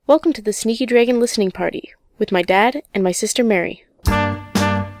Welcome to the Sneaky Dragon listening party with my dad and my sister Mary.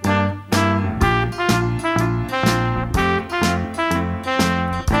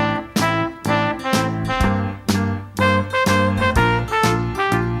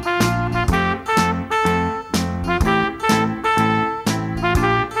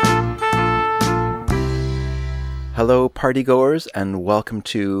 Hello, partygoers, and welcome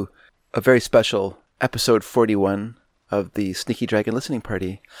to a very special episode 41 of the Sneaky Dragon listening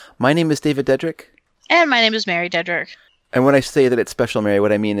party. My name is David Dedrick. And my name is Mary Dedrick. And when I say that it's special, Mary,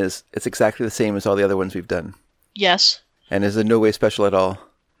 what I mean is it's exactly the same as all the other ones we've done. Yes. And is in no way special at all.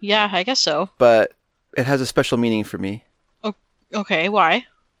 Yeah, I guess so. But it has a special meaning for me. Okay, why?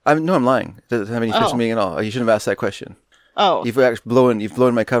 I'm lying. It doesn't have any special meaning at all. You shouldn't have asked that question. Oh. You've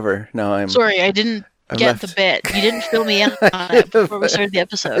blown my cover. Now I'm... Sorry, I didn't get the bit. You didn't fill me in on it before we started the I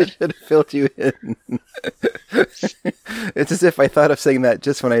episode. should have filled you in. It's as if I thought of saying that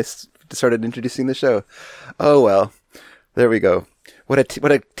just when I started introducing the show. Oh, well. There we go. What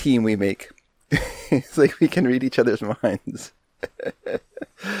a team we make. It's like we can read each other's minds.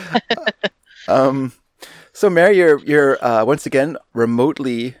 So, Mary, you're once again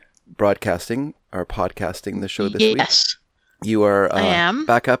remotely broadcasting or podcasting the show this week. Yes. You are I am.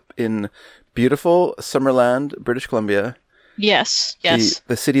 Back up in beautiful Summerland, British Columbia. Yes.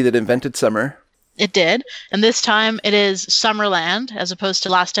 The city that invented summer. It did. And this time it is Summerland, as opposed to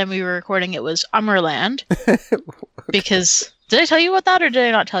last time we were recording it was Ummerland. Because, did I tell you about that or did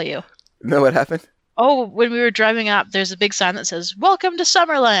I not tell you? No, what happened? Oh, when we were driving up, there's a big sign that says, "Welcome to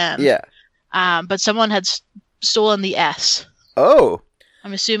Summerland." Yeah. But someone had stolen the S. Oh.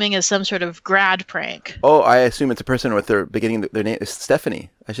 I'm assuming as some sort of grad prank. Oh, I assume it's a person with their name is Stephanie.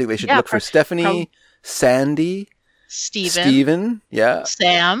 I think they should look for Stephanie, Sandy, Steven, yeah.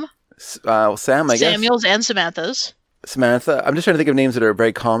 Sam, Sam, I guess. Samuel's and Samantha's. Samantha. I'm just trying to think of names that are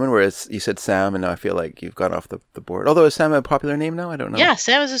very common, whereas you said Sam, and now I feel like you've gone off the board. Although, is Sam a popular name now? I don't know. Yeah,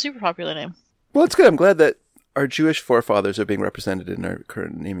 Sam is a super popular name. Well, it's good. I'm glad that our Jewish forefathers are being represented in our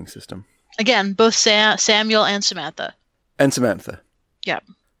current naming system. Again, both Samuel and Samantha. And Samantha. Yep.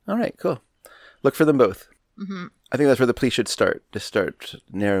 All right, cool. Look for them both. Mm-hmm. I think that's where the police should start. Just start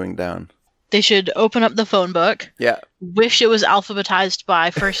narrowing down. They should open up the phone book. Yeah. Wish it was alphabetized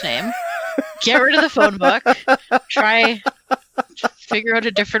by first name. Get rid of the phone book. Try figure out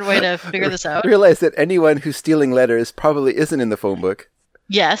a different way to figure this out. Realize that anyone who's stealing letters probably isn't in the phone book.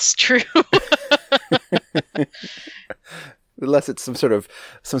 Yes, true. Unless it's some sort of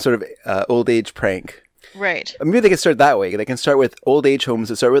old age prank. Right. Maybe they can start that way. They can start with old age homes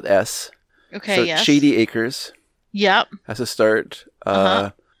that start with S. Okay, so yes. Shady Acres. Yep. Has to start.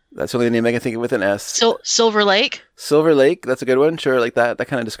 That's the only name I can think of with an S. Silver Lake. Silver Lake. That's a good one. Sure, like that. That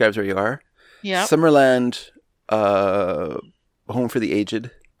kind of describes where you are. Yeah. Summerland. Home for the aged.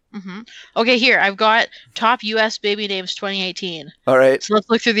 Mm-hmm. Okay, here. I've got top U.S. baby names 2018. All right. So let's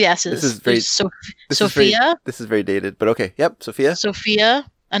look through the S's. This is very... Sophia. This is very dated, but okay. Yep, Sophia. Sophia.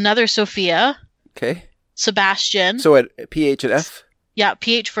 Another Sophia. Okay. Sebastian. So at PH and F? Yeah,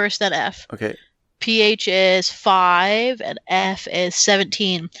 PH first, then F. Okay. PH is 5 and F is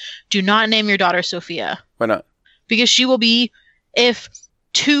 17. Do not name your daughter Sophia. Why not? Because she will be, if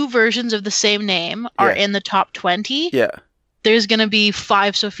two versions of the same name are in the top 20, there's going to be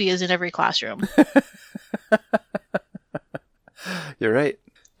 5 Sophias in every classroom. You're right.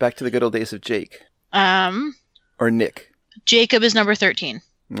 Back to the good old days of Jake. Or Nick. Jacob is number 13.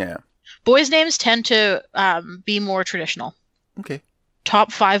 Yeah. Boys' names tend to be more traditional. Okay.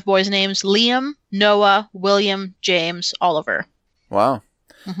 Top 5 boys' names: Liam, Noah, William, James, Oliver. Wow.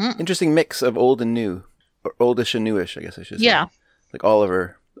 Mm-hmm. Interesting mix of old and new. Or oldish and newish, I guess I should say. Yeah. Like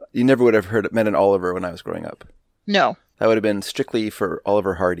Oliver. You never would have met an Oliver when I was growing up. No. That would have been strictly for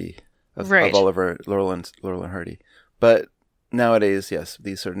Oliver Hardy. Of Oliver, Laurel and Hardy. But nowadays, yes,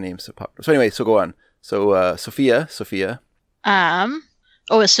 these sort of names are popular. So anyway, so go on. So Sophia.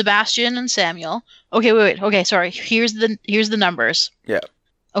 Oh, it's Sebastian and Samuel. Okay, wait. Okay, sorry. Here's the numbers. Yeah.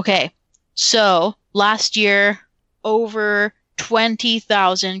 Okay. So, last year, over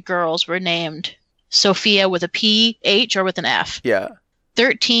 20,000 girls were named Sophia with a P, H, or with an F. Yeah.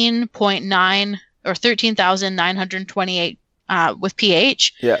 13.9 or 13,928 with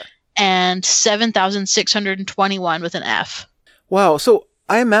PH. Yeah. And 7,621 with an F. Wow. So,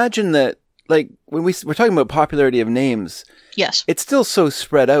 I imagine that, like, when we're talking about popularity of names, yes, it's still so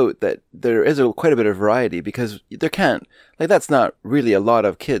spread out that there is quite a bit of variety, because that's not really a lot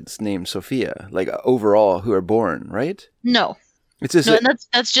of kids named Sophia, like overall, who are born, right? No. It's just and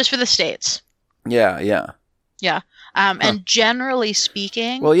that's just for the States. Yeah. And generally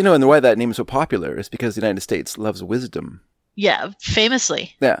speaking, well, and why that name is so popular is because the United States loves wisdom. Yeah,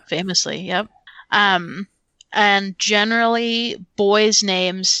 famously. Yeah. Famously, yep. And generally, boys'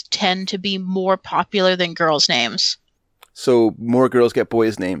 names tend to be more popular than girls' names. So more girls get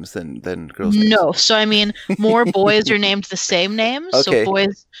boys' names than girls' names? No, so I mean, more boys are named the same names. Okay. So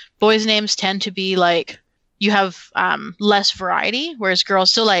boys' names tend to be like, you have less variety, whereas girls,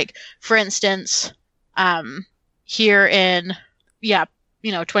 so like, for instance, here in,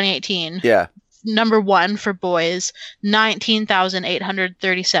 2018, Yeah. number one for boys,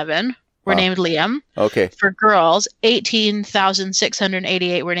 19,837 were Wow. named Liam. Okay. For girls,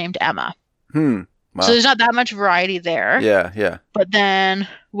 18,688 were named Emma. Wow. So there's not that much variety there. Yeah, yeah. But then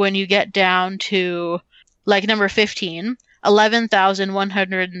when you get down to like number 15,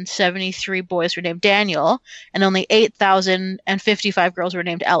 11,173 boys were named Daniel, and only 8,055 girls were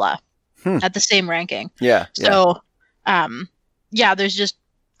named Ella at the same ranking. Yeah. So, there's just,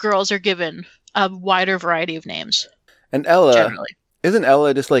 girls are given a wider variety of names. And Ella, generally. isn't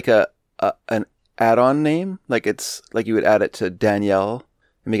Ella just like an add-on name? Like it's like you would add it to Danielle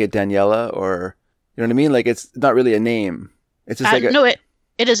and make it Daniela, or you know what I mean? Like it's not really a name. It's just like no, it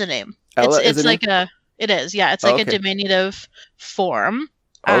is a name. Ella It's is a like name? it is, yeah. It's like a Okay. diminutive form,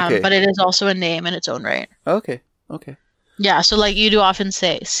 Okay. but it is also a name in its own right. Okay. Yeah, so like you do often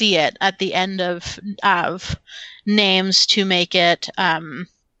see it at the end of names to make it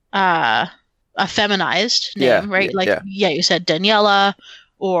a feminized name, Yeah, right? yeah. You said Daniela,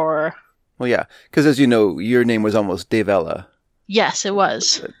 or Well, yeah, because as you know, your name was almost Davella. yes, it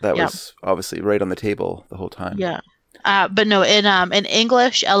was. That Yeah. was obviously right on the table the whole time. Yeah. But no, in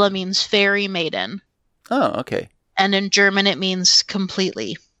English, Ella means fairy maiden, Oh, okay. and in German it means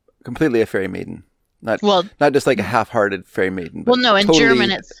completely. Completely a fairy maiden. Not just like a half-hearted fairy maiden. But Well, no, in totally,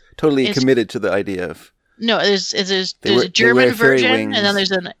 German it's committed to the idea of. no, there's They a wear German fairy version, wings. and then there's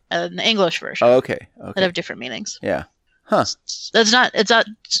an English version Oh, okay. that have different meanings. Yeah. Huh. It's not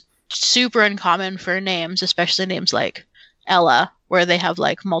super uncommon for names, especially names like Ella, where they have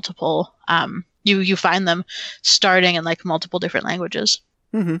like multiple. You find them starting in like multiple different languages.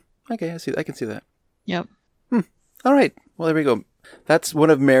 Mm-hmm. Okay, I can see that. Yep. All right. Well, there we go. That's one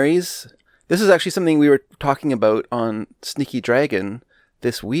of Mary's. This is actually something we were talking about on Sneaky Dragon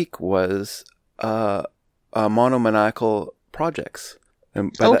this week, was monomaniacal projects.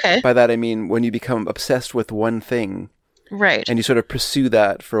 And by that I mean when you become obsessed with one thing, Right. and you sort of pursue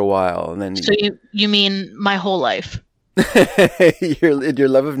that for a while, and then So you mean my whole life? your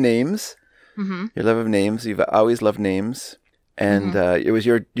love of names. Mm-hmm. Your love of names. You've always loved names, and it was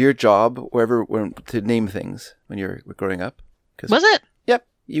your job to name things when you were growing up. Was it? Yep,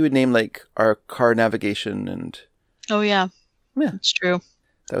 you would name like our car navigation, and Oh yeah. Yeah. It's true.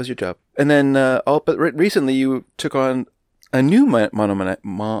 that was your job. And then, but recently you took on a new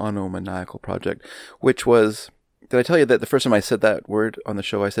monomaniacal project, which was. Did I tell you that the first time I said that word on the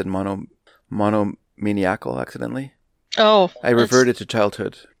show, I said monomaniacal accidentally? Oh. I reverted to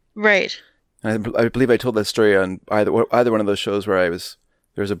childhood. Right. I believe I told that story on either one of those shows where there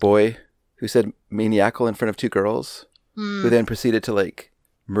was a boy who said maniacal in front of two girls, who then proceeded to like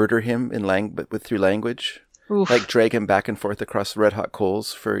murder him through language, Oof. like drag him back and forth across red hot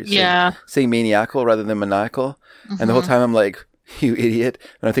coals for saying maniacal rather than maniacal. And the whole time I'm like, you idiot.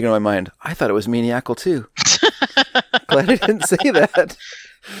 And I'm thinking in my mind, I thought it was maniacal too. Glad I didn't say that.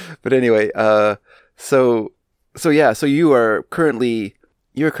 But anyway, so you're currently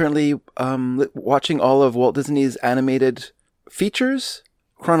watching all of Walt Disney's animated features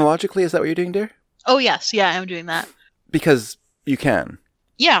chronologically. Is that what you're doing, dear? Oh yes, yeah, I'm doing that. Because you can.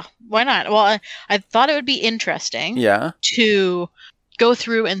 Yeah, why not? Well, I thought it would be interesting. Yeah. To go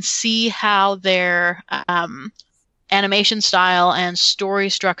through and see how their animation style and story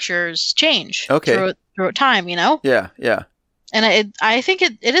structures change throughout time. You know. Yeah. Yeah. And I think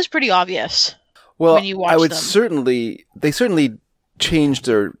it is pretty obvious. Well, when you watch I would them. certainly changed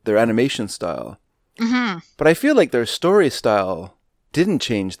their animation style. Mm-hmm. But I feel like their story style didn't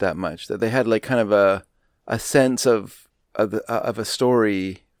change that much. That they had like kind of a sense of a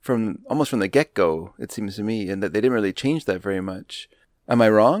story from the get-go, it seems to me, and that they didn't really change that very much. Am I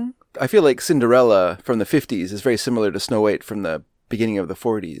wrong? I feel like Cinderella from the 50s is very similar to Snow White from the beginning of the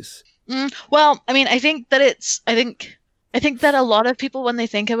 40s. Well, I mean, I think that a lot of people, when they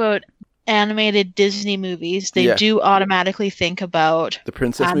think about animated Disney movies, they do automatically think about the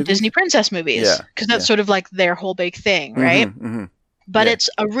princess movies? Disney princess movies, because that's sort of like their whole big thing, right? Mm-hmm. But it's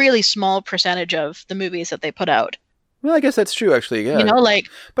a really small percentage of the movies that they put out. Well, I guess that's true, actually. Yeah, you know, like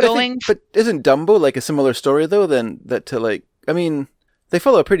but isn't Dumbo like a similar story though? They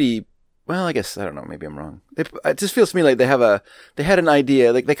follow a pretty well, I guess I don't know. Maybe I'm wrong. It just feels to me like they had an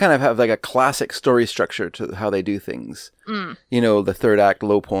idea. Like they kind of have like a classic story structure to how they do things. Mm. You know, the third act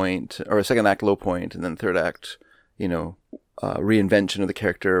low point, or a second act low point, and then third act, you know, reinvention of the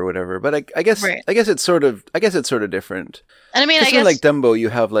character or whatever. But I guess it's sort of different. And I mean, I guess like Dumbo, you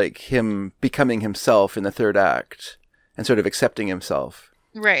have like him becoming himself in the third act and sort of accepting himself.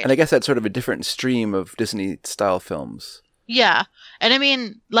 Right. And I guess that's sort of a different stream of Disney style films. Yeah. And I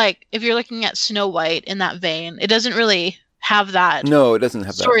mean, like, if you're looking at Snow White in that vein, it doesn't really have that. No, it doesn't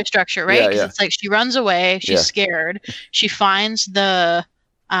have story that structure, right? Because it's like she runs away, she's Yeah. scared, she finds the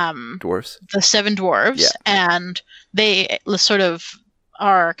dwarfs. the seven dwarves, and they sort of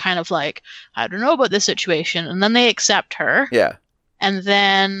are kind of like, I don't know about this situation, and then they accept her, Yeah. and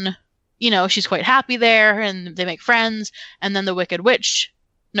then, you know, she's quite happy there, and they make friends, and then the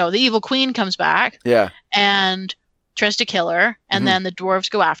the evil queen comes back, Yeah. and tries to kill her, and Mhm. then the dwarves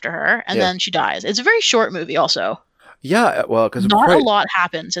go after her, and Yeah. then she dies. It's a very short movie also. Yeah, well, because Not a lot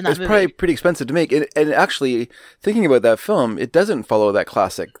happens in that it's movie. probably pretty expensive to make. And actually, thinking about that film, it doesn't follow that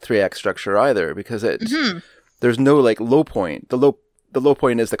classic 3-act structure either, because there's no like low point. The low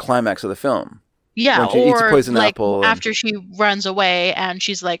point is the climax of the film. Yeah, when she eats a or poison like apple and- after she runs away and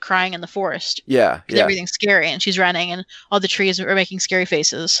she's like crying in the forest Yeah, because yeah. everything's scary and she's running and all the trees are making scary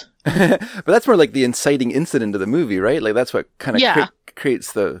faces. But that's more like the inciting incident of the movie, right? Like that's what kind of Yeah.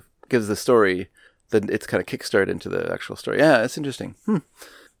 gives the story. Then it's kind of kickstart into the actual story. Yeah, it's interesting.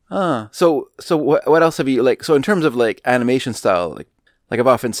 So what else have you like? So in terms of like animation style, like I've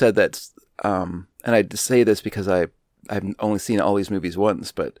often said that, and I say this because I've only seen all these movies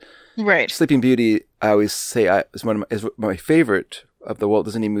once, but Right. Sleeping Beauty, I always say is my favorite of the Walt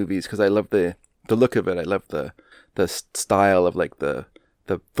Disney movies because I love the look of it. I love the style of like the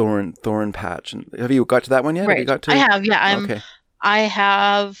thorn patch. And have you got to that one yet? Right. Have you got to? I have, yeah. Okay. I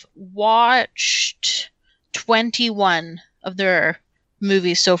have watched 21 of their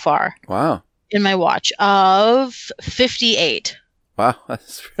movies so far Wow. in my watch of 58. Wow.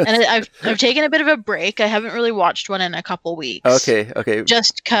 That's And I've taken a bit of a break. I haven't really watched one in a couple weeks. okay.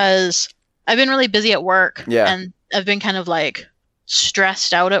 Just because I've been really busy at work. Yeah. And I've been kind of like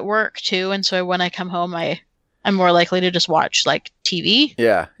stressed out at work too. And so when I come home, I'm more likely to just watch like TV.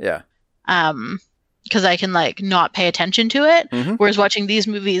 Yeah. Because I can like not pay attention to it. Mhm. Whereas watching these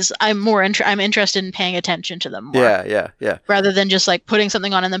movies, I'm interested in paying attention to them more. Yeah. Rather than just like putting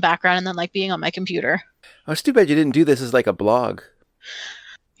something on in the background and then like being on my computer. Oh, it's too bad you didn't do this as like a blog.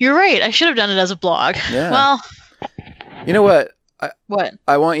 You're right. I should have done it as a blog. Yeah. Well, You know what? what?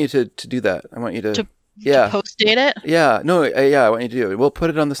 I want you to do that. I want you to. To yeah. Post date it? Yeah. No. Yeah. I want you to do it. We'll put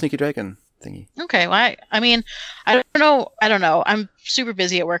it on the Sneaky Dragon thingy. Okay. Well, I mean, I don't know. I'm super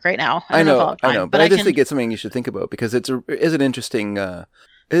busy at work right now. I don't know. have a lot of time, But I just think it's something you should think about because it is an interesting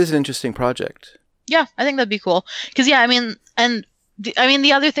project. Yeah, I think that'd be cool. Because I mean,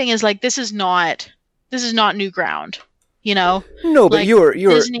 the other thing is like this is not new ground. You know? No, but Like, your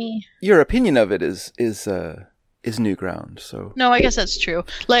Disney. your opinion of it is new ground. So No, I guess that's true.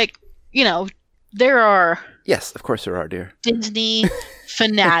 Like, you know, there are yes, of course there are, dear. Disney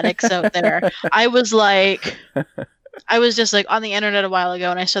fanatics out there. I was just like on the internet a while ago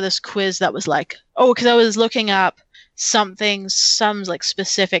and I saw this quiz that was like, because I was looking up some like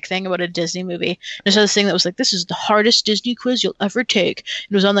specific thing about a Disney movie. And I saw this thing that was like, this is the hardest Disney quiz you'll ever take.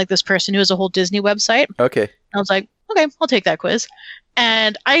 It was on like this person who has a whole Disney website. Okay. And I was like, okay, I'll take that quiz.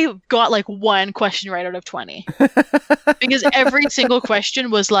 And I got like one question right out of 20. Because every single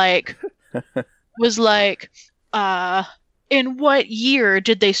question was like, in what year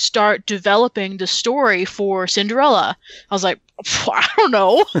did they start developing the story for Cinderella? I was like, I don't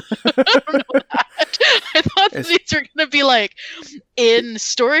know. I don't know that. I thought these were going to be like in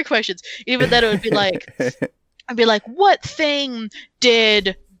story questions. Even then it would be like, I'd be like, what thing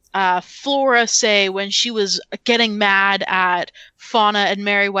did Flora say when she was getting mad at Fauna and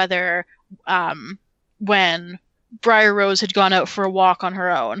Merryweather when Briar Rose had gone out for a walk on her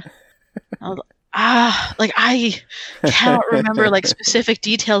own? I was like, I cannot remember like specific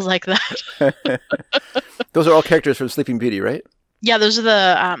details like that. Those are all characters from Sleeping Beauty, right? Yeah, those are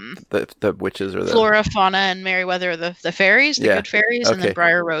the witches or the Flora, Fauna, and Merryweather, the fairies, the good fairies, and Okay. then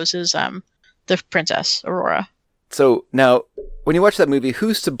Briar Rose is the princess Aurora. So now, when you watch that movie,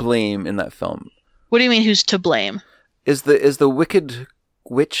 who's to blame in that film? What do you mean? Who's to blame? Is the wicked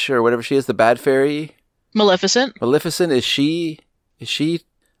witch or whatever she is, the bad fairy, Maleficent. Maleficent? Is she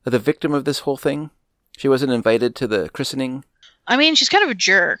the victim of this whole thing? She wasn't invited to the christening. I mean, she's kind of a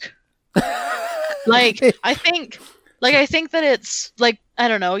jerk. I think that it's like, I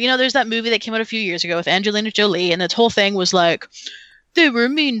don't know. You know, there's that movie that came out a few years ago with Angelina Jolie, and its whole thing was like, they were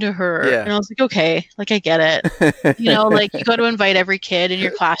mean to her. Yeah. And I was like, okay, like I get it. You know, like you got to invite every kid in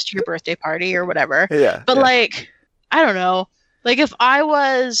your class to your birthday party or whatever. Yeah. But yeah. like, I don't know. Like if I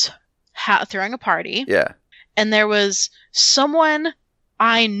was throwing a party Yeah. and there was someone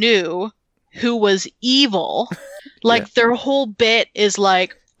I knew who was evil, like Yeah. their whole bit is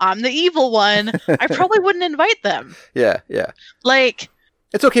like, I'm the evil one, I probably wouldn't invite them. Yeah. Yeah. Like,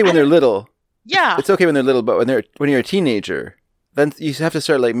 It's okay when they're little. yeah. It's okay when they're little, but when you're a teenager, then you have to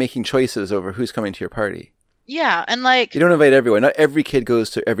start like making choices over who's coming to your party. Yeah. And like, You don't invite everyone. Not every kid goes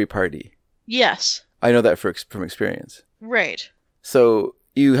to every party. yes. I know that from experience. Right. So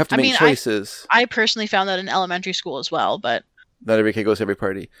you have to I make mean, choices. I personally found that in elementary school as well, but Not every kid goes to every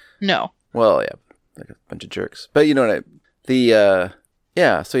party. no. Well, yeah, like a bunch of jerks. But you know what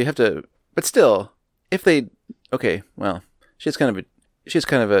yeah, so you have to, but still, if they, okay, well, she's kind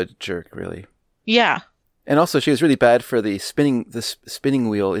of a jerk, really. Yeah. And also, she was really bad for the spinning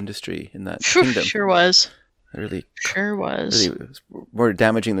wheel industry in that kingdom. Sure was. Really, Sure was. really was more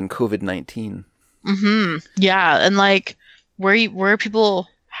damaging than COVID-19. Mm-hmm. Yeah. And like,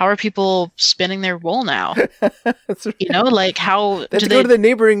 how are people spinning their wool now? That's right. You know, like how They have to go to the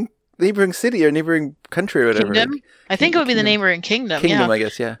neighboring city or neighboring country or whatever. kingdom? Like, I think it would be the kingdom. neighboring kingdom. Kingdom, Yeah. I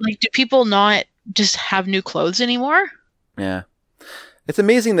guess, yeah. Like, do people not just have new clothes anymore? Yeah. It's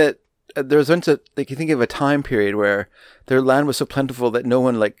amazing that there was once like you think of a time period where their land was so plentiful that no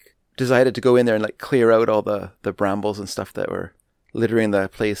one like decided to go in there and like clear out all the brambles and stuff that were littering the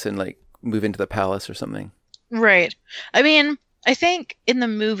place and like move into the palace or something. Right. I mean, I think in the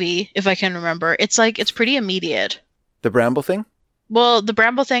movie, if I can remember, it's like it's pretty immediate. The bramble thing? Well, the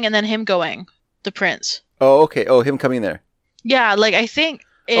bramble thing and then him going, the prince. Oh, okay. Oh, him coming there. Yeah, like I think.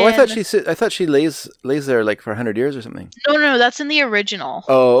 Oh, I thought she lays there like for 100 years or something. No, that's in the original.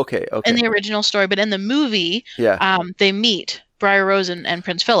 Oh, okay, okay. In the original story, but in the movie, yeah. They meet Briar Rose and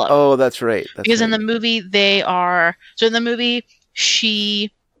Prince Philip. Oh, that's right. Because in the movie in the movie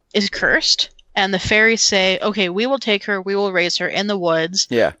she is cursed, and the fairies say, "Okay, we will take her. We will raise her in the woods.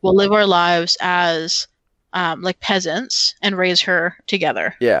 Yeah. We'll live our lives as like peasants and raise her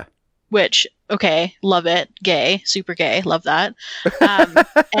together." Yeah. Which, okay, love it. Gay, super gay, love that.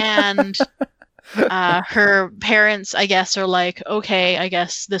 And her parents, I guess, are like, okay, I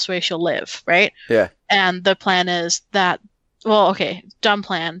guess this way she'll live, right? Yeah. And the plan is that, well, okay, dumb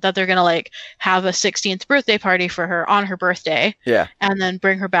plan, that they're going to like have a 16th birthday party for her on her birthday. Yeah. And then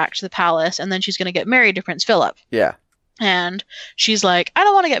bring her back to the palace, and then she's going to get married to Prince Philip. Yeah. And she's like, I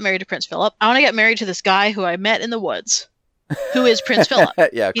don't want to get married to Prince Philip. I want to get married to this guy who I met in the woods, who is Prince Philip.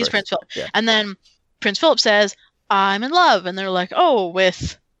 Yeah, of He's course. Prince Philip. Yeah. And then Prince Philip says, I'm in love. And they're like, oh,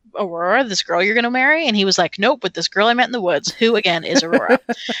 with Aurora, this girl you're going to marry? And he was like, nope, with this girl I met in the woods, who again is Aurora.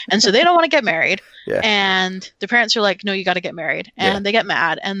 And so they don't want to get married. Yeah. And the parents are like, no, you got to get married. And Yeah. they get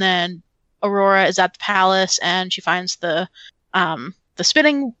mad. And then Aurora is at the palace and she finds the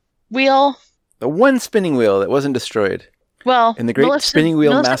spinning wheel. The one spinning wheel that wasn't destroyed. Well, In the Great Spinning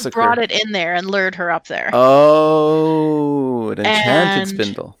Wheel Maleficent Massacre. brought it in there and lured her up there. Oh, an enchanted And-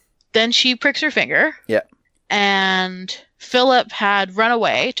 spindle. Then she pricks her finger. Yeah. And Philip had run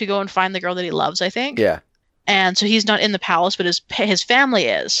away to go and find the girl that he loves, I think. Yeah. And so he's not in the palace, but his family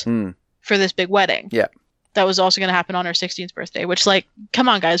is Hmm. for this big wedding. Yeah. That was also going to happen on her 16th birthday, which, like, come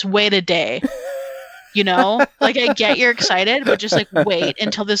on, guys, wait a day. You know? Like, I get you're excited, but just, like, wait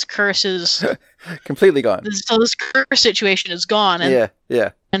until this curse is... Completely gone. So this curse situation is gone and, Yeah.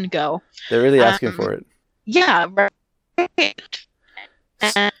 and go. They're really asking Um, for it. Yeah, right.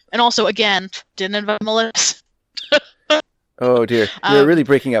 And also, again, didn't invite Melissa. Oh dear, you're really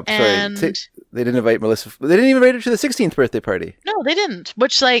breaking up. and- Sorry, they didn't invite Melissa. They didn't even invite her to the 16th birthday party. No, they didn't.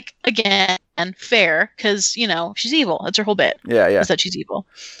 Which, like, again, fair, because, you know, she's evil. That's her whole bit, Yeah. is that she's evil.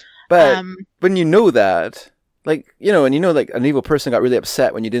 But when you know that, like, you know, and you know, like, an evil person got really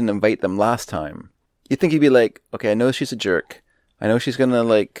upset when you didn't invite them last time, you think you'd be like, okay, I know she's a jerk. I know she's gonna,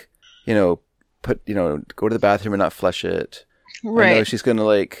 like, you know, go to the bathroom and not flush it. I know Right. she's gonna,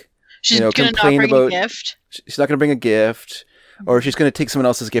 like, She's you know, going to not complain bring about- a gift. she's not gonna bring a gift, or she's gonna take someone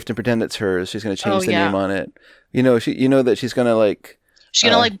else's gift and pretend it's hers. She's gonna change Oh, the yeah. name on it. You know, you know that she's gonna, like, She's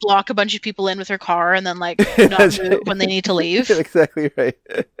going to, like, block a bunch of people in with her car and then, like, not That's move right. when they need to leave. Exactly right.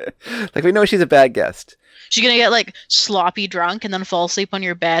 Like, we know she's a bad guest. She's going to get, like, sloppy drunk and then fall asleep on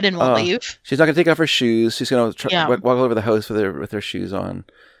your bed and won't Oh. leave. She's not gonna take off her shoes. She's gonna Yeah. walk all over the house with her shoes on.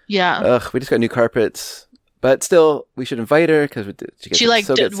 Yeah. Ugh, we just got new carpets, but still, we should invite her because She like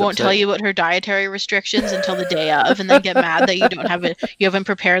won't tell you about her dietary restrictions until the day of, and then get mad that you haven't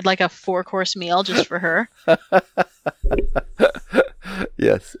prepared like a 4-course meal just for her.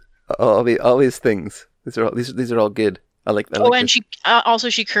 Yes, all these things. These are all good. I like Oh, and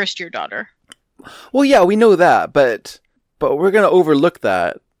this. she cursed your daughter. Well, yeah, we know that, but we're gonna overlook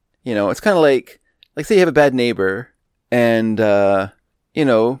that. You know, it's kind of like say you have a bad neighbor, and you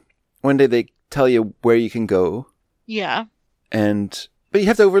know, one day they tell you where you can go, Yeah. but you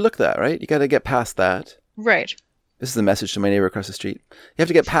have to overlook that, right? You got to get past that. Right. This is a message to my neighbor across the street. You have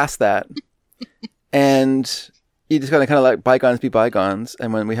to get past that, and you just gotta kind of let bygones be bygones.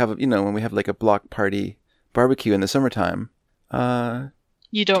 And when we have like a block party barbecue in the summertime,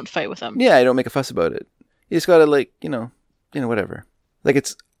 You don't fight with them. yeah, I don't make a fuss about it. You just gotta like, whatever. Like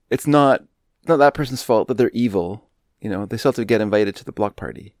it's not that person's fault that they're evil. You know, they still have to get invited to the block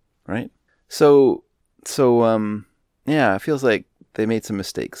party, right? So yeah, it feels like they made some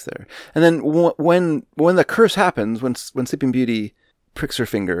mistakes there. And then when the curse happens, when Sleeping Beauty pricks her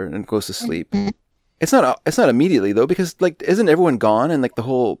finger and goes to sleep, it's not immediately though, because like isn't everyone gone and like the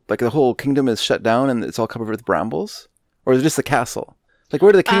whole kingdom is shut down and it's all covered with brambles, or is it just the castle? Like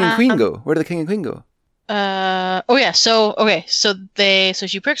where did the king and queen go? Where did the king and queen go? Oh yeah. So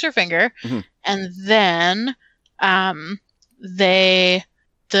she pricks her finger, Mhm. and then the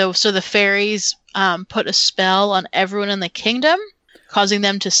fairies put a spell on everyone in the kingdom, causing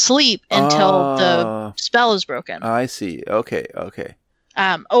them to sleep until the spell is broken. I see. Okay.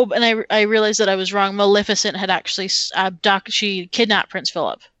 And I realized that I was wrong. Maleficent had actually she kidnapped Prince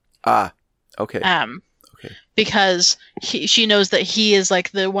Philip. Okay. Okay. Because she knows that he is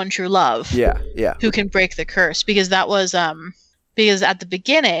like the one true love. Yeah. Who can break the curse? Because that was because at the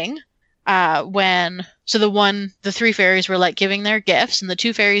beginning, when the three fairies were like giving their gifts, and the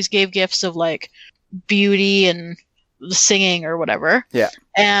two fairies gave gifts of like beauty and singing or whatever. Yeah.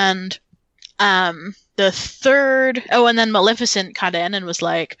 And the third, and then Maleficent cut in and was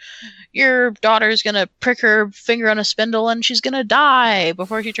like, your daughter's gonna prick her finger on a spindle and she's gonna die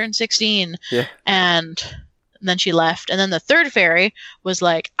before she turns 16. Yeah. And then she left. And then the third fairy was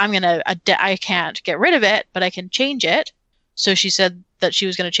like, I can't get rid of it, but I can change it. So she said that she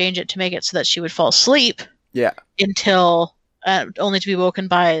was going to change it to make it so that she would fall asleep. Yeah. Until only to be woken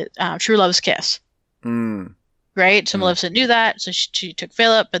by true love's kiss. Right? So Maleficent knew that, so she took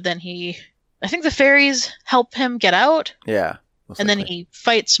Philip, but then I think the fairies help him get out. Yeah. And then he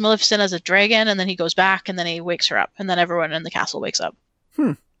fights Maleficent as a dragon, and then he goes back, and then he wakes her up, and then everyone in the castle wakes up.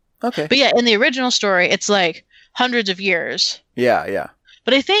 Okay. But yeah, in the original story, it's like hundreds of years. Yeah.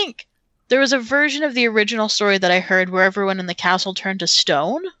 But I think there was a version of the original story that I heard where everyone in the castle turned to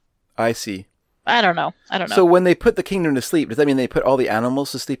stone. I see. I don't know. So when they put the kingdom to sleep, does that mean they put all the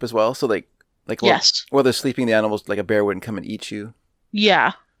animals to sleep as well? So like yes. While they're sleeping, the animals, like a bear wouldn't come and eat you?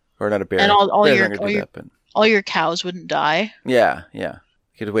 Yeah. Or not a bear. And all your cows wouldn't die. Yeah. You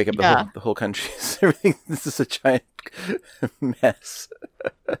could wake up the whole country. Everything. This is a giant mess.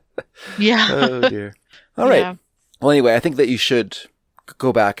 Yeah. Oh dear. All right. Yeah. Well, anyway, I think that you should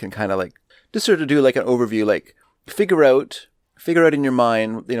go back and kind of like just sort of do like an overview, like figure out in your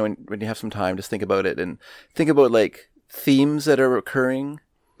mind, when you have some time, just think about it and think about like themes that are recurring,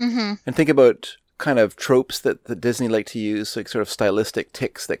 and think about kind of tropes that Disney like to use, like sort of stylistic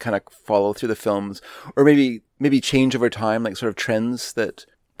tics that kind of follow through the films, or maybe change over time, like sort of trends that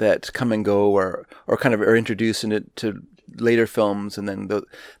come and go, or kind of are introduced into later films, and then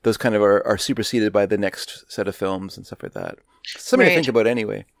those kind of are superseded by the next set of films and stuff like that. Something to think about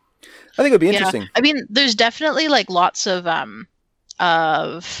anyway. I think it would be interesting. I mean, there's definitely like lots of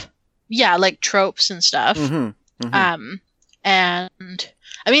like tropes and stuff. And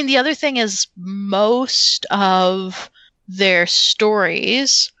I mean, the other thing is most of their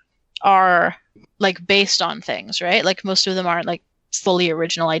stories are like based on things, right? Like most of them aren't like fully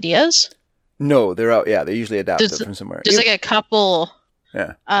original ideas. No, they're out. Yeah, they're usually adapted from somewhere. There's like a couple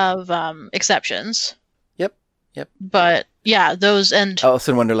of exceptions. Yep. But yeah, those and Alice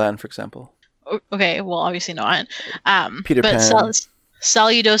in Wonderland, for example. Okay, well, obviously not. Peter Pan.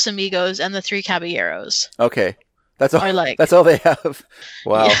 Saludos Amigos and the Three Caballeros. Okay. That's all. That's all they have.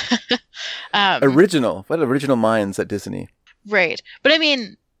 Wow. Original. What original minds at Disney. Right, but I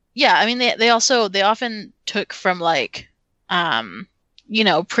mean, yeah, I mean they often took from like,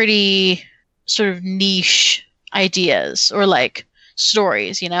 pretty sort of niche ideas or like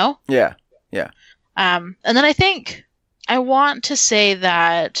stories, Yeah. And then I think I want to say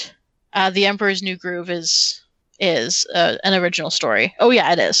that The Emperor's New Groove is an original story. Oh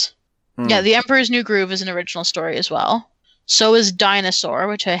yeah, it is. Yeah, The Emperor's New Groove is an original story as well. So is Dinosaur,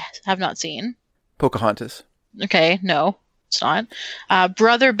 which I have not seen. Pocahontas. Okay, no, it's not.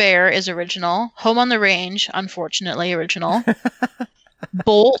 Brother Bear is original. Home on the Range, unfortunately, original.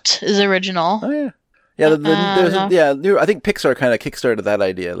 Bolt is original. Oh yeah. Yeah, I think Pixar kind of kickstarted that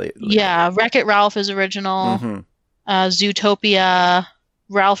idea lately. Yeah, Wreck-It Ralph is original. Zootopia,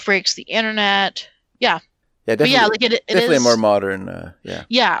 Ralph Breaks the Internet. Yeah. Yeah, But definitely, yeah, like it definitely is. a more modern, yeah.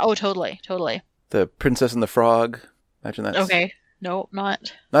 Yeah, oh, totally, totally. The Princess and the Frog. Imagine that's Okay. No,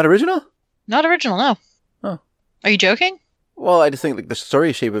 not original? not original, no. Oh. Are you joking? Well, I just think like the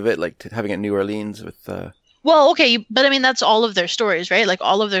story shape of it, like having it in New Orleans with Well, okay, but I mean that's all of their stories, right? Like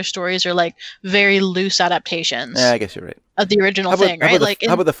all of their stories are like very loose adaptations yeah, I guess you're right. of the original thing, How right? about Like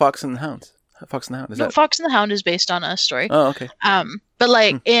how about the Fox and the Hounds? Fox and the Hound, is that? Fox and the Hound is based on a story. Oh, okay. But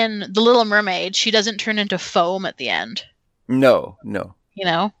like in The Little Mermaid, she doesn't turn into foam at the end, No. you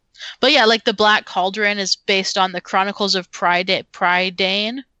know? But yeah, like The Black Cauldron is based on the Chronicles of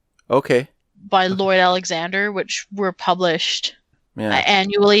Prydain Okay. by Lloyd Alexander, which were published Yeah.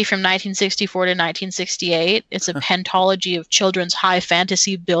 annually from 1964 to 1968. It's a pentology of children's high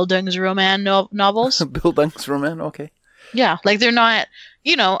fantasy Bildungsroman novels. Bildungsroman, okay. Yeah, like they're not,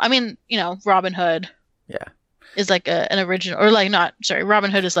 I mean, Robin Hood. Yeah. Is like an original, or like not. Sorry,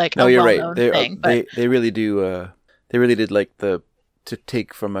 Robin Hood is like No, a you're well-known right. thing. But They really do. They really did like to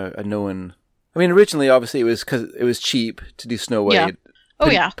take from a known. I mean, originally, obviously, it was because it was cheap to do Snow White. Yeah. Oh,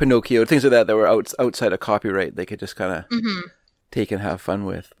 yeah. Pinocchio, things like that were outside of copyright. They could just kind of Mhm. take and have fun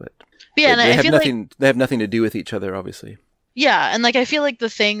with, but yeah, and they I have feel nothing. like They have nothing to do with each other, obviously. yeah, and like I feel like the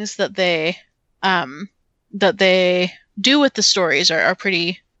things that they do with the stories are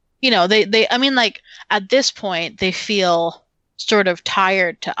pretty. They I mean, like at this point they feel sort of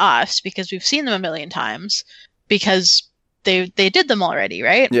tired to us because we've seen them a million times because they did them already,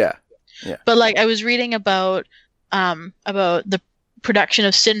 right? Yeah. But like I was reading about the production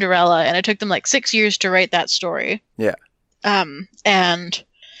of Cinderella, and it took them like 6 years to write that story. Yeah. And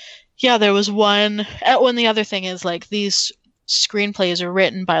yeah, there was one. And the other thing is like these screenplays are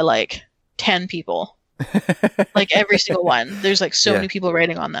written by like 10 people, like every single one. There's like so Yeah. many people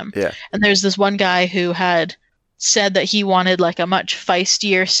writing on them. Yeah. And there's this one guy who had said that he wanted like a much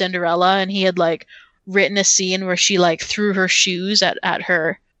feistier Cinderella, and he had like written a scene where she like threw her shoes at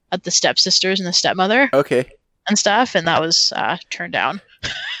the stepsisters and the stepmother Okay. and stuff, and that was turned down.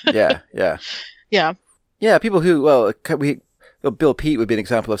 Yeah. Yeah. Yeah. People who Bill Pete would be an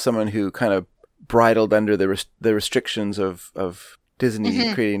example of someone who kind of bridled under the restrictions of Disney,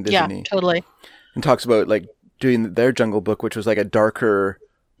 Mhm. creating Yeah, Disney, totally. and talks about like doing their Jungle Book, which was like a darker,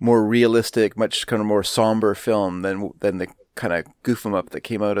 more realistic, much kind of more somber film than the kind of goof 'em up that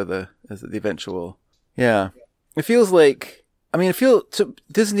came out of the eventual. Yeah, it feels like. I mean, so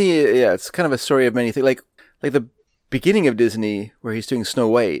Disney. Yeah, it's kind of a story of many things. Like the beginning of Disney, where he's doing Snow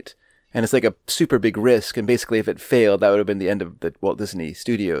White, and it's like a super big risk, and basically, if it failed, that would have been the end of the Walt Disney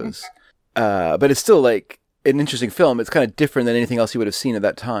Studios. But it's still like an interesting film. It's kind of different than anything else you would have seen at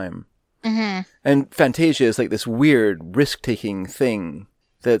that time. Mm-hmm. And Fantasia is like this weird risk-taking thing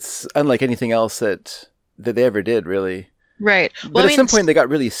that's unlike anything else that they ever did, really. Right. But at some point, they got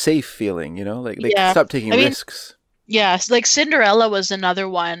really safe feeling, like they Yeah. stopped taking I mean, risks. yeah, like Cinderella was another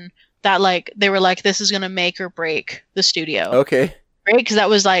one that like they were like, this is gonna make or break the studio, Okay. right? Because that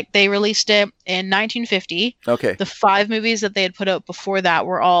was like they released it in 1950. Okay. The 5 movies that they had put out before that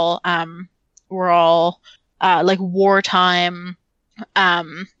were all like wartime,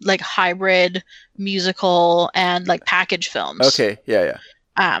 like hybrid musical and like package films. Okay. Yeah.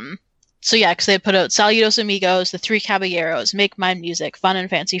 So yeah, because they put out Saludos Amigos, The Three Caballeros, Make Mine Music, Fun and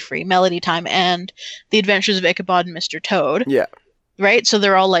Fancy Free, Melody Time, and The Adventures of Ichabod and Mr. Toad. Yeah. Right? So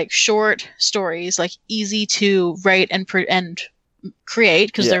they're all like short stories, like easy to write and create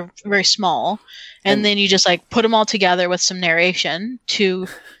because Yeah. they're very small. And then you just like put them all together with some narration to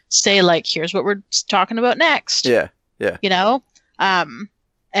say like, here's what we're talking about next. Yeah.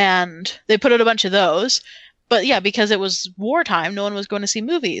 And they put out a bunch of those. But yeah, because it was wartime, no one was going to see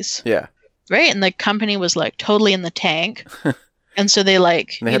movies. Yeah. Right? And the company was like totally in the tank. And so they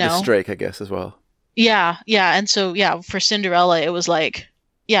like, And they had the strike, I guess, as well. Yeah. And so, yeah, for Cinderella, it was like,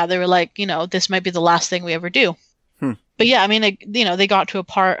 yeah, they were like, this might be the last thing we ever do. But yeah, I mean, they got to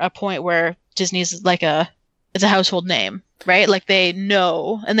a point where Disney's like it's a household name, right? Like they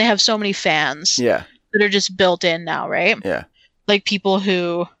know, and they have so many fans Yeah. that are just built in now, right? Yeah. Like people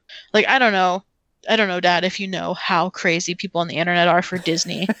who, like, I don't know, Dad, if you know how crazy people on the internet are for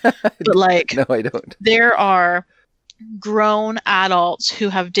Disney, but like, No, I don't. there are grown adults who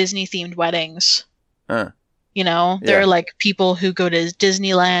have Disney themed weddings. There are like people who go to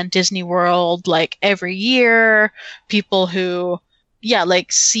Disneyland, Disney World, like every year, people who,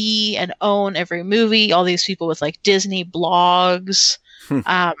 like see and own every movie, all these people with like Disney blogs.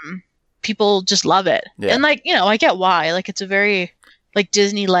 People just love it. Yeah. And like, I get why. Like it's a very, like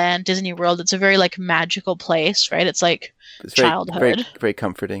Disneyland, Disney World, it's a very like magical place, right? It's like It's very, childhood. very, very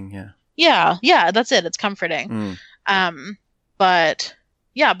comforting. Yeah. Yeah, that's it. It's comforting. But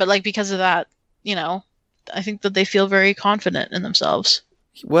yeah, but like because of that, you know, I think that they feel very confident in themselves.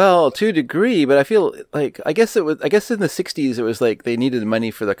 Well, to a degree, but I feel like I guess in the '60s it was like they needed money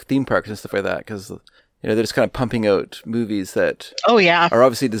for the theme parks and stuff like that because they're just kind of pumping out movies that Oh yeah. are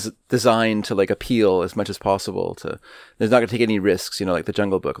obviously designed to like appeal as much as possible to. There's not going to take any risks, like the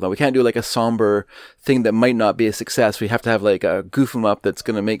Jungle Book. No, we can't do like a somber thing that might not be a success. We have to have like a goof 'em up that's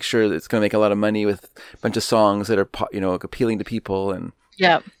going to make sure that it's going to make a lot of money with a bunch of songs that are appealing to people and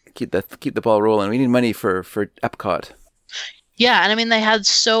Yeah. keep the ball rolling. We need money for Epcot. Yeah, and I mean they had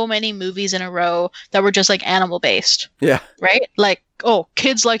so many movies in a row that were just like animal based, Yeah. right? Like, oh,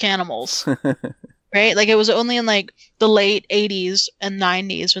 kids like animals. Right? Like it was only in like the late 80s and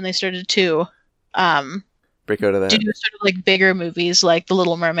 90s when they started to Break out of that. do sort of like bigger movies like The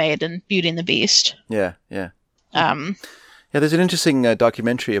Little Mermaid and Beauty and the Beast. Yeah. Um Yeah, there's an interesting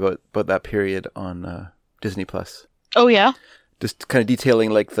documentary about that period on Disney Plus. oh yeah. Just kind of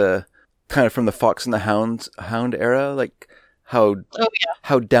detailing like the kind of from the Fox and the Hound era, like how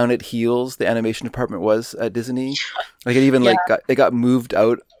down at heels the animation department was at Disney. Like it even they got moved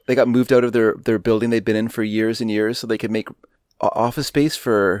out. They got moved out of their building they'd been in for years and years, so they could make office space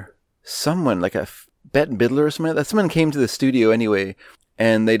for someone like a Bette Midler or something like that. Someone came to the studio anyway,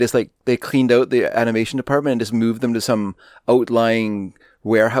 and they just they cleaned out the animation department and just moved them to some outlying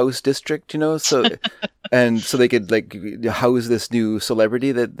warehouse district, so so they could house this new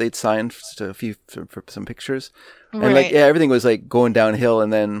celebrity that they'd signed for some pictures. And Right. everything was going downhill,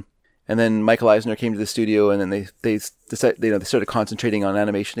 and then Michael Eisner came to the studio, and then they decided, they started concentrating on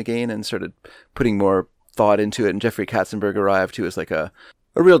animation again and started putting more thought into it. And Jeffrey Katzenberg arrived, who was like a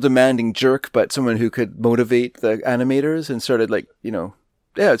real demanding jerk, but someone who could motivate the animators, and started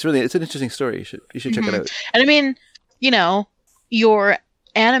it's an interesting story. You should check it out. And I mean, your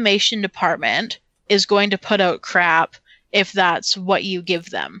animation department is going to put out crap if that's what you give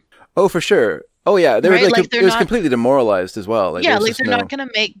them. Oh, for sure. Oh yeah, they Right? were Like, it was completely demoralized as well. Yeah, there's like just they're not going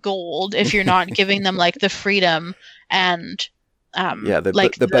to make gold if you're not giving them like the freedom and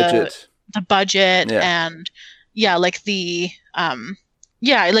the budget. the budget Yeah. and like the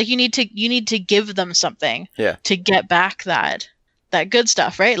like you need to give them something to get back that good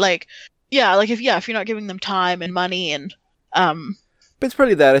stuff, right? Like if you're not giving them time and money and But it's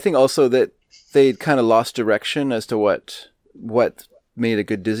probably that. I think also that they'd kind of lost direction as to what made a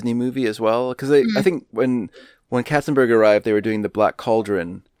good Disney movie as well. Because I think when Katzenberg arrived, they were doing the Black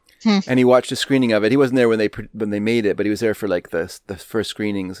Cauldron, and he watched a screening of it. He wasn't there when they made it, but he was there for like the first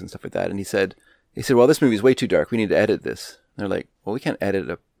screenings and stuff like that. And he said, well, this movie's way too dark. We need to edit this. And they're like, well, we can't edit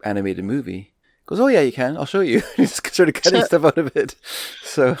an animated movie. He goes, oh yeah, you can. I'll show you. He just started cutting stuff out of it.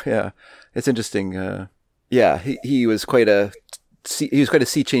 So yeah, it's interesting. He was quite a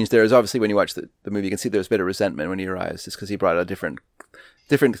sea change there. As obviously when you watch the movie, you can see there's a bit of resentment when he arrives, just because he brought a different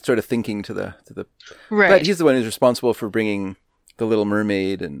sort of thinking to the right. But he's the one who's responsible for bringing The Little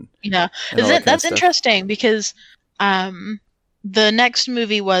Mermaid and that's interesting because the next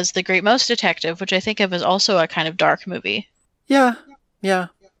movie was The Great Mouse Detective, which I think of as also a kind of dark movie. Yeah.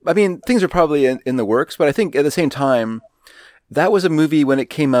 I mean, things are probably in the works, but I think at the same time, that was a movie when it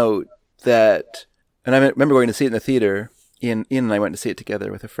came out and I remember going to see it in the theater. Ian and I went to see it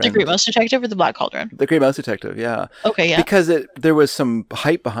together with a friend. The Great Mouse Detective or The Black Cauldron? The Great Mouse Detective, yeah. Okay, yeah. Because there was some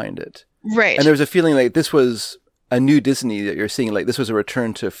hype behind it. Right. And there was a feeling like this was a new Disney that you're seeing, like this was a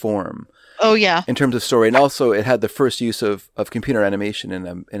return to form. Oh, yeah. In terms of story. And also it had the first use of computer animation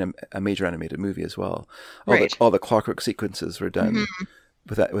in a major animated movie as well. All the clockwork sequences were done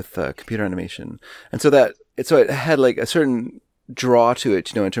with computer animation. And so it had like a certain draw to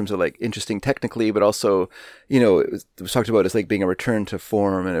it, in terms of like interesting technically, but also, it was talked about as like being a return to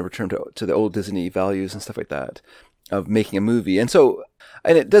form and a return to the old Disney values and stuff like that of making a movie. And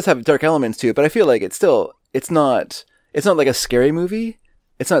it does have dark elements to it, but I feel like it's not like a scary movie.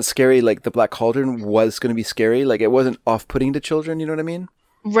 It's not scary like The Black Cauldron was going to be scary. Like it wasn't off-putting to children, you know what I mean?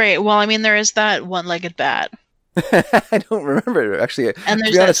 Right. Well, I mean, there is that one-legged bat. I don't remember actually. And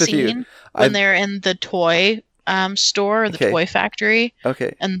there's that scene when they're in the toy store or the toy factory.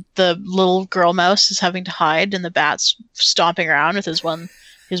 Okay. And the little girl mouse is having to hide and the bat's stomping around with his one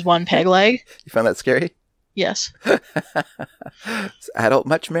peg leg. You found that scary? Yes. Is adult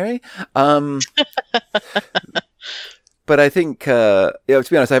much, Mary? But I think, to be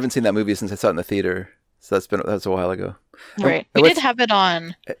honest, I haven't seen that movie since I saw it in the theater. So that's a while ago. Right. We did have it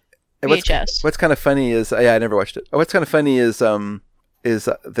on VHS. What's kind of funny is, I never watched it. What's kind of funny is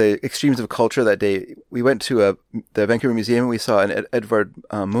the extremes of culture that day. We went to the Vancouver Museum and we saw an Edvard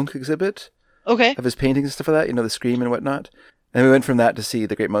Munch exhibit. Okay. Of his paintings and stuff like that, the Scream and whatnot. And we went from that to see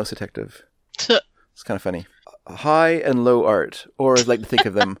The Great Mouse Detective. It's kind of funny. high and low art, or as I like to think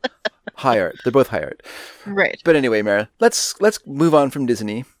of them, high art. They're both high art. Right. But anyway, Mara, let's move on from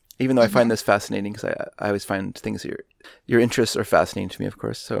Disney. Even though I find this fascinating, because I always find things your interests are fascinating to me, of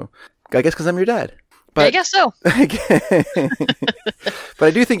course. So I guess because I'm your dad. But I guess so. But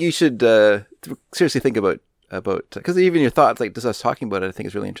I do think you should seriously think about because even your thoughts, like just us talking about it, I think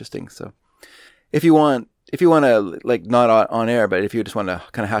is really interesting. So if you want to, like, not on air, but if you just want to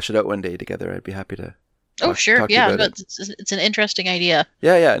kind of hash it out one day together, I'd be happy to. Oh, sure. talk to you Yeah, about it's an interesting idea.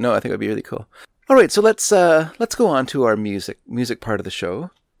 Yeah. No, I think it would be really cool. All right, so let's go on to our music part of the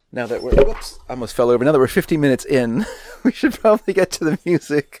show. Now that whoops, I almost fell over. Now that we're 50 minutes in, we should probably get to the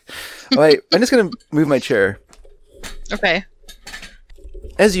music. All right, I'm just going to move my chair. Okay.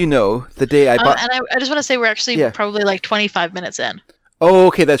 As you know, the day I bought... And I just want to say we're actually probably like 25 minutes in. Oh,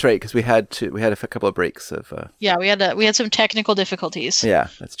 okay, that's right, because we had a couple of breaks of... Yeah, we had some technical difficulties. Yeah,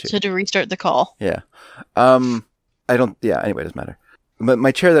 that's true. So to restart the call. Yeah. Anyway, it doesn't matter. But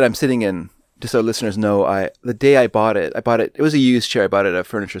my chair that I'm sitting in, just so listeners know, the day I bought it, it was a used chair. I bought it at a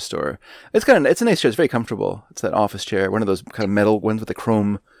furniture store. It's a nice chair. It's very comfortable. It's that office chair, one of those kind of metal ones with the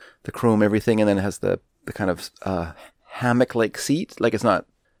chrome everything, and then it has the kind of hammock-like seat. Like it's not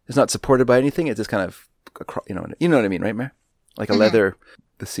supported by anything. It's just kind of, you know what I mean, right, Mare? Like a leather.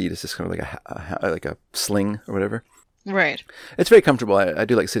 The seat is just kind of like a sling or whatever. Right. It's very comfortable. I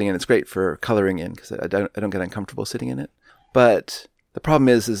do like sitting in it. It's great for coloring in because I don't get uncomfortable sitting in it. But the problem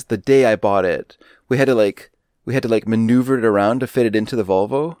is the day I bought it, we had to maneuver it around to fit it into the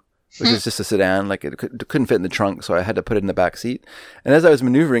Volvo, which is just a sedan. Like it couldn't fit in the trunk, so I had to put it in the back seat. And as I was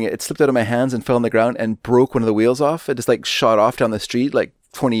maneuvering it, it slipped out of my hands and fell on the ground and broke one of the wheels off. It just like shot off down the street, like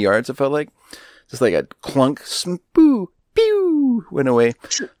 20 yards. It felt like just like a clunk, spoo, pew, went away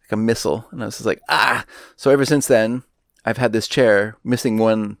like a missile. And I was just like, ah. So ever since then, I've had this chair missing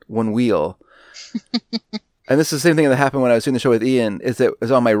one wheel. And this is the same thing that happened when I was doing the show with Ian, is that it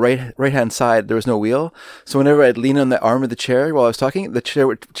was on my right-hand side, there was no wheel. So whenever I'd lean on the arm of the chair while I was talking, the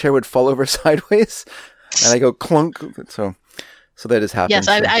chair would fall over sideways, and I go clunk. So that has happened. Yes,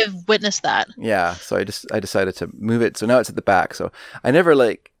 I've witnessed that. Yeah, so I decided to move it. So now it's at the back. So I never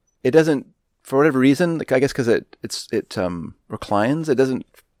it doesn't, for whatever reason, like I guess because it reclines, it doesn't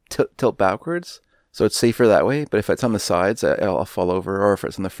tilt backwards. So it's safer that way. But if it's on the sides, I'll fall over, or if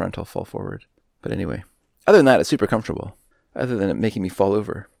it's in the front, I'll fall forward. But anyway. Other than that, it's super comfortable. Other than it making me fall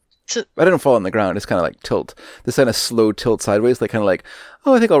over. I don't fall on the ground. It's kind of like tilt. This kind of slow tilt sideways. Like kind of like,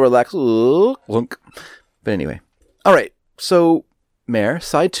 oh, I think I'll relax. But anyway. All right. So, Mare,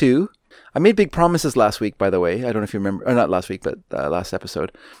 side 2. I made big promises last week, by the way. I don't know if you remember. Or not last week, but last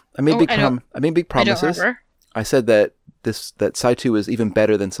episode. I made big promises. I don't remember. I said that side 2 was even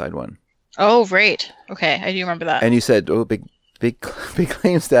better than side 1. Oh, right. Okay. I do remember that. And you said, oh, big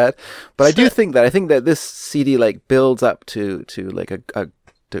claims, Dad. But I think that this CD like builds up to like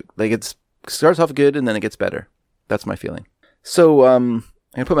it starts off good and then it gets better. That's my feeling. So I'm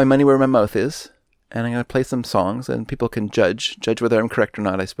gonna put my money where my mouth is, and I'm gonna play some songs, and people can judge whether I'm correct or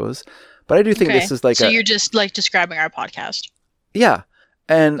not, I suppose. But I do think this is like so you're just like describing our podcast. Yeah,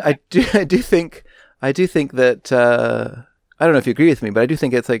 and I do think that I don't know if you agree with me, but I do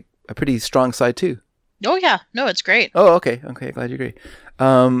think it's like a pretty strong side too. Oh yeah, no, it's great. Oh, okay, glad you agree.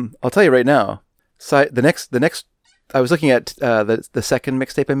 I'll tell you right now. The next, I was looking at the second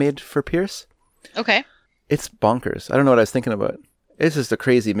mixtape I made for Pierce. Okay. It's bonkers. I don't know what I was thinking about. It's just a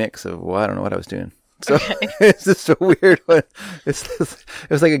crazy mix of I don't know what I was doing. So it's just a weird one. It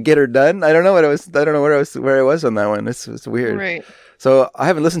was like a get her done. I don't know where I was on that one. It's weird. Right. So I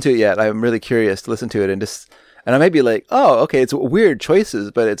haven't listened to it yet. I'm really curious to listen to it and I may be like, oh, okay, it's weird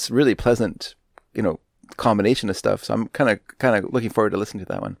choices, but it's really pleasant, combination of stuff. So I'm kind of looking forward to listening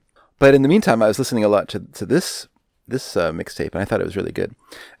to that one. But in the meantime, I was listening a lot to this mixtape, and I thought it was really good.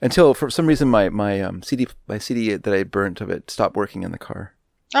 Until for some reason my CD that I burnt of it stopped working in the car.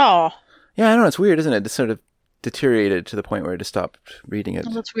 Oh. Yeah, I know, it's weird, isn't it? It just sort of deteriorated to the point where I just stopped reading it.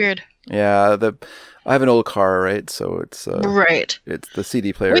 Oh, that's weird. Yeah, I have an old car, right? So it's right. It's the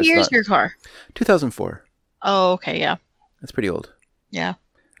CD player. What year is your car? 2004. Oh, okay, yeah. It's pretty old. Yeah.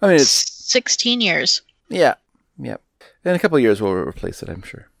 I mean, it's 16 years. Yeah. Yep. In a couple of years, we'll replace it, I'm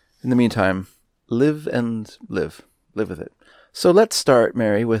sure. In the meantime, live and live. Live with it. So let's start,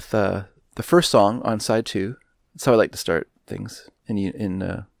 Mary, with the first song on side 2. That's how I like to start things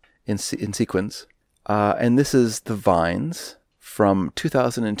in sequence. And this is The Vines from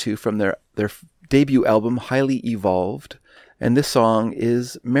 2002, from their debut album, Highly Evolved. And this song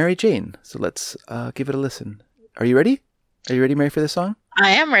is Mary Jane. So let's give it a listen. Are you ready? Are you ready, Mary, for this song?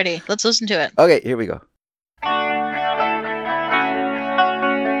 I am ready. Let's listen to it. Okay, here we go.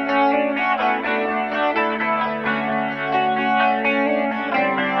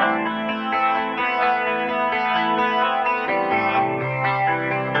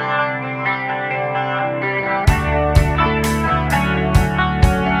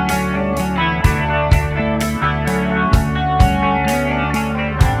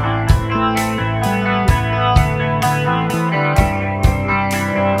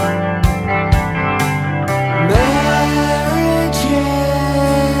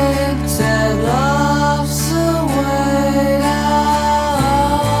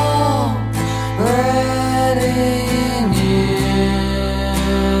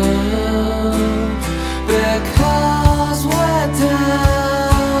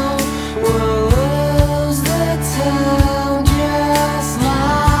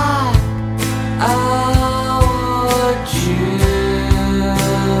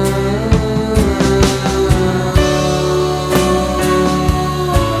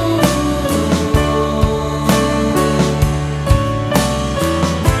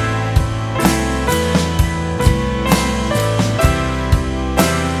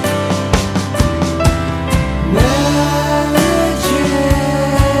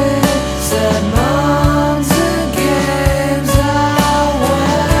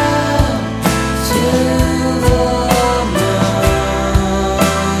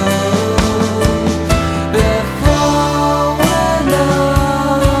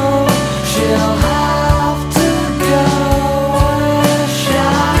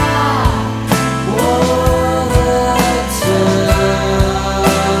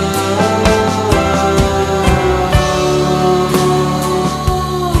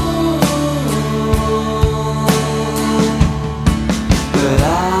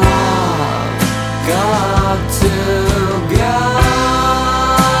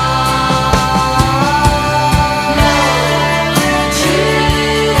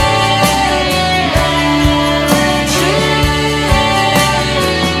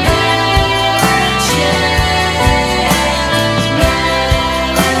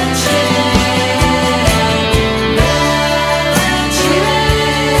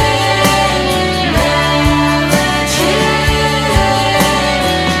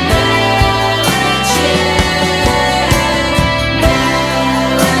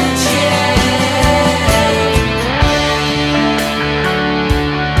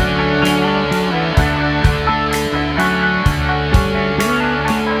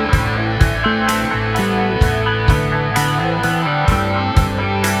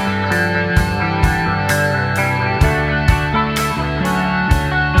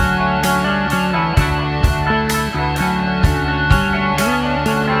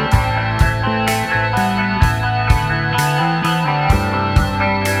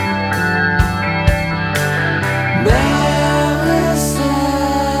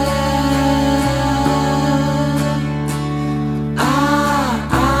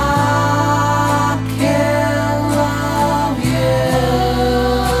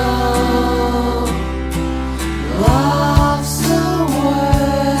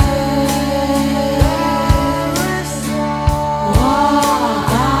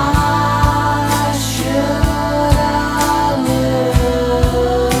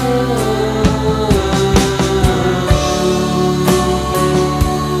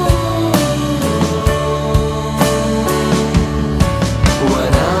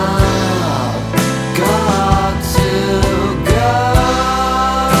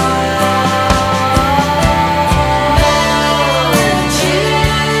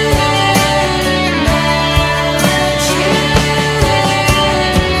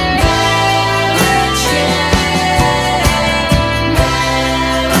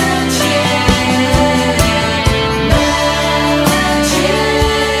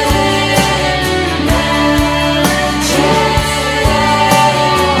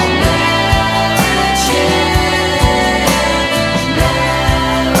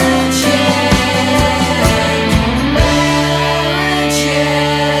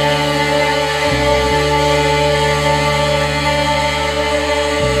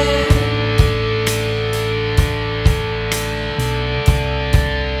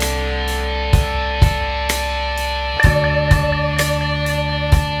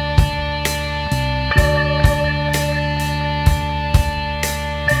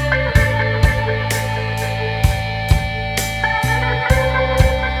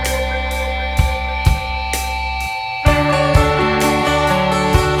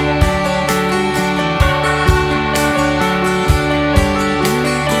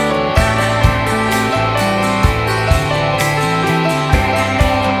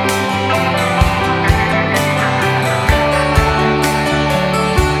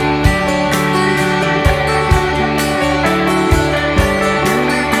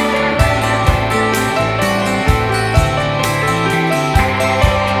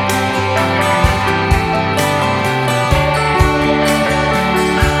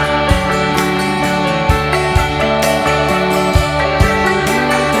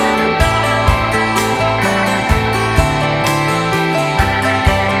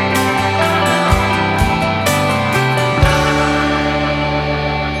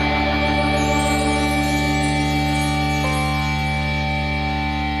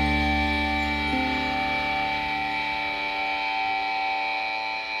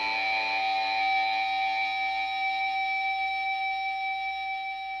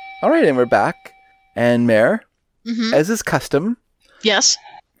 All right, and we're back. And Mare, Mm-hmm. as is custom, Yes.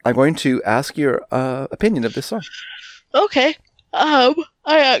 I'm going to ask your opinion of this song. Okay. I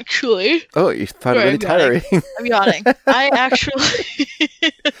actually, Oh, you found it Sorry, really I'm yawning. tiring. I'm yawning.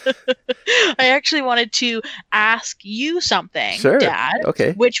 I actually wanted to ask you something, Sure. Dad.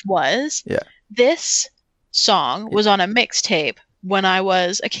 Okay. Which was, Yeah. this song was on a mixtape when I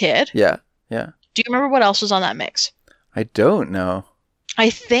was a kid. Yeah. Do you remember what else was on that mix? I don't know. I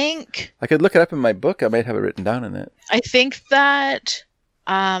think I could look it up in my book. I might have it written down in it. that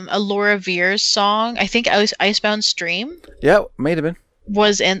a Laura Veers song, I think Icebound Stream, Yeah, might have been.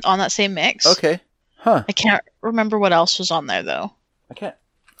 was on that same mix. Okay. Huh. I can't remember what else was on there though.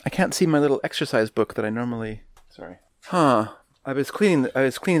 I can't see my little exercise book that I normally. Sorry. Huh. I was cleaning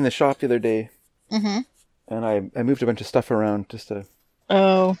the shop the other day, Mm-hmm. and I moved a bunch of stuff around just to.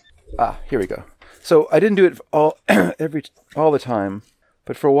 Oh. Here we go. So I didn't do it all all the time,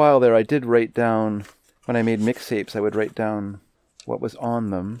 but for a while there, I did write down when I made mixtapes. I would write down what was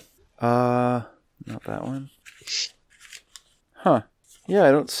on them. Not that one. Huh. Yeah,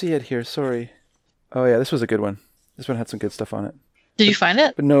 I don't see it here. Sorry. Oh yeah, this was a good one. This one had some good stuff on it. Did you find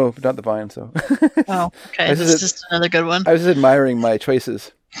it? But no, not the Vine. So Oh, okay. This This is is just another good one. I was just admiring my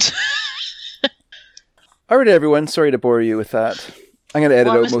choices. All right, everyone. Sorry to bore you with that. I'm going to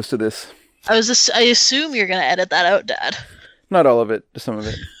edit Well, out most of this. I assume you're gonna edit that out, Dad. Not all of it, just some of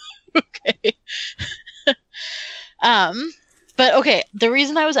it. Okay. But okay, the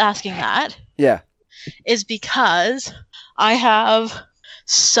reason I was asking that Yeah. is because I have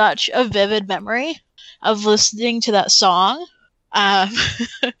such a vivid memory of listening to that song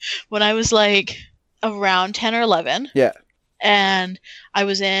when I was like around 10 or 11. Yeah. And I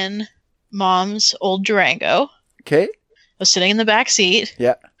was in Mom's old Durango. Okay. I was sitting in the back seat.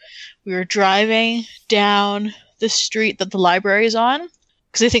 Yeah. We were driving down the street that the library is on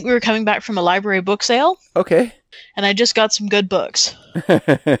because I think we were coming back from a library book sale, Okay. and I just got some good books. So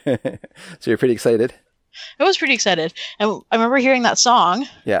you're pretty excited. I was pretty excited, and I remember hearing that song.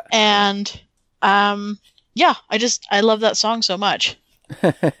 Yeah. And yeah, I love that song so much,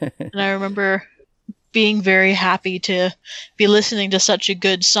 and I remember being very happy to be listening to such a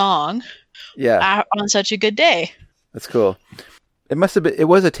good song Yeah. on such a good day. That's cool. It must have been. It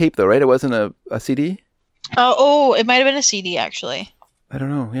was a tape though, right? It wasn't a CD. Oh, it might have been a CD actually, I don't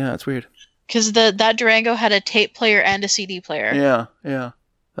know. Yeah, it's weird. because that Durango had a tape player and a CD player. Yeah.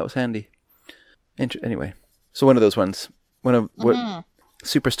 That was handy. Anyway, so one of those ones. One of what Mhm.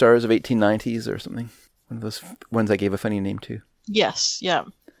 Superstars of 1890s or something. One of those ones I gave a funny name to. Yes, yeah.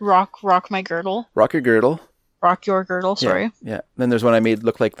 Rock my girdle. Rock Your Girdle. Rock your girdle, sorry. Yeah. Then there's one I made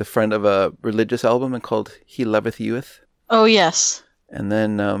look like the front of a religious album and called He Loveth Youth. Oh, yes. And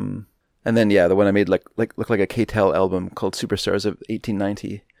then yeah, the one I made look like a K-Tel album called Superstars of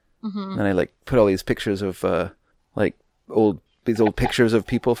 1890. Hmm. And I put all these pictures of old pictures of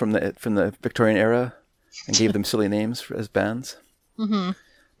people from the Victorian era and gave them silly names as bands. Hmm.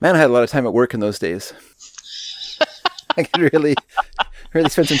 Man, I had a lot of time at work in those days. I could really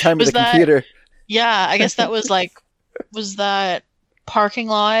spend some time Was with the that- computer. Yeah, I guess that was was that parking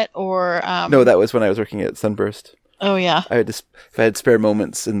lot or... No, that was when I was working at Sunburst. Oh, yeah. If I had spare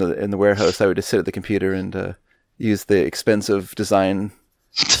moments in the warehouse, I would just sit at the computer and use the expensive design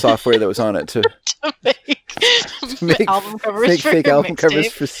software that was on it to make album covers make for fake your album covers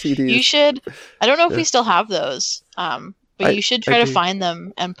mixtape. for CDs. You should... I don't know if Yeah. we still have those, but I- you should I try to do. find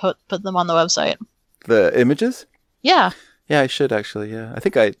them and put them on the website. The images? Yeah. Yeah, I should actually. Yeah, I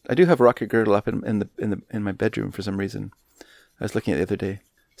think I do have Rock Your Girdle up in my bedroom for some reason. I was looking at it the other day.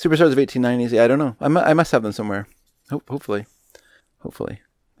 Superstars of 1890s. Yeah, I don't know. I must have them somewhere. Hopefully,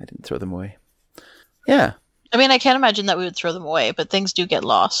 I didn't throw them away. Yeah, I mean, I can't imagine that we would throw them away, but things do get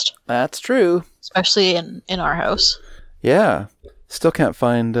lost, that's true. especially in our house. Yeah, still can't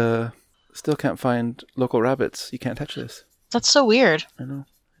find local rabbits. You can't touch this. That's so weird. I know,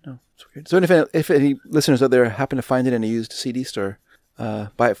 it's weird. So if any listeners out there happen to find it in a used CD store,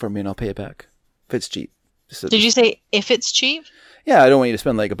 buy it for me and I'll pay it back if it's cheap. Did you say if it's cheap? Yeah, I don't want you to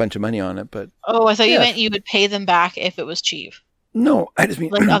spend a bunch of money on it, but Oh, I thought you Yeah. meant you would pay them back if it was cheap. no, I just mean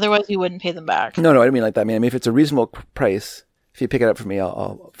Like otherwise, you wouldn't pay them back. no, I didn't mean like that. I mean, if it's a reasonable price, if you pick it up for me,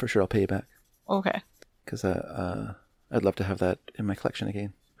 I'll for sure I'll pay you back Okay. because I'd love to have that in my collection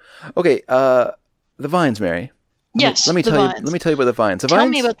again. Okay, the vines, Mary. Yes. Let me the tell vines. you. Let me tell you about the vines. Tell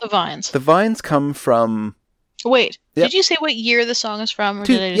me about the vines. the vines come from Wait, Yep. did you say what year the song is from, or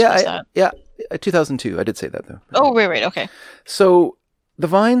did I just miss that? 2002. I did say that though. Oh, right, okay. So the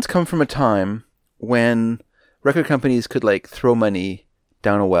vines come from a time when record companies could throw money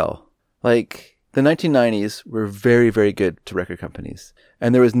down a well. the 1990s were very, very good to record companies.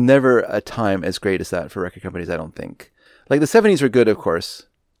 And there was never a time as great as that for record companies, I don't think. Like the 70s were good, of course.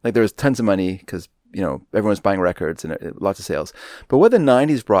 Like there was tons of money because, everyone was buying records and lots of sales. But what the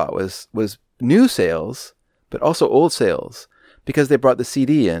 90s brought was new sales, but also old sales, because they brought the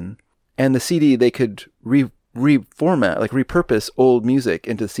CD in, and the CD they could reformat, like repurpose old music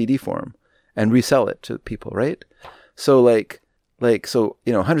into CD form and resell it to people, right? So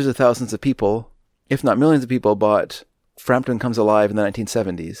hundreds of thousands of people, if not millions of people, bought Frampton Comes Alive in the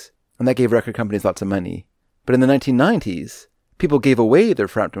 1970s, and that gave record companies lots of money. But in the 1990s, people gave away their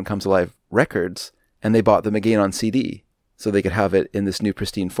Frampton Comes Alive records, and they bought them again on CD, so they could have it in this new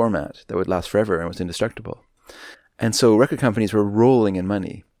pristine format that would last forever and was indestructible. And so record companies were rolling in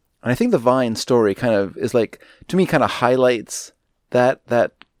money. And I think the Vine story kind of is to me, kind of highlights that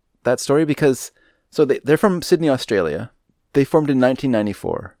story, because they're from Sydney, Australia. They formed in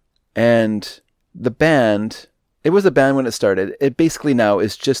 1994, and the band, it was a band when it started. It basically now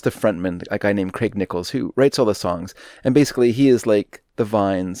is just the frontman, a guy named Craig Nichols, who writes all the songs. And basically he is like the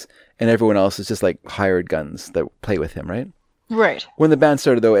Vines, and everyone else is just like hired guns that play with him, right? Right. When the band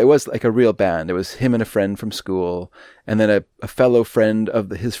started, though, it was like a real band. It was him and a friend from school, and then a fellow friend of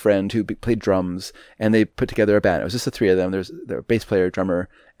his friend who played drums, and they put together a band. It was just the three of them. There's their bass player, drummer,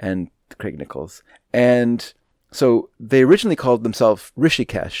 and Craig Nichols. And so they originally called themselves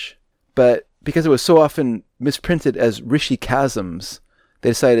Rishikesh, but because it was so often misprinted as Rishikasms, they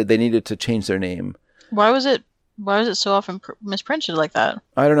decided they needed to change their name. Why was it so often misprinted like that?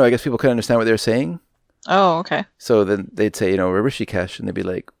 I don't know. I guess people couldn't understand what they were saying. Oh, okay. So then they'd say, we're Rishikesh, and they'd be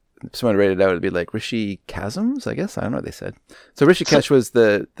like, if someone read it out, it'd be like Rishikasms, I guess. I don't know what they said. So Rishikesh was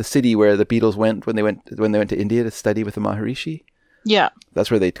the city where the Beatles went when they went to India to study with the Maharishi. Yeah. That's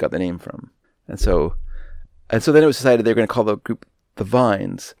where they got the name from. And so then it was decided they were going to call the group the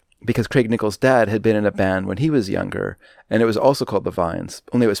Vines, because Craig Nichols' dad had been in a band when he was younger, and it was also called the Vines,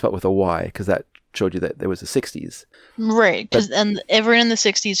 only it was spelled with a Y, because that showed you that there was the 60s. Right, and everyone in the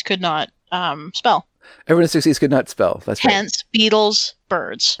 60s could not spell. Everyone in the 60s could not spell, that's right. Hence, Beatles,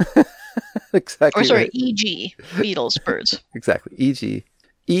 birds. Exactly. Or sorry, right. E.G., Beatles, birds. Exactly, E.G.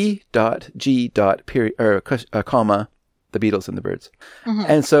 E.G. period, or comma, the Beatles and the birds. Mm-hmm.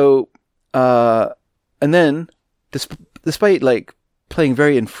 And so, and then, despite playing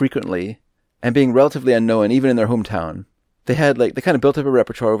very infrequently and being relatively unknown, even in their hometown, they kind of built up a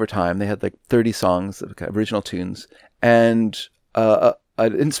repertoire over time. They had 30 songs of original tunes, and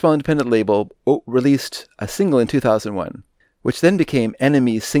an small independent label released a single in 2001, which then became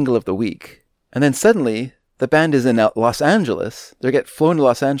NME's Single of the Week. And then suddenly, the band is in Los Angeles. They get flown to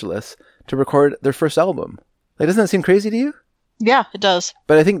Los Angeles to record their first album. Doesn't that seem crazy to you? Yeah, it does.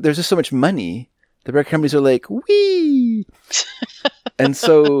 But I think there's just so much money. The record companies are like, wee! And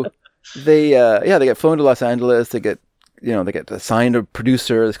so they get flown to Los Angeles. They get assigned a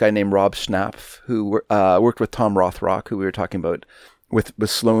producer, this guy named Rob Schnapf, who worked with Tom Rothrock, who we were talking about with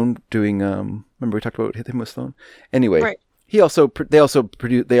Sloan doing, remember we talked about him with Sloan? Anyway, right.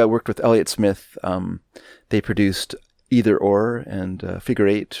 They worked with Elliott Smith. They produced Either Or and Figure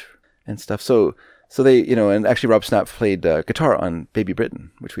Eight and stuff. So they, and actually Rob Schnapf played guitar on Baby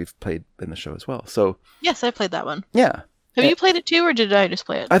Britain, which we've played in the show as well. So yes, I played that one. Yeah. Have you played it too, or did I just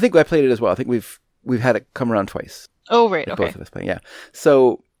play it? I think I played it as well. I think we've had it come around twice. Oh, right. Okay. Both of us playing, yeah.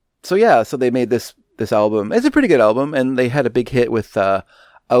 So they made this album. It's a pretty good album, and they had a big hit with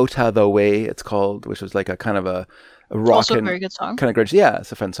Outta the Way, it's called, which was like a kind of a rock. Also a very good song. Kind of grungy. Yeah,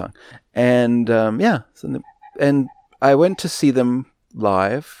 it's a fun song. And and I went to see them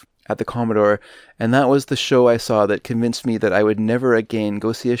live at the Commodore, and that was the show I saw that convinced me that I would never again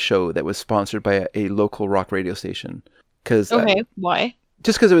go see a show that was sponsored by a local rock radio station. Why?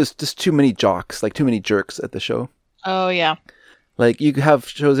 Just because it was just too many jocks, too many jerks at the show. Oh, yeah. You have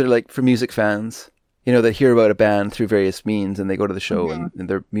shows that are for music fans, that hear about a band through various means, and they go to the show, mm-hmm. and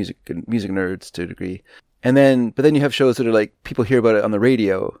they're music nerds to a degree. But then you have shows that are people hear about it on the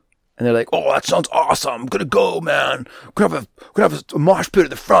radio, and they're like, "Oh, that sounds awesome! I'm gonna go, man! We're gonna have a mosh pit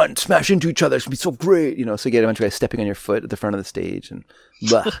at the front, smash into each other. It's gonna be so great!" So you get a bunch of guys stepping on your foot at the front of the stage, and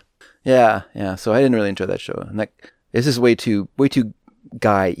blah. Yeah. So I didn't really enjoy that show, and it's just way too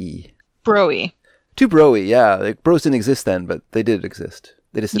guy-y. Bro-y. Too bro-y, yeah. Bros didn't exist then, but they did exist.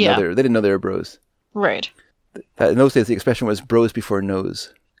 They just didn't know they were bros. Right. In those days, the expression was bros before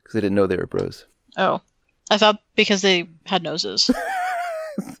nose, because they didn't know they were bros. Oh. I thought because they had noses.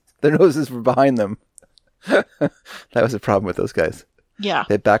 Their noses were behind them. That was a problem with those guys. Yeah.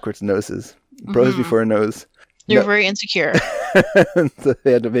 They had backwards noses. Bros mm-hmm. before nose. You're very insecure. So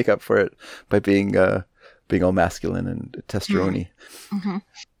they had to make up for it by being all masculine and testosterone-y. Mm-hmm.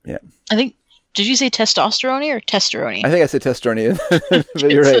 Yeah. I think Did you say testosterone or testosterone? I think I said testosterone,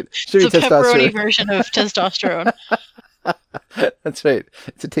 but you're right. Should It's be a pepperoni testosterone. version of testosterone. That's right.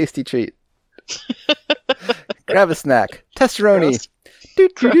 It's a tasty treat. Grab a snack. Testosterone. Gross.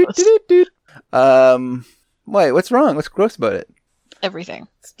 Doot, doot, doot, Gross. doot, doot, doot. Wait, what's wrong? What's gross about it? Everything.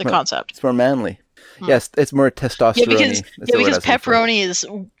 The Well, concept. It's more manly. Hmm. Yes, it's more testosterone. Yeah, because pepperoni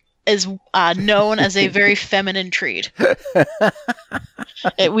is known as a very feminine treat.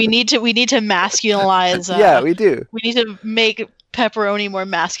 We need to masculinize. Yeah, we do. We need to make pepperoni more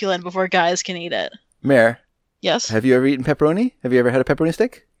masculine before guys can eat it. Mare, Yes, have you ever eaten pepperoni? Have you ever had a pepperoni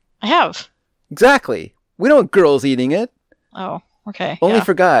stick? I have. Exactly. We don't want girls eating it. Oh, okay. Only yeah.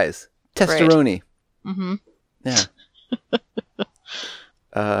 for guys. Testosterone. Mm-hmm. Yeah.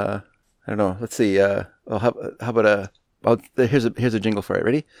 I don't know. Let's see. How about here's a jingle for it.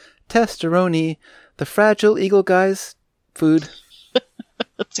 Ready? Testosterone, the fragile eagle guy's food.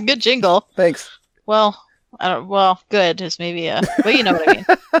 It's a good jingle. Thanks. Well, I don't. Well, good is maybe a. But you know what I mean.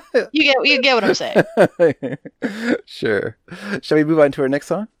 You get what I'm saying. Sure. Shall we move on to our next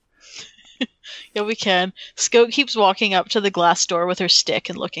song? Yeah, we can. Scout keeps walking up to the glass door with her stick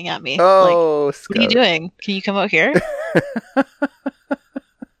and looking at me. Oh, like, what are you doing? Can you come out here?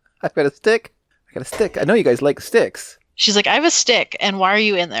 I've got a stick. I got a stick. I know you guys like sticks. She's like, I have a stick, and why are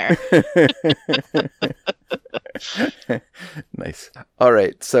you in there? Nice. All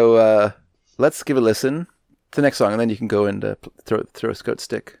right, so let's give a listen to the next song, and then you can go and throw a Scout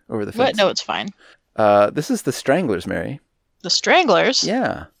stick over the fence. What? No, it's fine. This is the Stranglers, Mary. The Stranglers?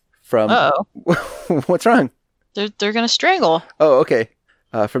 Yeah. From. Oh, What's wrong? they're gonna strangle. Oh, okay.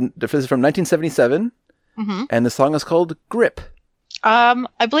 This is from 1977, Mm-hmm. and the song is called "Grip." I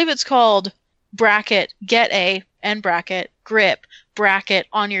believe it's called bracket get a and bracket grip bracket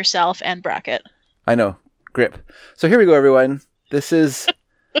on yourself and bracket. I know, "Grip." So here we go, everyone. This is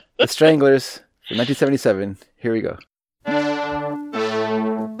the Stranglers from 1977. Here we go.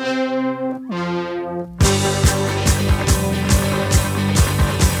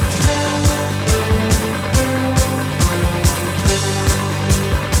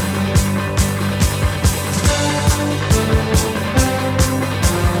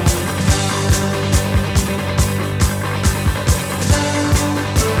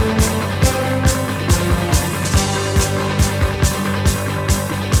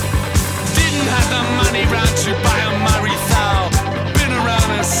 Didn't have the money round to buy a Murray Thou. Been around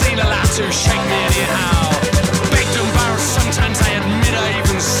and seen a lot to shake me anyhow. Begged and borrowed, sometimes I admit I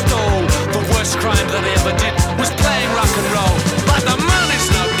even stole. The worst crime that I ever did was playing rock and roll. But the money's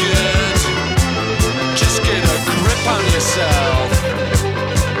no good. Just get a grip on yourself.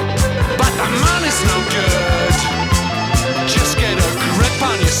 But the money's no good. Just get a grip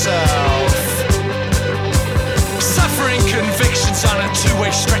on yourself. Suffering convictions on a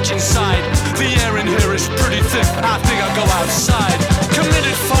two-way stretch inside. The air in here is pretty thick, I think I'll go outside.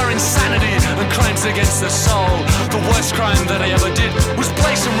 Committed for insanity and crimes against the soul. The worst crime that I ever did was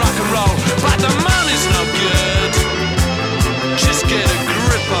play some rock and roll. But the money's no good. Just get a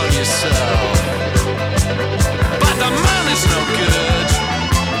grip on yourself. But the money's no good.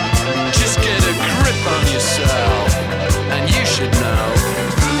 Just get a grip on yourself. And you should know.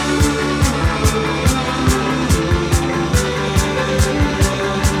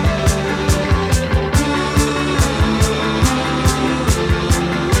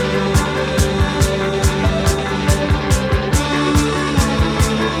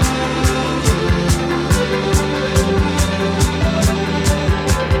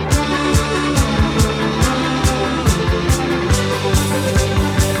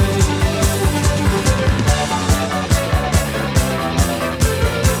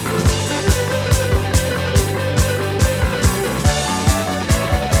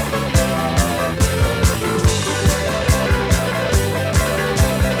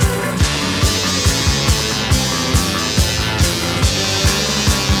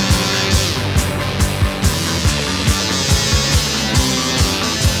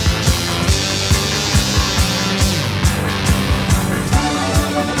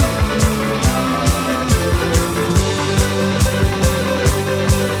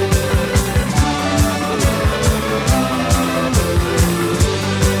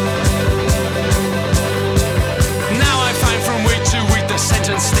 Now I find from week to week the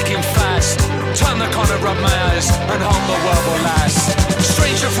sentence sticking fast. Turn the corner, rub my eyes, and hope the world will last.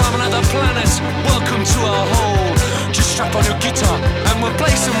 Stranger from another planet, welcome to our hole. Just strap on your guitar and we'll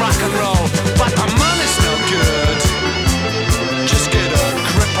play some rock and roll. But the money's no good. Just get a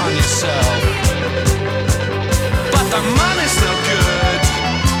grip on yourself. But the money's no good.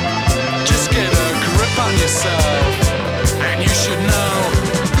 Just get a grip on yourself. And you should know.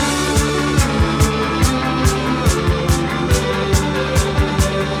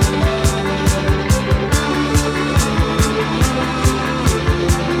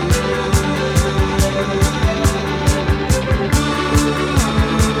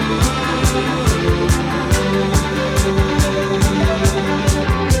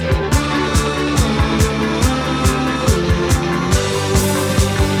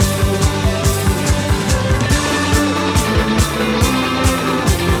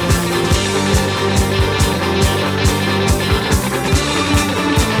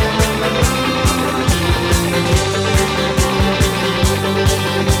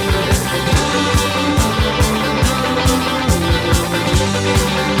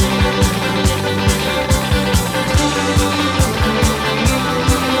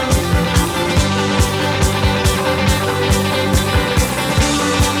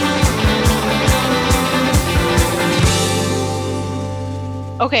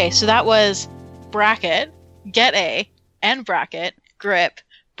 Okay, so that was bracket, get a, end bracket, grip,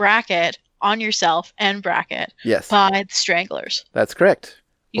 bracket, on yourself, end bracket. Yes. By the Stranglers. That's correct.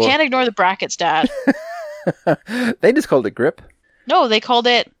 You can't ignore the brackets, Dad. They just called it grip. No, they called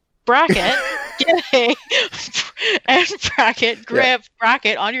it bracket, get a, end bracket, grip,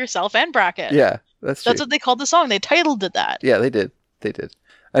 bracket, on yourself, end bracket. Yeah, that's true. That's what they called the song. They titled it that. Yeah, they did. They did.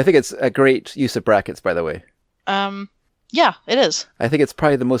 I think it's a great use of brackets, by the way. Yeah, it is. I think it's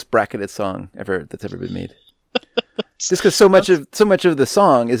probably the most bracketed song that's ever been made. Just because so much of the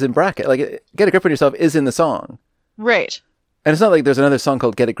song is in bracket. Like, Get a Grip on Yourself is in the song. Right. And it's not like there's another song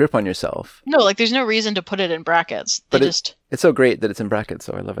called Get a Grip on Yourself. No, like there's no reason to put it in brackets. They It's so great that it's in brackets,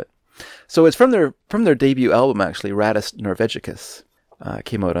 so I love it. So it's from their debut album, actually, Radis Norvegicus.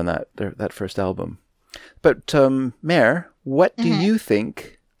 Came out on that first album. But Mare, what do you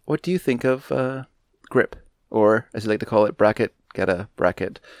think? What do you think of grip, or as you like to call it, bracket? Get a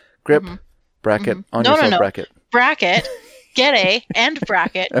bracket, grip, bracket on yourself, bracket. Bracket, get a, end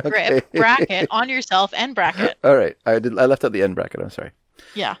bracket, grip, bracket, on yourself, end bracket. All right, I left out the end bracket. I'm sorry.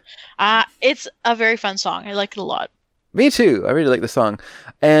 Yeah, it's a very fun song. I like it a lot. Me too. I really like the song,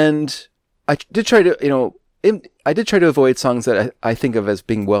 and I did try to, I did try to avoid songs that I think of as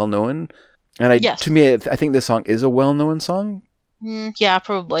being well known. And to me, I think this song is a well known song. Yeah,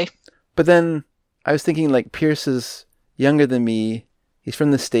 probably. But then I was thinking, like, Pierce is younger than me. He's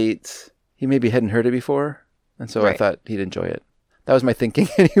from the States. He maybe hadn't heard it before, and so I thought he'd enjoy it. That was my thinking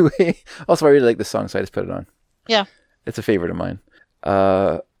anyway. Also, I really like this song, so I just put it on. Yeah, it's a favorite of mine.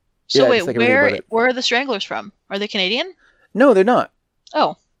 So wait, where are the Stranglers from? Are they Canadian? No, they're not.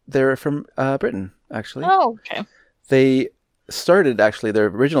 Oh. They're from Britain, actually. Oh, okay. They started, actually, their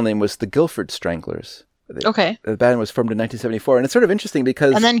original name was the Guildford Stranglers. Okay. The band was formed in 1974, and it's sort of interesting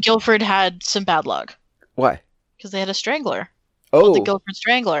because... And then Guildford had some bad luck. Why? Because they had a strangler. Oh. Called the Guildford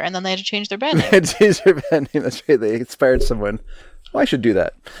Strangler, and then they had to change their band name. They had to change their band name, that's right. They inspired someone. Well, I should do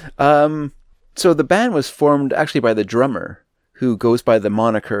that. So the band was formed, actually, by the drummer, who goes by the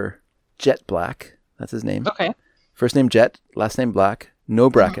moniker Jet Black. That's his name. Okay. First name Jet, last name Black. No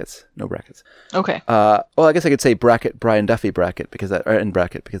brackets. No brackets. Okay. Well, I guess I could say bracket Brian Duffy bracket in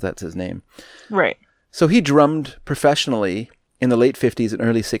bracket because that's his name. Right. So he drummed professionally in the late 50s and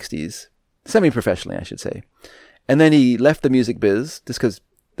early 60s, semi-professionally, I should say. And then he left the music biz just because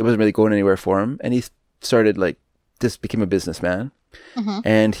it wasn't really going anywhere for him. And he started just became a businessman. Mm-hmm.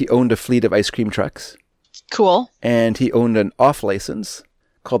 And he owned a fleet of ice cream trucks. Cool. And he owned an off license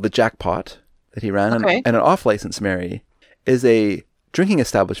called the Jackpot that he ran. Okay. And an off license, Mary, is a drinking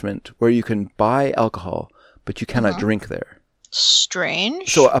establishment where you can buy alcohol, but you cannot drink there.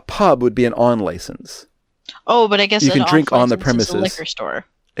 Strange. So a pub would be an on license. Oh, but I guess you can drink on the premises. A liquor store.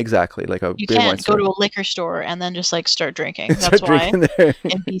 Exactly, like a you beer wine can't store. go to a liquor store and then just start drinking. That's why in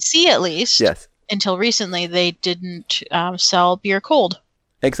BC, at least, yes, until recently, they didn't sell beer cold.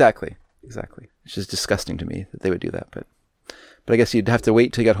 Exactly. It's just disgusting to me that they would do that, but I guess you'd have to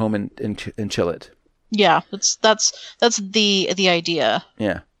wait till you got home and chill it. Yeah, that's the idea.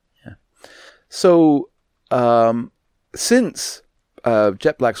 Yeah. So, since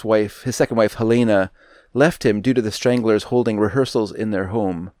Jet Black's wife, his second wife, Helena, left him due to the Stranglers holding rehearsals in their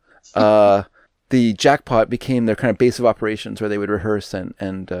home, the Jackpot became their kind of base of operations where they would rehearse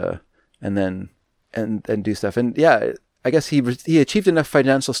and then do stuff. And yeah, I guess he achieved enough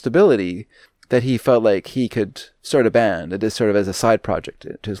financial stability that he felt like he could start a band. It is sort of as a side project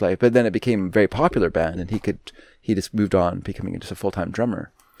to his life. But then it became a very popular band, and he just moved on, becoming just a full-time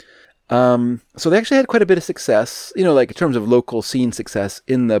drummer. So they actually had quite a bit of success, like in terms of local scene success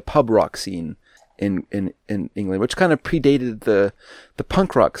in the pub rock scene in England, which kind of predated the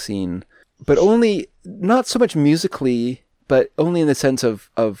punk rock scene, but only not so much musically, but only in the sense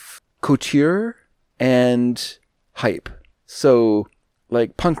of couture and hype. So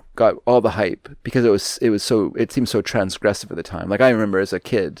like punk got all the hype because it seemed so transgressive at the time. Like I remember as a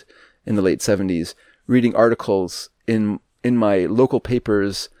kid in the late 70s reading articles in my local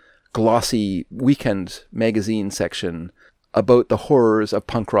paper's glossy weekend magazine section about the horrors of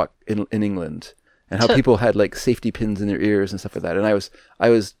punk rock in England and how people had like safety pins in their ears and stuff like that. And I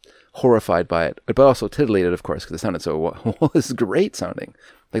was horrified by it, but also titillated, of course, because it sounded so, well, this is great sounding.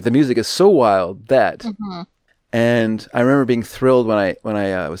 Like the music is so wild that, mm-hmm. And I remember being thrilled when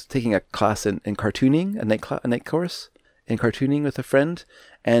I was taking a class in cartooning, a night course in cartooning with a friend,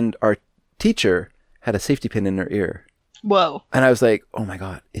 and our teacher had a safety pin in her ear. Whoa! And I was like, "Oh my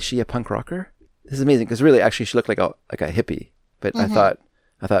god, is she a punk rocker? This is amazing." Because really, actually, she looked like a hippie, but mm-hmm.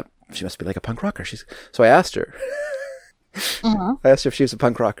 I thought she must be like a punk rocker. So I asked her. Mm-hmm. I asked her if she was a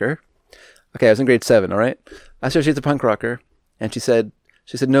punk rocker. Okay, I was in grade 7. All right. I asked her if she was a punk rocker, and she said,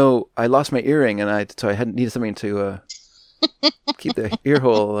 She said, "No, I lost my earring, and so I needed something to keep the ear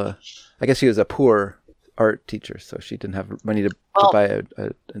hole." I guess she was a poor art teacher, so she didn't have money to buy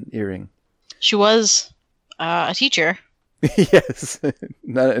an earring. She was a teacher. Yes,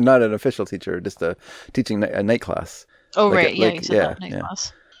 not an official teacher, just teaching a night class. Oh, Like right. a- Yeah, like- you said yeah, that night yeah.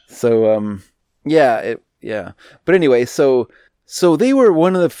 class. So, yeah. But anyway, so they were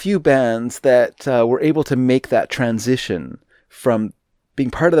one of the few bands that were able to make that transition from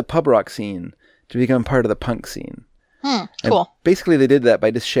being part of the pub rock scene to become part of the punk scene. And Cool. basically, they did that by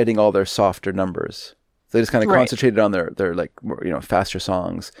just shedding all their softer numbers. So they just kind of Right. concentrated on their like more, faster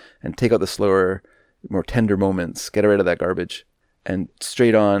songs and take out the slower, more tender moments, get rid of that garbage, and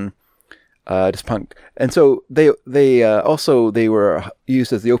straight on. Just punk. And so they were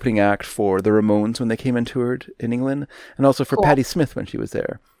used as the opening act for the Ramones when they came and toured in England, and also for Cool. Patti Smith when she was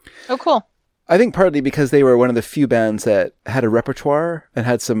there. Oh, cool. I think partly because they were one of the few bands that had a repertoire and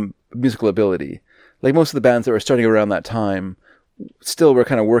had some musical ability. Like most of the bands that were starting around that time still were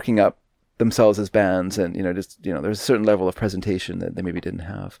kind of working up themselves as bands, and there's a certain level of presentation that they maybe didn't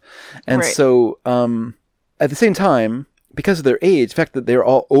have. And Right. so at the same time, because of their age, the fact that they were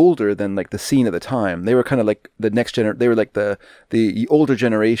all older than like the scene at the time, they were kind of like the next they were like the older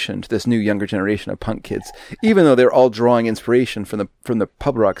generation to this new younger generation of punk kids, even though they're all drawing inspiration from the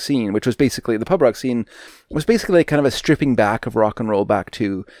pub rock scene, which was basically, the pub rock scene was basically kind of a stripping back of rock and roll back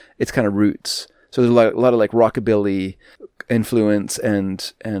to its kind of roots. So there's a lot of like rockabilly influence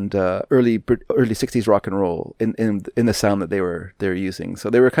and early 60s rock and roll in the sound that they were using. So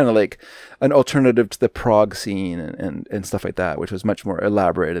they were kind of like an alternative to the prog scene and stuff like that, which was much more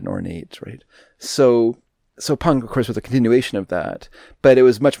elaborate and ornate, right? So punk, of course, was a continuation of that, but it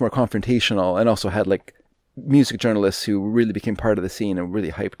was much more confrontational and also had like music journalists who really became part of the scene and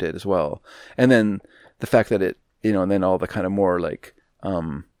really hyped it as well. And then the fact that it, and then all the kind of more like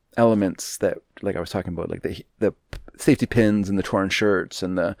elements that, like I was talking about, like the safety pins and the torn shirts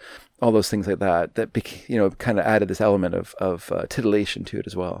and all those things like that kind of added this element of titillation to it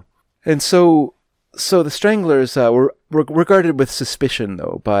as well. And so the Stranglers were regarded with suspicion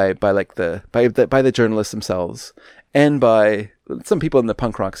though by the journalists themselves and by some people in the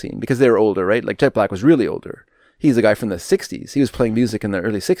punk rock scene, because they were older, right? Like Jet Black was really older. He's a guy from the 60s. He was playing music in the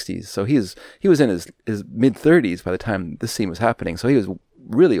early 60s. So he was in his mid 30s by the time this scene was happening. So he was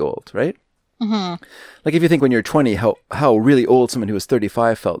really old, right? Mm-hmm. Like if you think when you're 20, how really old someone who was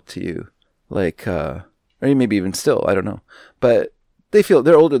 35 felt to you, like, or maybe even still, I don't know. But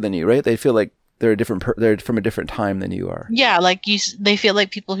they're older than you, right? They feel like they're they're from a different time than you are. Yeah, like they feel like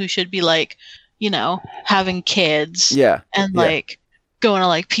people who should be like, having kids. Yeah. And like going to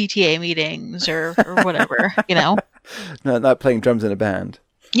like PTA meetings or whatever, Not playing drums in a band.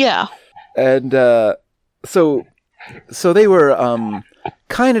 Yeah. And so they were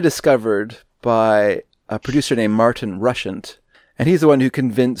kind of discovered by a producer named Martin Rushent, and he's the one who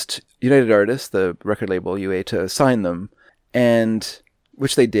convinced United Artists, the record label UA, to sign them, and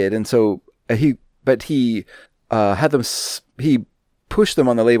which they did. And so he pushed them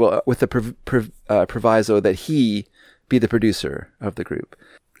on the label with the proviso that he be the producer of the group.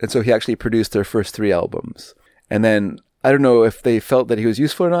 And so he actually produced their first 3 albums. And then I don't know if they felt that he was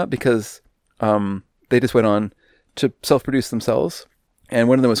useful or not, because they just went on to self-produce themselves. And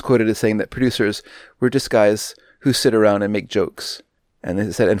one of them was quoted as saying that producers were just guys who sit around and make jokes. And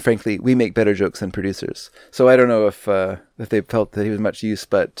they said, and frankly, we make better jokes than producers. So I don't know if they felt that he was much use,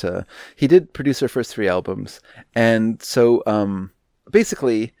 but he did produce their first 3 albums. And so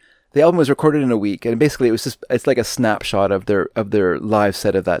basically, the album was recorded in a week, and basically it's like a snapshot of their live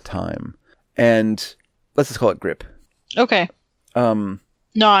set of that time. And let's just call it Grip. Okay.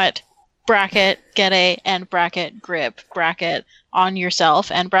 Not bracket, get a, and bracket, grip, bracket, on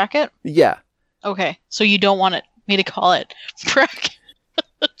yourself, and bracket? Yeah. Okay. So you don't want me to call it bracket.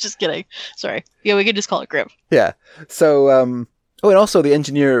 Just kidding. Sorry. Yeah, we could just call it Grip. Yeah. So, and also the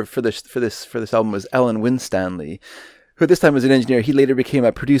engineer for this album was Alan Winstanley, who at this time was an engineer. He later became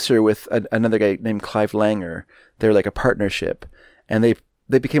a producer with another guy named Clive Langer. They were like a partnership, and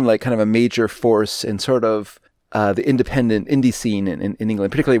they became like kind of a major force in sort of the independent indie scene in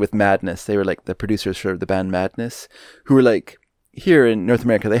England, particularly with Madness. They were like the producers for the band Madness, who were like, here in North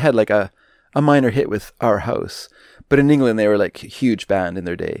America, they had like a minor hit with Our House. But in England, they were like a huge band in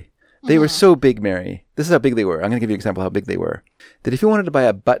their day. They were so big, Mary. This is how big they were. I'm going to give you an example of how big they were. That if you wanted to buy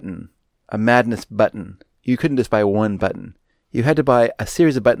a Madness button, you couldn't just buy one button. You had to buy a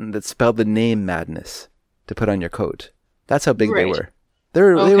series of buttons that spelled the name Madness to put on your coat. That's how big they were. They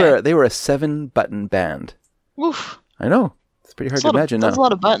were a 7-button band. Oof. I know. It's pretty hard to imagine now. That's a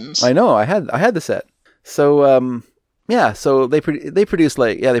lot of buttons. I know. I had the set. So Yeah, so they produced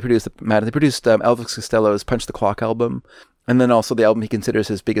Madden. They produced Elvis Costello's Punch the Clock album, and then also the album he considers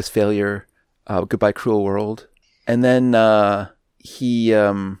his biggest failure, Goodbye Cruel World. And then he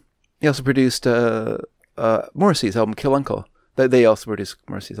also produced Morrissey's album Kill Uncle. They also produced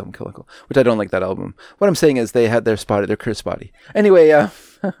Morrissey's album Kill Uncle, which I don't like that album. What I'm saying is they had their spot, their career spotty. Anyway,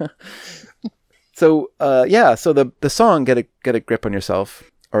 so the song Get a Grip on Yourself,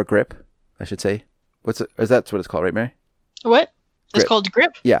 or Grip, I should say. That's what it's called, right, Mary? What? Grip. It's called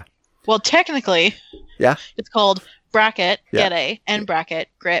Grip? Yeah. Well, technically, yeah, it's called bracket, yeah. get a, and bracket,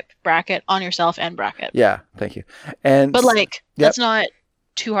 grip, bracket, on yourself, and bracket. Yeah, thank you. But that's not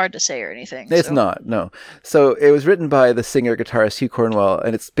too hard to say or anything. It's not, no. So it was written by the singer-guitarist Hugh Cornwell,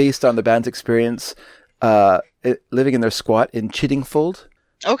 and it's based on the band's experience living in their squat in Chiddingfold.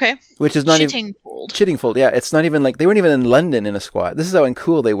 Okay. Which is not Chiddingfold, yeah. It's not even they weren't even in London in a squat. This is how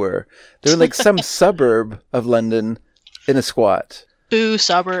uncool they were. They were in some suburb of London in a squat. Boo,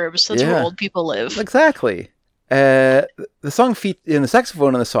 suburbs. That's where old people live. Exactly. The song in the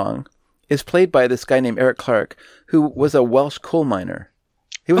saxophone on the song is played by this guy named Eric Clark, who was a Welsh coal miner.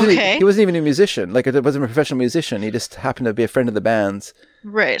 He wasn't even a musician. He wasn't a professional musician. He just happened to be a friend of the band's.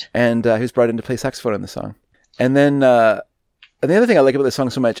 Right. And he was brought in to play saxophone on the song. And then and the other thing I like about the song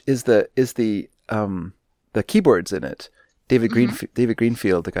so much is the keyboards in it. David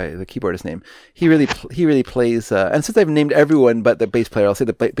Greenfield, the keyboardist name, he really plays. And since I've named everyone but the bass player, I'll say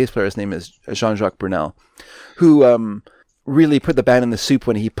the bass player's name is Jean-Jacques Brunel, who really put the band in the soup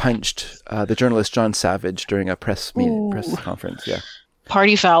when he punched the journalist John Savage during a press conference. Yeah,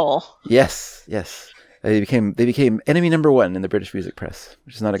 party foul. Yes. They became enemy number one in the British music press,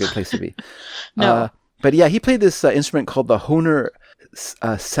 which is not a good place to be. No. But yeah, he played this instrument called the Hohner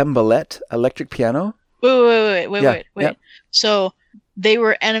Sembalette electric piano. Wait. So they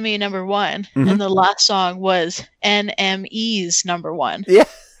were enemy number one, and the last song was NME's number one. Yeah,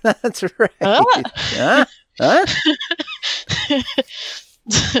 that's right. Huh?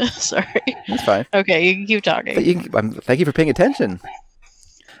 Sorry. That's fine. Okay, you can keep talking. Thank you for paying attention.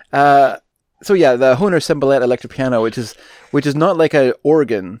 So yeah, the Hohner Sembalette electric piano, which is not like an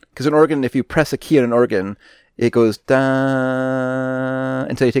organ, because an organ, if you press a key on an organ, it goes da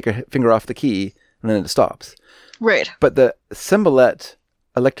until you take your finger off the key, and then it stops. Right. But the Sembalette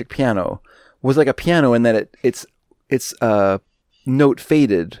electric piano was like a piano in that its note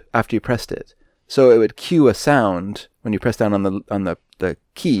faded after you pressed it, so it would cue a sound when you press down on the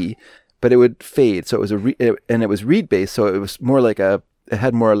key, but it would fade. So it was and it was reed based, so it was more like it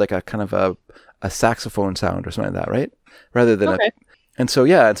had more like a kind of a saxophone sound or something like that, right? Rather than and so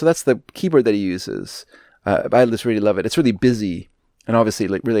that's the keyboard that he uses. I just really love it. It's really busy, and obviously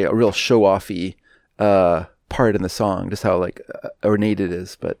really a real show-offy part in the song, just how ornate it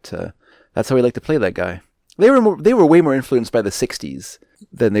is. But that's how we like to play that guy. They were way more influenced by the '60s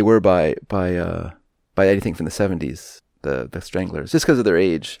than they were by anything from the '70s. The Stranglers, just because of their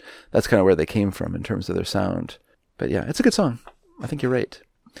age. That's kind of where they came from in terms of their sound. But yeah, it's a good song. I think you're right.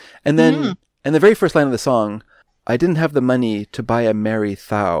 And then, and the very first line of the song, I didn't have the money to buy a Maury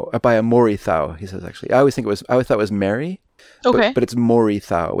Thau, he says, actually. I always thought it was Mary. Okay. But it's Maury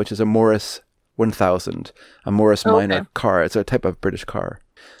Thau, which is a Morris 1000, a Morris Minor car. It's a type of British car.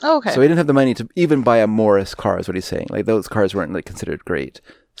 Okay. So he didn't have the money to even buy a Morris car, is what he's saying. Those cars weren't considered great.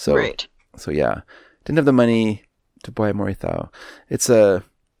 So, right. So yeah, didn't have the money to buy a Maury Thau. I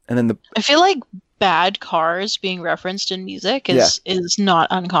feel like bad cars being referenced in music is not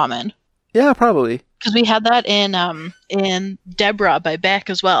uncommon. Yeah, probably. Because we had that in Deborah by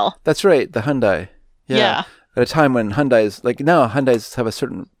Beck as well. That's right, the Hyundai. Yeah. At a time when Hyundais, now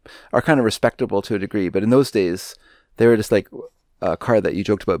Hyundais are kind of respectable to a degree, but in those days, they were just like a car that you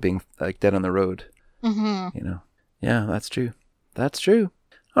joked about being dead on the road. Mm-hmm. Yeah, that's true. That's true.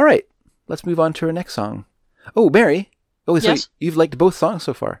 All right, let's move on to our next song. Oh, Mary. Oh, so yes. You've liked both songs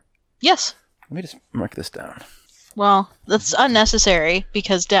so far. Yes. Let me just mark this down. Well, that's unnecessary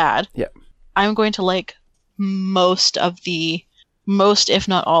because, Dad. Yeah. I'm going to like most, if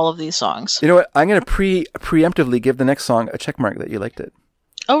not all, of these songs. You know what? I'm going to preemptively give the next song a check mark that you liked it.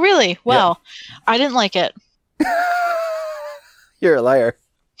 Oh, really? Well, yeah. I didn't like it. You're a liar.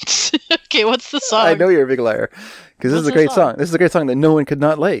 Okay, what's the song? I know you're a big liar. Because this is a great song. This is a great song that no one could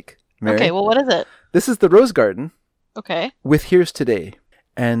not like, Mary. Okay, well, what is it? This is The Rose Garden. Okay. With Here's Today.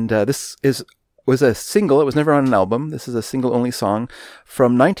 And this was a single. It was never on an album. This is a single-only song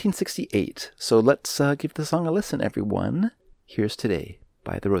from 1968. So let's give the song a listen, everyone. Here's Today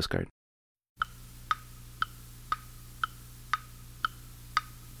by The Rose Garden.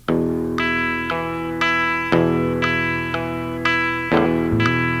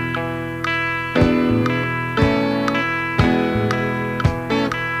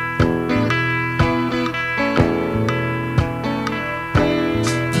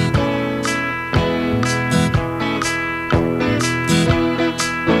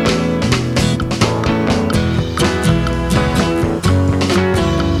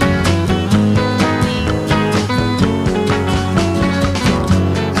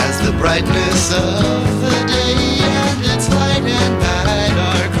 brightness of the day, and its light and night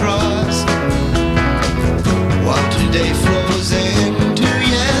are crossed. While today flows into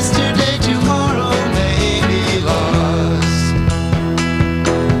yesterday, tomorrow may be lost.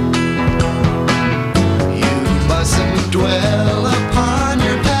 You mustn't dwell upon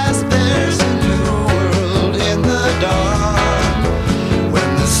your past, there's a new world in the dawn. When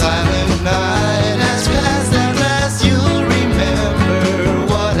the silent night has passed at last, you'll remember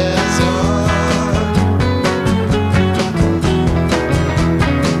what has gone.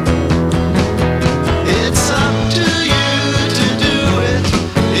 It's up to you to do it.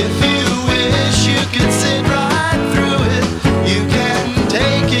 If you wish, you could sit right through it. You can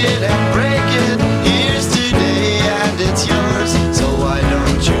take it and break it. Here's today and it's yours, so why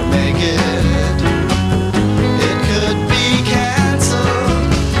don't you make it? It could be canceled,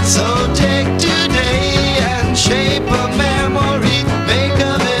 so take today and shape a memory. Make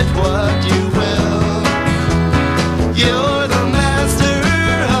of it what you will. You're the master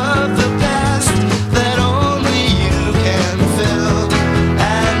of the past that only you can fill.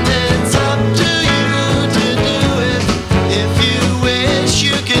 And it's up to you to do it. If you wish,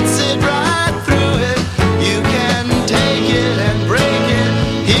 you could sit right through it. You can take it and break it.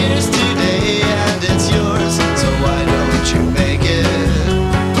 Here's today and it's yours, so why don't you make it?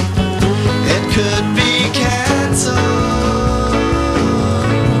 It could be canceled.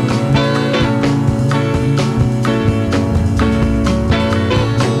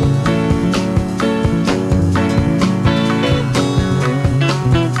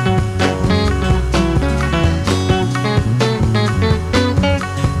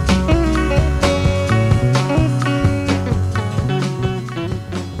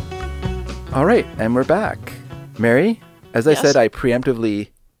 All right, and we're back. Mary, as I Yes? said, I preemptively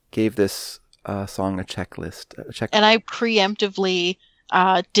gave this song a checklist. And I preemptively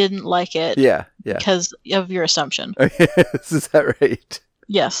didn't like it Yeah. because of your assumption. Is that right?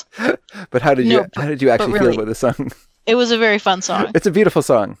 Yes. But how did No, you actually feel really. about the song? It was a very fun song. It's a beautiful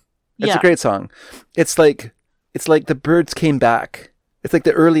song. It's Yeah. a great song. It's like the birds came back. It's like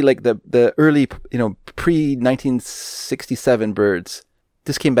the early pre 1967 birds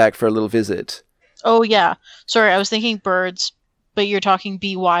just came back for a little visit. Oh, yeah. Sorry, I was thinking birds, but you're talking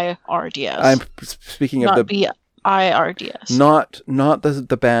BYRDS. I'm speaking of not the BIRDS. not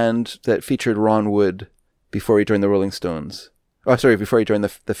the band that featured Ron Wood before he joined the Rolling Stones. Oh, sorry, before he joined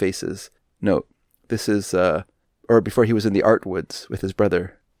the Faces. No, this is or before he was in the Artwoods with his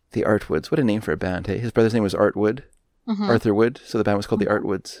brother. The Artwoods. What a name for a band, hey? His brother's name was Art Wood. Mhm. Arthur Wood, so the band was called the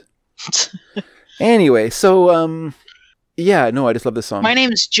Artwoods. Anyway, so yeah, no, I just love this song. My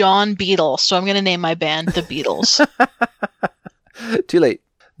name is John Beadle, so I'm going to name my band The Beatles. Too late.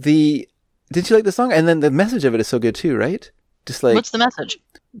 Did you like the song? And then the message of it is so good too, right? Just like What's the message?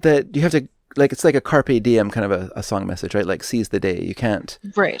 that you have to it's like a carpe diem kind of a song message, right? Like seize the day. You can't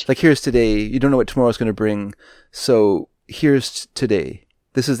Right. like here's today. You don't know what tomorrow's going to bring, so here's today.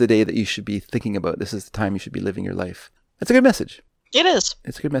 This is the day that you should be thinking about. This is the time you should be living your life. It's a good message. It is.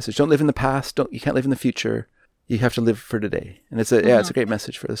 It's a good message. Don't live in the past. You can't live in the future. You have to live for today. And it's it's a great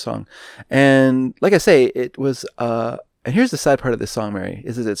message for the song. And like I say, it was and here's the sad part of this song, Mary,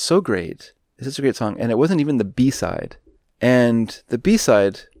 is that it's so great. It's such a great song, and it wasn't even the B-side. And the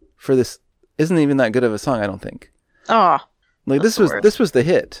B-side for this isn't even that good of a song, I don't think. Oh. Like That's the worst. this was the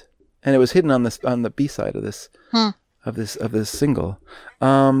hit, and it was hidden on the B-side of this Hmm. of this single.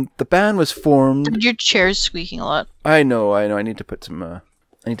 The band was formed. Your chair's squeaking a lot. I know. I need to put some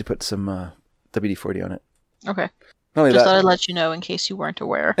WD-40 on it. Okay. Not only Just thought that. I'd let you know in case you weren't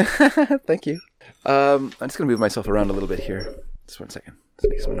aware. Thank you. I'm just going to move myself around a little bit here. Just 1 second. Let's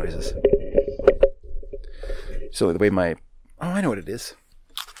make some noises. So the way my... Oh, I know what it is.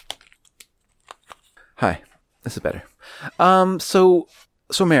 Hi. This is better. So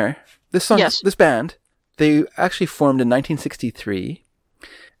Mary, this song, Yes. this band, they actually formed in 1963.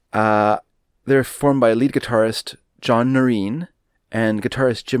 They're formed by lead guitarist John Noreen and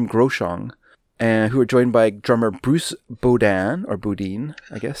guitarist Jim Groshong, who are joined by drummer Bruce Bodin, or Boudin,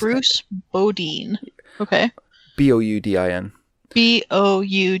 I guess. Bruce Bodine. Okay. Boudin.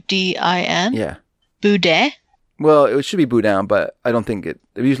 Boudin. Yeah. Boudet. Well, it should be Boudin, but I don't think it...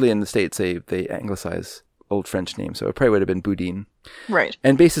 Usually in the States, they anglicize old French names, so it probably would have been Boudin. Right.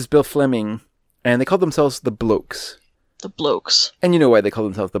 And bassist Bill Fleming, and they called themselves the Blokes. The Blokes. And you know why they call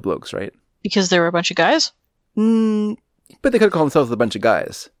themselves the Blokes, right? Because they were a bunch of guys? But they could have called themselves a bunch of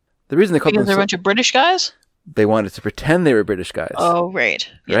guys. The reason they called Because they're a themselves... bunch of British guys? They wanted to pretend they were British guys. Oh, right.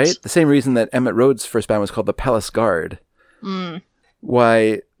 Right? Yes. The same reason that Emmett Rhodes' first band was called the Palace Guard.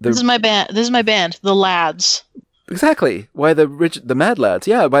 Why... This is my band, The Lads. Exactly. Why the Mad Lads?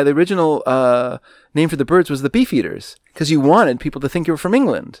 Yeah, why the original name for the Byrds was the Beefeaters, because you wanted people to think you were from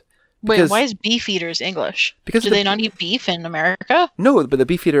England. Wait, why is Beefeaters English? Because do they not eat beef in America? No, but the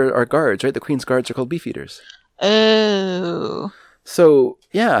Beefeater are guards, right? The Queen's guards are called Beefeaters. Oh. So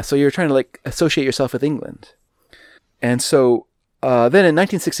yeah, so you're trying to like associate yourself with England, and so then in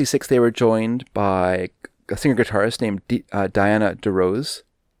 1966 they were joined by a singer guitarist named Diana DeRose,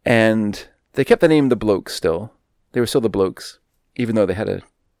 and they kept the name the Blokes still. They were still the Blokes, even though they had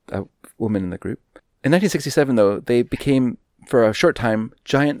a woman in the group. In 1967, though, they became, for a short time,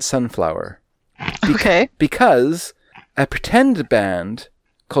 Giant Sunflower. Okay. Because a pretend band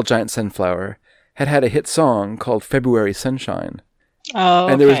called Giant Sunflower had a hit song called February Sunshine. Oh,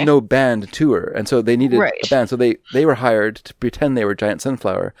 okay. And there was no band tour, and so they needed Right. a band. So they were hired to pretend they were Giant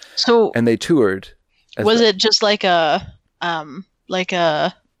Sunflower, So and they toured. was it just like a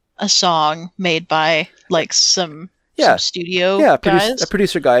song made by like some studio guys? A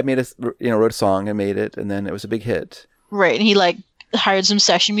producer guy made wrote a song and made it, and then it was a big hit. Right, and he like hired some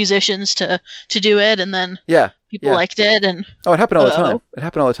session musicians to do it, and then people liked it, and it happened all the time. It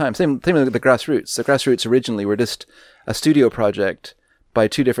happened all the time. Same with the Grassroots. The Grassroots originally were just a studio project by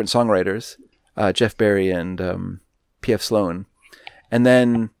two different songwriters, Jeff Barry and P.F. Sloan, and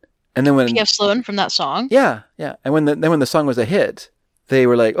then when P.F. Sloan from that song. Yeah. And when the song was a hit, they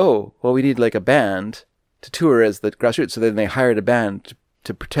were like, oh, well, we need like a band to tour as the Grassroots. So then they hired a band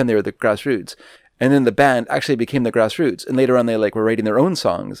to pretend they were the Grassroots. And then the band actually became the Grassroots. And later on, they like were writing their own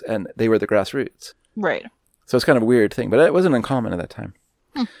songs, and they were the Grassroots. Right. So it's kind of a weird thing, but it wasn't uncommon at that time.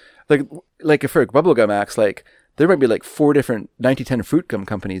 Like for bubblegum acts, like there might be like 4 different 1910 fruit gum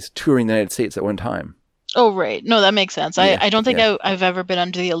companies touring the United States at one time. Oh, right. No, that makes sense. I don't think I've ever been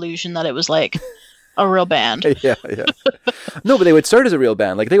under the illusion that it was like a real band. Yeah. No, but they would start as a real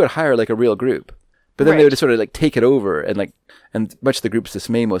band. Like they would hire like a real group, but then they would just sort of like take it over, and much to the group's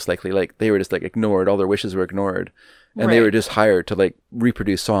dismay, most likely, like they were just like ignored. All their wishes were ignored, and they were just hired to like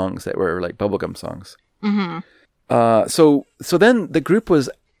reproduce songs that were like bubblegum songs. Mm-hmm. So then the group was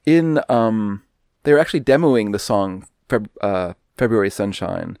in. They were actually demoing the song February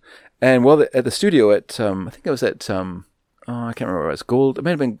Sunshine, and at the studio at I think it was at I can't remember what it was. Gold. It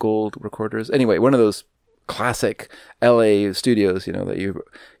might have been Gold Recorders. Anyway, one of those classic LA studios, that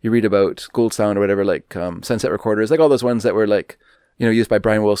you read about, Gold Sound or whatever, like Sunset Recorders, like all those ones that were like, used by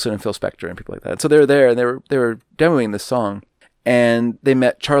Brian Wilson and Phil Spector and people like that. So they were there, and they were demoing this song, and they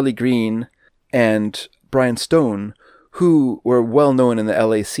met Charlie Green and Brian Stone, who were well known in the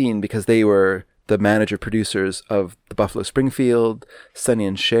LA scene because they were the manager producers of the Buffalo Springfield, Sonny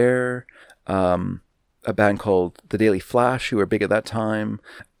and Cher, a band called the Daily Flash, who were big at that time,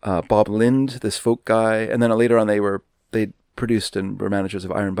 Bob Lind, this folk guy, and then later on they produced and were managers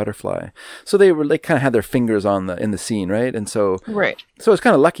of Iron Butterfly. So they were like kind of had their fingers in the scene, right? And so so it's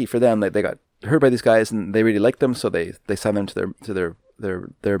kind of lucky for them that they got heard by these guys and they really liked them, so they signed them to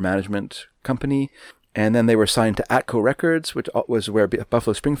their management company. And then they were signed to Atco Records, which was where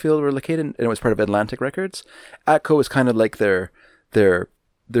Buffalo Springfield were located, and it was part of Atlantic Records. Atco was kind of like their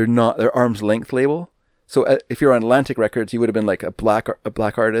arm's length label. So if you're on Atlantic Records, you would have been like a black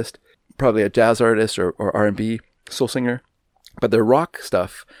artist, probably a jazz artist or R&B soul singer. But their rock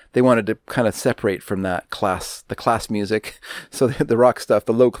stuff, they wanted to kind of separate from that the class music. So the rock stuff,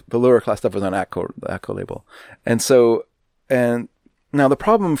 the lower class stuff was on the Atco label. And now the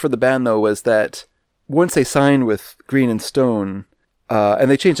problem for the band though was that once they signed with Green and Stone,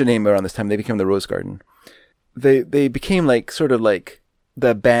 and they changed their name around this time, they became the Rose Garden. They became like sort of like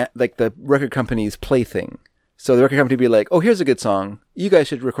the band, like the record company's plaything. So the record company would be like, oh, here's a good song, you guys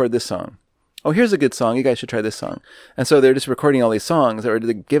should record this song. Oh, here's a good song, you guys should try this song. And so they're just recording all these songs that were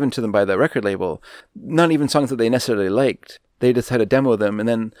given to them by the record label, not even songs that they necessarily liked. They just had to demo them, and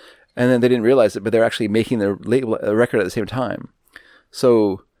then they didn't realize it, but they're actually making their label a record at the same time.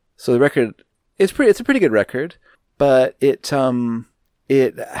 So the record it's a pretty good record, but it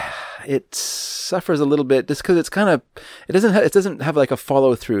suffers a little bit just because it's kind of it doesn't have like a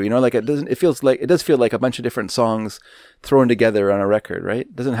follow through, like it does feel like a bunch of different songs thrown together on a record, right?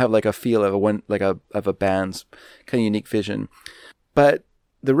 It doesn't have like a feel of a band's kind of unique vision. But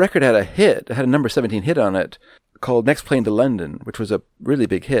the record had it had a number 17 hit on it called Next Plane to London, which was a really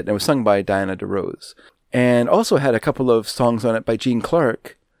big hit, and it was sung by Diana DeRose, and also had a couple of songs on it by Gene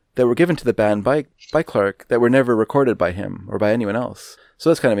Clark that were given to the band by Clark that were never recorded by him or by anyone else. So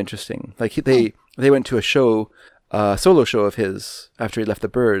that's kind of interesting. Like they went to a solo show of his after he left the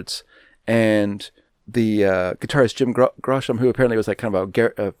Byrds, and the guitarist Jim Grosholm, who apparently was like kind of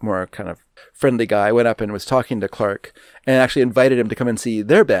a more kind of friendly guy, went up and was talking to Clark and actually invited him to come and see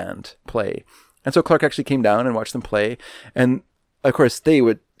their band play. And so Clark actually came down and watched them play. And of course they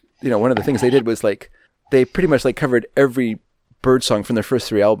would, one of the things they did was like, they pretty much like covered every bird song from their first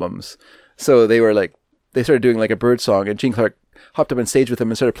 3 albums. So they were like, they started doing like a bird song, and Gene Clark hopped up on stage with them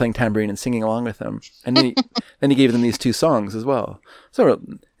and started playing tambourine and singing along with them. And then he gave them these 2 songs as well. So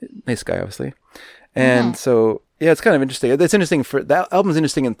nice guy, obviously. And so, yeah, it's kind of interesting. It's interesting that album's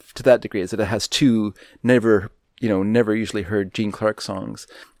interesting to that degree, is that it has 2 never usually heard Gene Clark songs.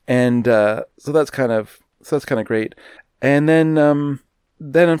 And, so that's kind of great. And then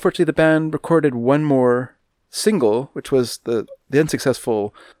unfortunately the band recorded one more single, which was the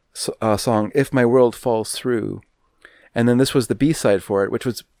unsuccessful song "If My World Falls Through," and then this was the B-side for it, which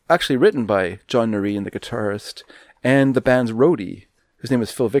was actually written by John Noreen, the guitarist, and the band's roadie, whose name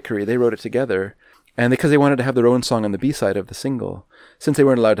was Phil Vickery. They wrote it together, and because they wanted to have their own song on the B-side of the single, since they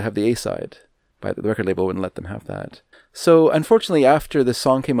weren't allowed to have the A-side, by the record label wouldn't let them have that. So unfortunately, after this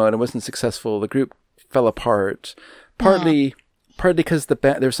song came out and wasn't successful, the group fell apart. Partly because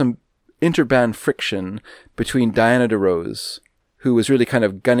there's some interband friction between Diana DeRose, who was really kind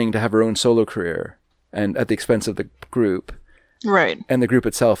of gunning to have her own solo career, and at the expense of the group. Right. And the group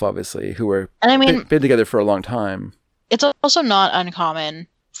itself, obviously, who were been together for a long time. It's also not uncommon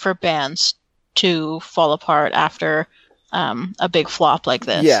for bands to fall apart after a big flop like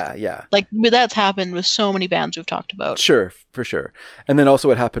this. Yeah. Like, that's happened with so many bands we've talked about. Sure, for sure. And then also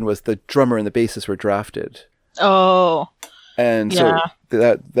what happened was the drummer and the bassist were drafted. Oh. And so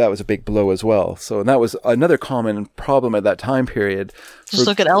that was a big blow as well. So, and that was another common problem at that time period. Just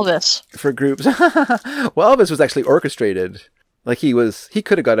look at Elvis. For groups. Well, Elvis was actually orchestrated. Like he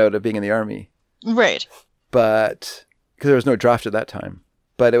could have got out of being in the army. Right. But, because there was no draft at that time.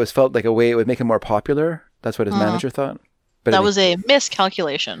 But it was felt like a way it would make him more popular. That's what his manager thought. But that was a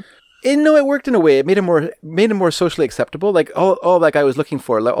miscalculation. No, it worked in a way. It made him more socially acceptable. Like all that guy was looking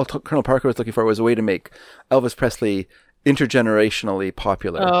for, all Colonel Parker was looking for, was a way to make Elvis Presley intergenerationally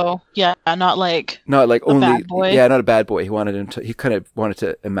popular. Oh, yeah, not like only bad boy. Yeah, not a bad boy. He kind of wanted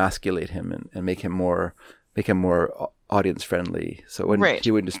to emasculate him and make him more audience friendly. So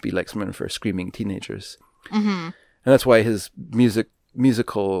he wouldn't just be like someone for screaming teenagers. Mm-hmm. And that's why his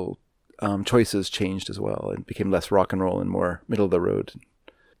musical choices changed as well and became less rock and roll and more middle of the road.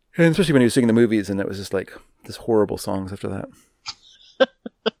 And especially when he was singing the movies, and it was just like this horrible songs after that.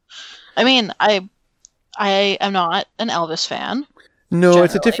 I mean, I am not an Elvis fan. No,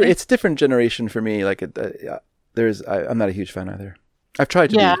 generally. it's a different generation for me. Like I'm not a huge fan either. I've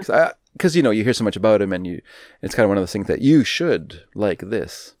tried to be, because you hear so much about him, and it's kind of one of those things that you should like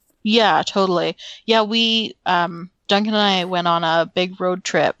this. Yeah, totally. Yeah, we Duncan and I went on a big road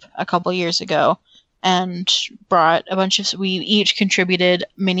trip a couple years ago and brought we each contributed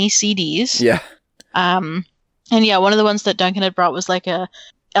mini CDs. Yeah. And yeah, one of the ones that Duncan had brought was like a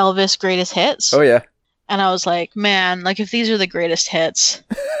Elvis Greatest Hits. Oh yeah. And I was like, man, like if these are the greatest hits,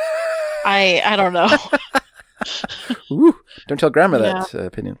 I don't know. Ooh, don't tell Grandma that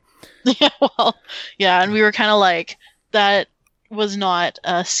opinion. Yeah, well, yeah, and we were kind of like, that was not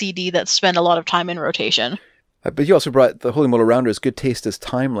a CD that spent a lot of time in rotation. But you also brought the Holy Molar Rounders, Good Taste is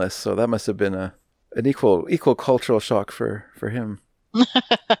Timeless, so that must have been an equal cultural shock for him.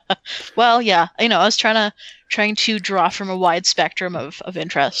 Well, yeah, I was trying to draw from a wide spectrum of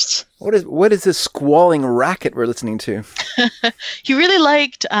interests. What is this squalling racket we're listening to? He really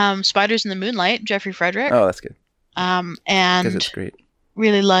liked Spiders in the Moonlight, Jeffrey Frederick. Oh, that's good. And because it's great.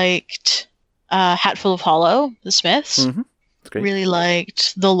 Really liked Hatful of Hollow, The Smiths. Mm-hmm. That's great. Really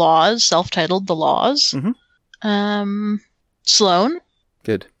liked The Laws, self-titled The Laws. Mm-hmm. Sloan.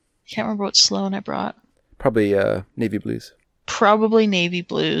 Good. Can't remember what Sloan I brought. Probably Navy Blues. Probably Navy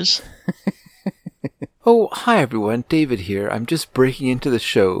Blues. Oh, hi everyone, David here. I'm just breaking into the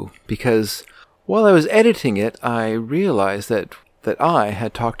show because while I was editing it, I realized that I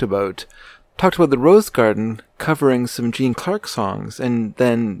had talked about the Rose Garden covering some Gene Clark songs, and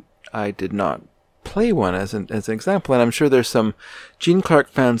then I did not play one as an example. And I'm sure there's some Gene Clark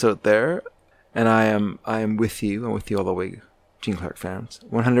fans out there, and I am with you. I'm with you all the way, Gene Clark fans,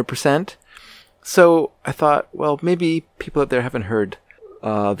 100%. So I thought, well, maybe people out there haven't heard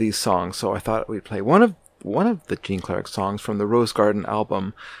these songs, so I thought we'd play one of the Gene Clark songs from the Rose Garden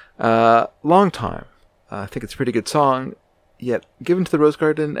album, Long Time. I think it's a pretty good song, yet given to the Rose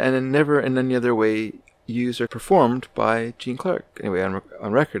Garden and never in any other way used or performed by Gene Clark. Anyway,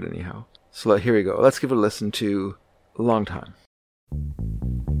 on record anyhow. So here we go. Let's give it a listen to Long Time.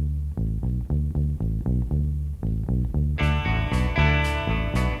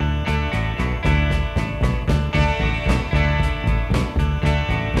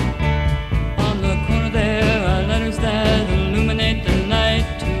 On the corner there are letters that illuminate the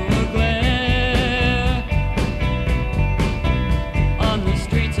night to a glare.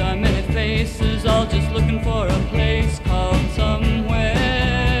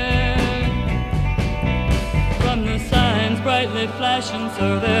 so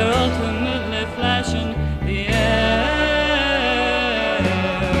they're ultimately flashing the air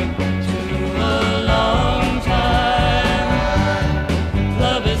to a long time.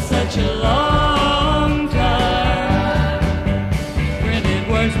 Love is such a long time. Printed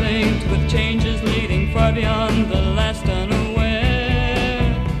words linked with changes leading far beyond the last unaware.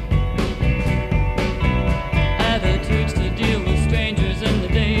 Attitudes to deal with strangers and the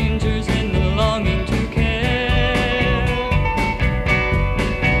dangers in the longing to care.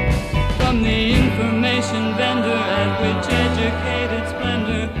 From the information vendor at which educated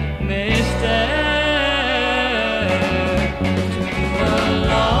splendor may stare to a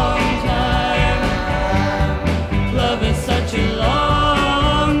long time. Love is such a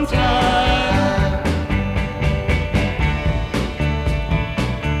long time.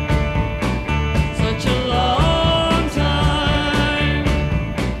 Such a long time.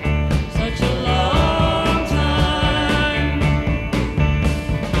 Such a long time.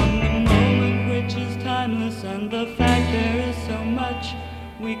 From the moment which is timeless and the fact there is so much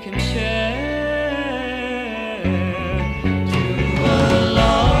we can share to a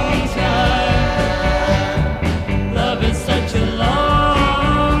long time. Love is such a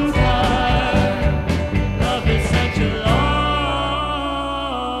long time. Love is such a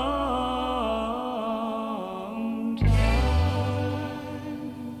long time.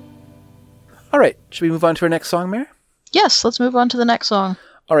 All right, should we move on to our next song, Mare? Yes, let's move on to the next song.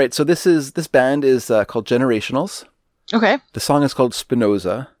 All right, so this band is called Generationals. Okay. The song is called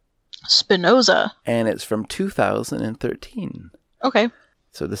Spinoza, Spinoza. and it's from 2013. Okay.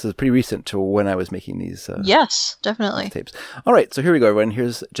 So this is pretty recent to when I was making these Yes, definitely. tapes. All right, so here we go, everyone.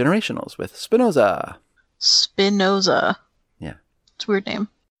 Here's Generationals with Spinoza. Spinoza. Yeah. It's a weird name.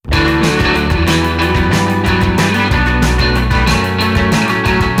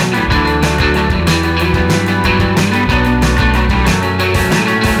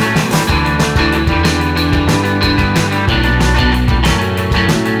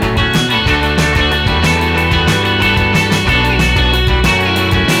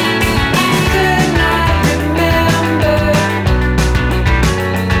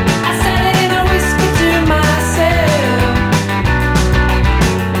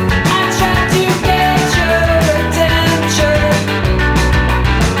 I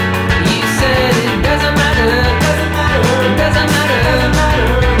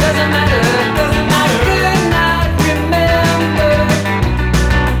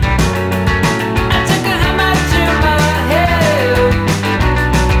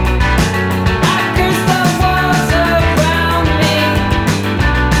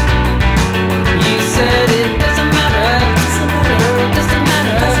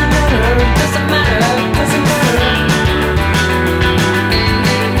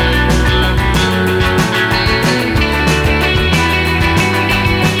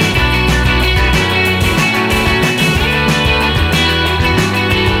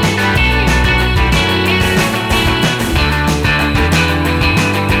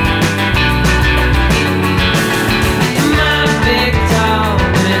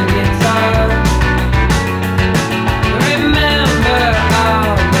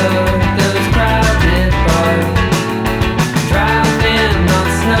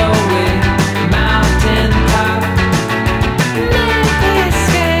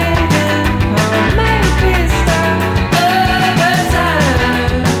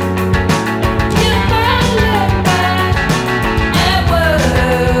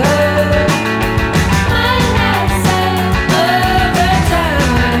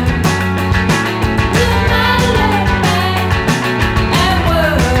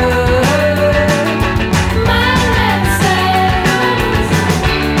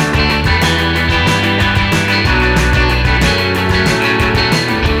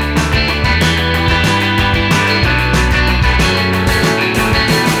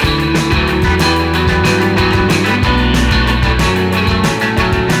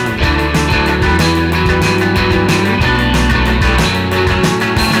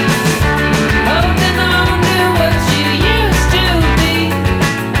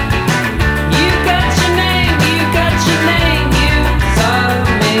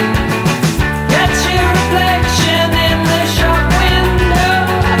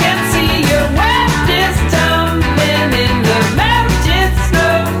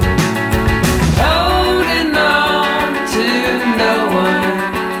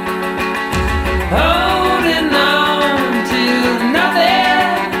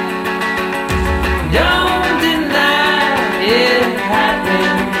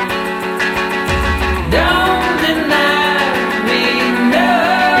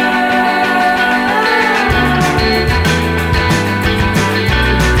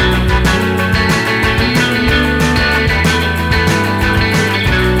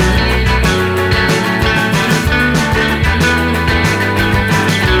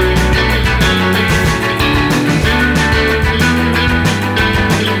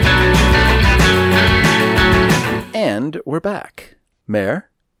Mare.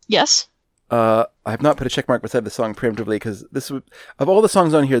 Yes. I have not put a check mark beside the song preemptively because of all the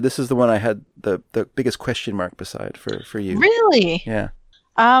songs on here, this is the one I had the biggest question mark beside for you. Really? Yeah.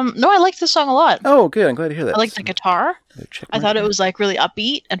 No, I liked this song a lot. Oh, good. I'm glad to hear that. I liked the guitar. Check I mark thought it there. was like really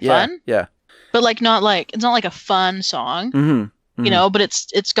upbeat and Yeah. fun, Yeah. but like it's not like a fun song, Mm-hmm. you know, but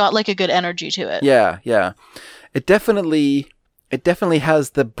it's got like a good energy to it. Yeah. Yeah. It definitely has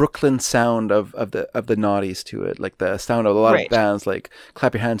the Brooklyn sound of the Naughties to it, like the sound of a lot Right. of bands like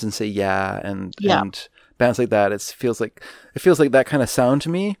Clap Your Hands and Say Yeah and Yeah. and bands like that. It feels like that kind of sound to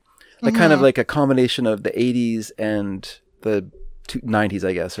me, like kind of like a combination of the 80s and the 90s,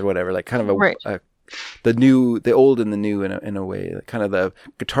 I guess, or whatever, like kind of Right. the old and the new in a way, like kind of the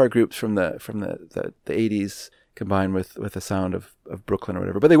guitar groups from the 80s combined with the sound of Brooklyn or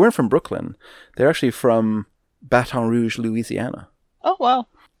whatever. But they weren't from Brooklyn. They're actually from Baton Rouge, Louisiana. Oh wow.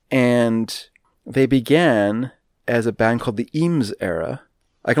 And they began as a band called the Eames Era.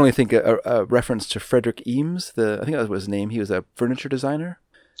 I can only think a reference to Frederick Eames. I think that was his name. He was a furniture designer.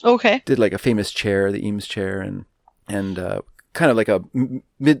 Okay. Did like a famous chair, the Eames chair, and kind of like a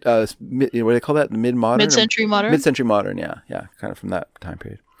mid what do they call that? Mid-modern? Mid-century modern. Mid-century modern, yeah, kind of from that time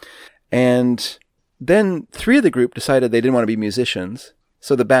period. And then 3 of the group decided they didn't want to be musicians,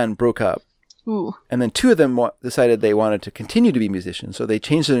 so the band broke up. Ooh. And then 2 of them decided they wanted to continue to be musicians, so they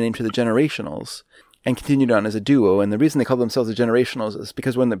changed their name to the Generationals and continued on as a duo. And the reason they called themselves the Generationals is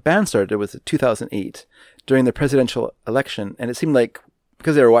because when the band started, it was 2008, during the presidential election, and it seemed like,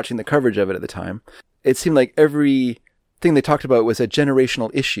 because they were watching the coverage of it at the time, it seemed like every thing they talked about was a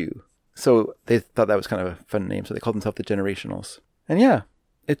generational issue. So they thought that was kind of a fun name, so they called themselves the Generationals. And yeah,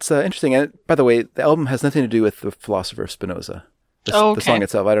 it's interesting. And by the way, the album has nothing to do with the philosopher Spinoza. The song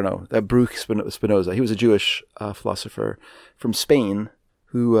itself, I don't know. Baruch Spinoza. He was a Jewish philosopher from Spain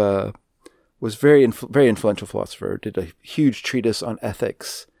who was very influential philosopher. Did a huge treatise on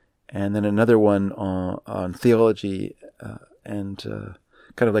ethics, and then another one on theology, and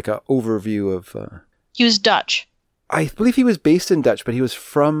kind of like an overview of. He was Dutch. I believe he was based in Dutch, but he was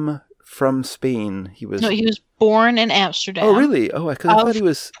from Spain. He was. No, he was born in Amsterdam. Oh, really? Oh, because I thought he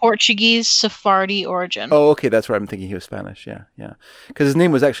was. Portuguese Sephardi origin. Oh, okay, that's where I'm thinking he was Spanish. Yeah, yeah. Because his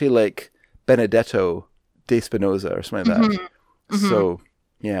name was actually like Benedetto de Spinoza or something like that. Mm-hmm. So,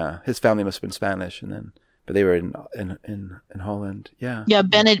 yeah, his family must have been Spanish, but they were in Holland. Yeah. Yeah,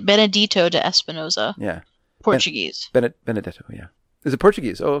 Benedito de Espinosa. Yeah. Portuguese. Benedetto. Yeah. Is it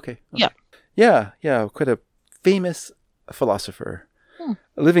Portuguese? Oh, okay. Yeah. Yeah. Quite a famous philosopher.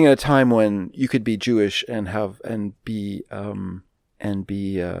 Living at a time when you could be Jewish and be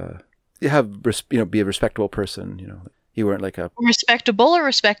a respectable person. You know, you weren't like a Respectable or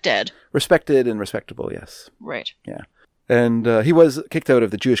respected? respected and respectable. Yes. Right. Yeah. And he was kicked out of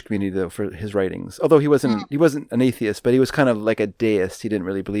the Jewish community though for his writings. Although he wasn't an atheist, but he was kind of like a deist. He didn't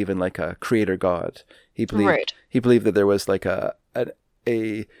really believe in like a creator God. He believed that there was like a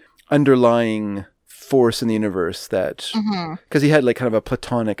underlying force in the universe that, because he had like kind of a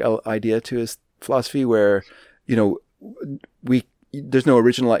Platonic idea to his philosophy where, you know, there's no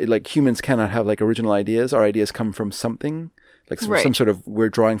original, like humans cannot have like original ideas. Our ideas come from something, like some sort of, we're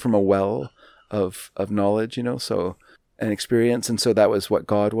drawing from a well of knowledge, you know, so an experience. And so that was what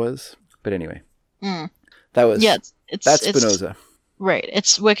God was. But anyway, that was, that's Spinoza. Right.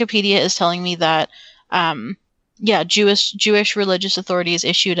 It's Wikipedia is telling me that, Jewish religious authorities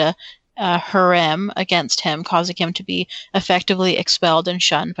issued a herem against him, causing him to be effectively expelled and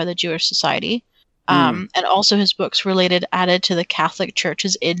shunned by the Jewish society. And also his books related added to the Catholic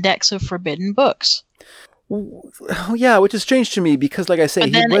Church's index of forbidden books. Oh, yeah, which is strange to me because, like I say,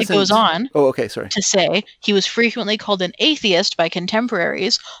 but then it goes on to say he was frequently called an atheist by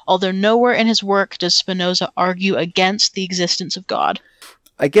contemporaries, although nowhere in his work does Spinoza argue against the existence of God.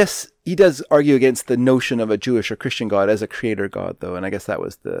 I guess he does argue against the notion of a Jewish or Christian God as a creator God, though, and I guess that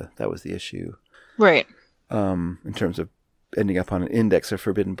was the issue, right? In terms of ending up on an index of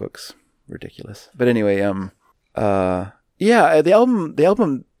forbidden books, ridiculous. But anyway, the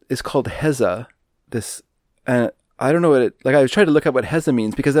album is called Heza. I don't know what it, like I was trying to look up what Heza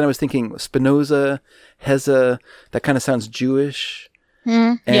means because then I was thinking Spinoza, Heza, that kind of sounds Jewish.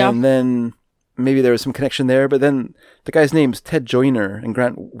 And then maybe there was some connection there, but then the guy's name's Ted Joyner and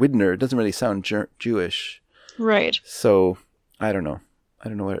Grant Widner. It doesn't really sound Jewish. Right. So I don't know. I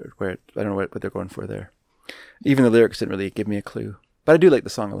don't know what they're going for there. Even the lyrics didn't really give me a clue. But I do like the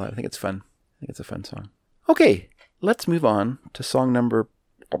song a lot. I think it's fun. I think it's a fun song. Okay, let's move on to song number,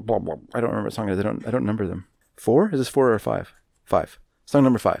 I don't remember what song it is. I don't number them. 4? Is this 4 or 5? 5. Song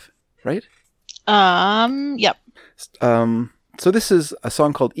number 5, right? Yep. So this is a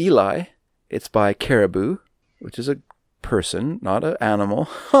song called Eli. It's by Caribou, which is a person, not an animal.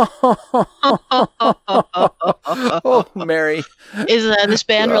 Oh, Mary. Is this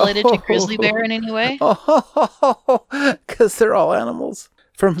band related to grizzly bear in any way? Because they're all animals.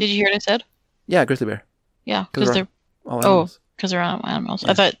 From Did you hear what I said? yeah, grizzly bear. Yeah, 'Cause because they're all animals. because they're animals.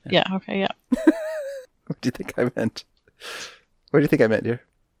 I thought, yeah, okay, yeah. What do you think I meant? What do you think I meant, dear?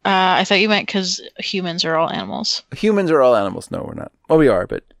 I thought you meant because humans are all animals. Humans are all animals. No, we're not. Well, we are,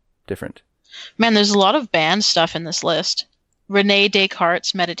 but different. Man, there's a lot of band stuff in this list. Rene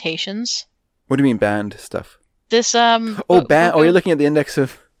Descartes' Meditations. What do you mean banned stuff? This Oh, ban. Oh, you're looking at the index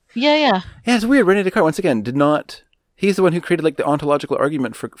of. Yeah. Yeah, it's weird. Rene Descartes once again did not. He's the one who created like the ontological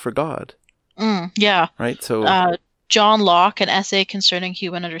argument for God, Yeah. right? So John Locke, An Essay Concerning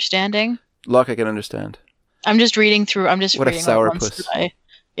Human Understanding. Locke, I can understand. I'm just reading through. I'm just What a reading out ones sourpuss. that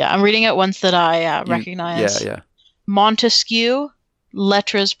I'm reading out ones that I You- recognize. Yeah. Montesquieu,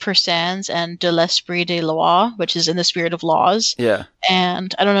 Lettres persanes, and De l'Esprit des Lois, which is in the spirit of laws. Yeah.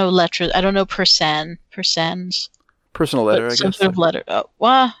 And I don't know lettres. I don't know persanes. Personal letter, I Some guess. sort of letter.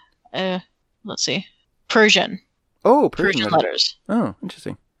 Let's see. Persian. Oh, Persian letter. letters. Oh,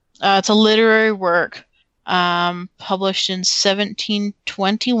 interesting. It's a literary work published in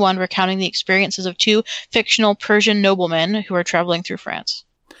 1721, recounting the experiences of two fictional Persian noblemen who are traveling through France.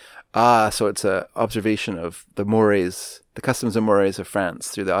 Ah, so it's a observation of the mores, the customs and mores of France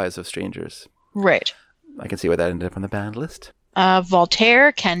through the eyes of strangers. Right. I can see why that ended up on the banned list.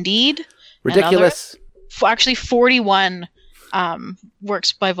 Voltaire, Candide. Ridiculous. Actually, 41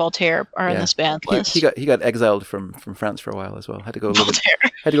 works by Voltaire are in Yeah. this banned list. He got exiled from France for a while as well. Had to go live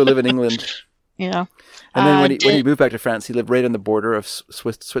Voltaire. in England. Yeah. And then when he moved back to France, he lived right on the border of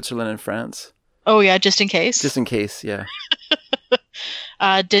Switzerland and France, Oh, yeah, just in case. just in case. Yeah.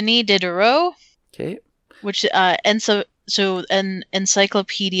 Denis Diderot, Okay. which so an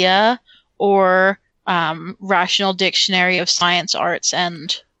encyclopedia or rational dictionary of science, arts,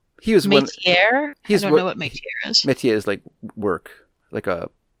 and He was one. métier. I don't know what métier is. Métier is like work, like a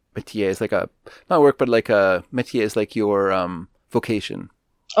métier is like a not work, but like a métier is like your vocation.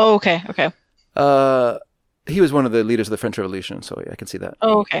 Oh, okay. He was one of the leaders of the French Revolution, so I can see that.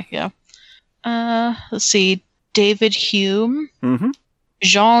 Oh, okay. Yeah. Let's see. David Hume, Mm-hmm.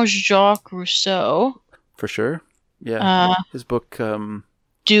 Jean-Jacques Rousseau. For sure. Yeah. His book,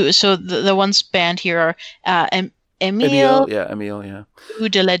 So the ones banned here are Emile. Émile Yeah, Emile. Yeah.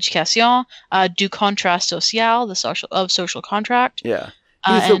 de l'Éducation, Du Contrat Social, the social contract. Yeah.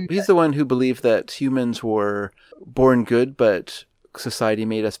 And- He's the one who believed that humans were born good, but society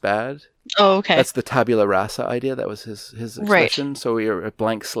made us bad. Oh, okay. That's the tabula rasa idea. That was his Right. expression. So we are a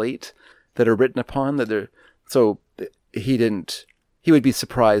blank slate that are written upon. So he would be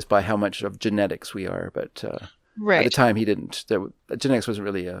surprised by how much of genetics we are, but at Right. the time he didn't. Genetics wasn't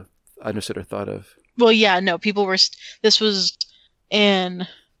really understood or thought of. Well, yeah, no, people were. This was in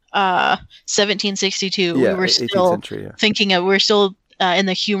 1762. Yeah, We were 18th still century. Yeah. thinking of. We're still in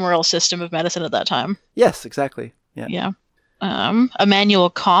the humoral system of medicine at that time. Yes, exactly. Yeah. Yeah. Immanuel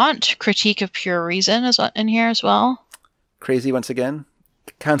Kant, Critique of Pure Reason, is in here as well. Crazy once again.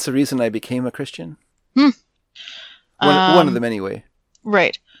 Kant's the reason I became a Christian. One of them anyway.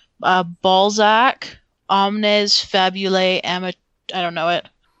 Right. Balzac, Omnes Fabulae I don't know it.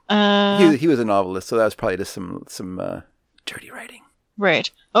 He was a novelist, so that was probably just some dirty writing. Right.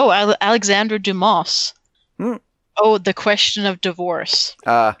 Oh, Alexandre Dumas. Hmm. Oh, The Question of Divorce.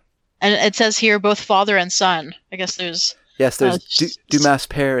 And it says here both father and son. I guess there's... Yes, there's Dumas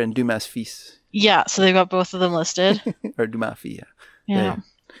père and Dumas fils. Yeah, so they've got both of them listed. Or Dumas fille. Yeah.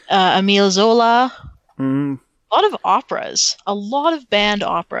 Emile Zola. Mm. A lot of operas. A lot of band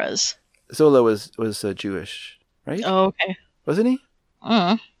operas. Zola was Jewish, right? Oh, okay. Wasn't he?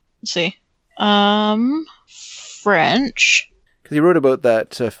 Let's see. French. Because he wrote about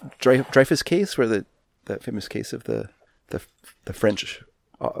that Dreyfus case, where that famous case of the French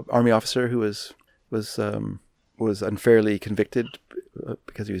army officer who was unfairly convicted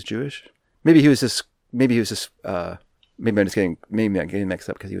because he was Jewish. Maybe I'm just getting mixed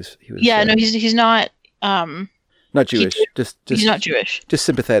up because he was. Yeah, no, he's not. Not Jewish. He's not Jewish. Just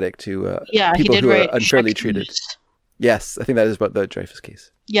sympathetic to Yeah, he people did who are write unfairly Jacques treated. Mus. Yes, I think that is about the Dreyfus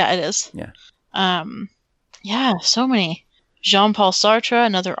case. Yeah, it is. Yeah. Yeah, so many. Jean-Paul Sartre,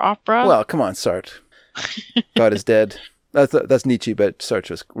 another opera. Well, come on, Sartre. God is dead. That's Nietzsche, but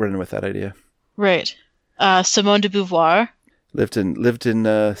Sartre was running with that idea. Right. Simone de Beauvoir. Lived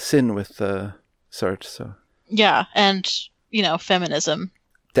in sin with Sartre, so Yeah, and feminism.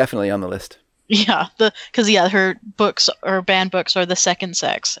 definitely on the list. Yeah, because her books or banned books are The Second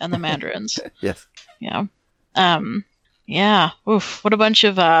Sex and The Mandarins. Yes. Yeah. Yeah. Oof. What a bunch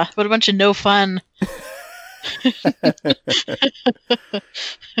of no fun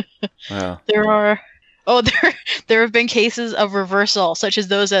Wow. There have been cases of reversal, such as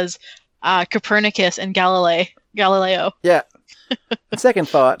those as Copernicus and Galileo. Yeah. Second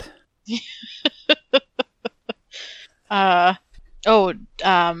thought.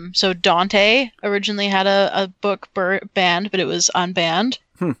 So Dante originally had a book banned, but it was unbanned.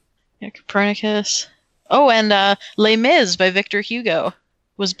 Yeah, Copernicus. Oh, and Les Mis by Victor Hugo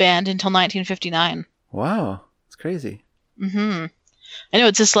was banned until 1959. Wow. It's crazy. Mm-hmm. I know,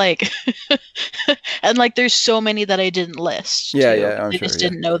 it's just like, and like, there's so many that I didn't list. Yeah, too. yeah, I'm I sure, just yeah.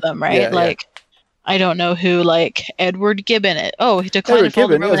 didn't know them, right? Yeah, yeah. like, I don't know who, like, Edward Gibbon. He declined Edward to fall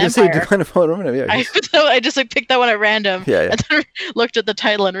the Gibbon. I was Roman going to say Empire. Decline of Holy Roman Empire. Yeah. I just like picked that one at random. Yeah, yeah. And then looked at the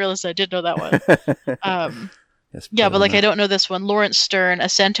title and realized I did know that one. Yes, Yeah, but like, enough. I don't know this one. Lawrence Stern, A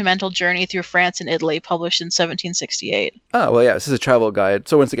Sentimental Journey Through France and Italy, published in 1768. Oh, well, yeah, this is a travel guide.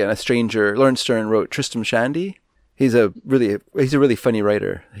 So once again, a stranger, Lawrence Stern wrote Tristram Shandy. He's a really funny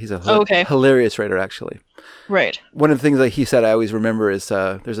writer. He's a Okay. hilarious writer, actually. Right. One of the things that he said I always remember is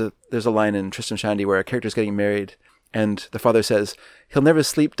there's a line in Tristram Shandy where a character's getting married and the father says, he'll never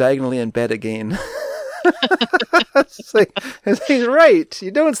sleep diagonally in bed again. It's like, he's right.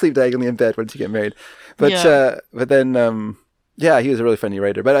 You don't sleep diagonally in bed once you get married. But Yeah. but then he was a really funny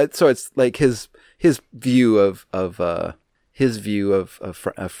writer. But so it's like his view of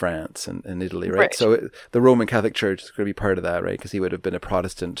France and Italy, right? Right. So the Roman Catholic Church is going to be part of that, right? Because he would have been a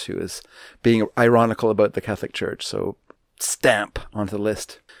Protestant who is being ironical about the Catholic Church. So stamp onto the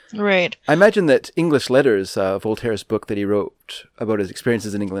list. Right. I imagine that English Letters, Voltaire's book that he wrote about his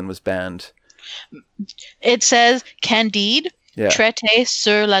experiences in England, was banned. It says Candide, Yeah. Traité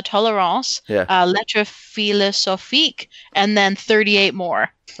sur la tolérance, Yeah. Lettres philosophiques, and then 38 more.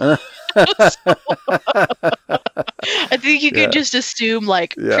 I think you Yeah. could just assume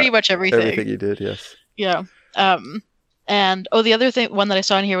like Yeah. pretty much everything. Everything he did, yes. Yeah. And the other one that I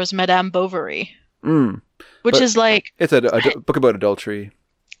saw in here was Madame Bovary, Mm. which But- is like, It's a book about adultery.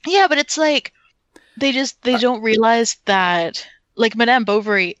 yeah, but it's like they don't realize that like Madame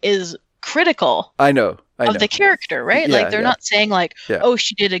Bovary is critical I know. of the character, right? Yeah, like they're yeah. not saying like, Yeah. oh,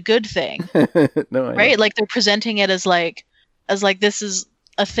 she did a good thing, No, I right? Like they're presenting it as like this is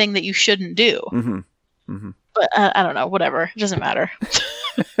a thing that you shouldn't do. Mm-hmm. But I don't know, whatever. It doesn't matter.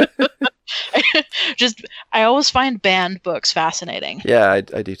 I always find banned books fascinating. Yeah, I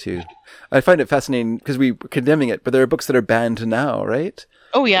do too. I find it fascinating because we're condemning it, but there are books that are banned now, right?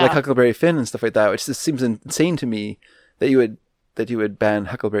 Oh yeah. Like Huckleberry Finn and stuff like that, which just seems insane to me that you would ban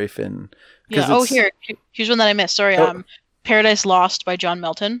Huckleberry Finn. 'Cause Yeah. Oh, it's- here's one that I missed. Sorry. Oh. Paradise Lost by John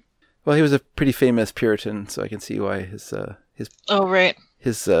Milton. Well, he was a pretty famous Puritan, so I can see why his Oh right.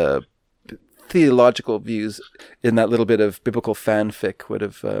 theological views in that little bit of biblical fanfic would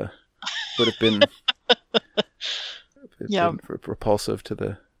have been Yeah. repulsive to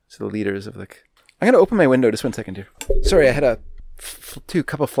the leaders of the. I'm gonna open my window just 1 second here. Sorry, I had a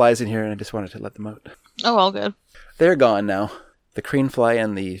couple flies in here, and I just wanted to let them out. Oh, all good. They're gone now. The crane fly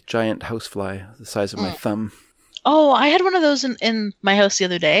and the giant house fly, the size of my thumb. Oh, I had one of those in my house the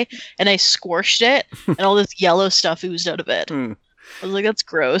other day, and I squished it, and all this yellow stuff oozed out of it. Hmm. I was like, that's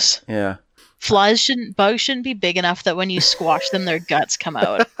gross. Yeah. Bugs shouldn't be big enough that when you squash them, their guts come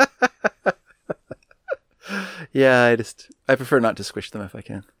out. Yeah, I prefer not to squish them if I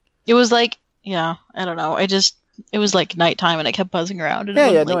can. It was like, yeah, I don't know. It was like nighttime, and it kept buzzing around. And Yeah,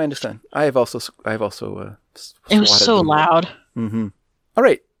 it no, I like, understand. I've also it was swatted so them. loud. Mm-hmm. All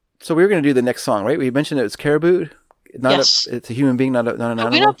right, so we were going to do the next song, right? We mentioned it was Caribou. Yes. It's a human being, not an Have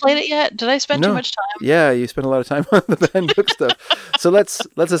animal. we not played it yet? Did I spend No. too much time? Yeah, you spent a lot of time on the band book stuff. So let's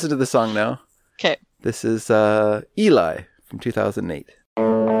listen to the song now. Okay. This is Eli from 2008.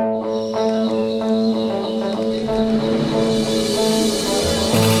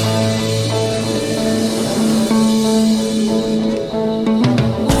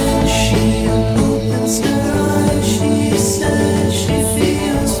 She opens her eyes, she says she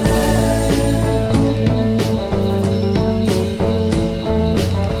feels better.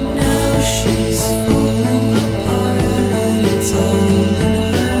 Now she's falling apart and it's all in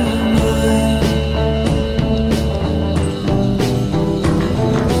her mind.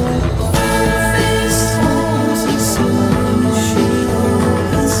 Face holds a soul, she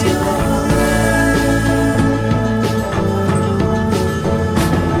opens your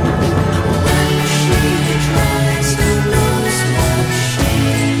She tries to lose what she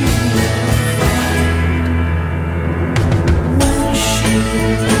will find. When she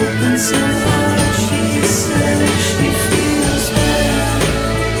opens her heart, she says she feels better.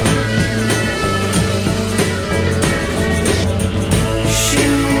 She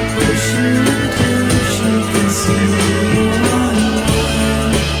will push you until she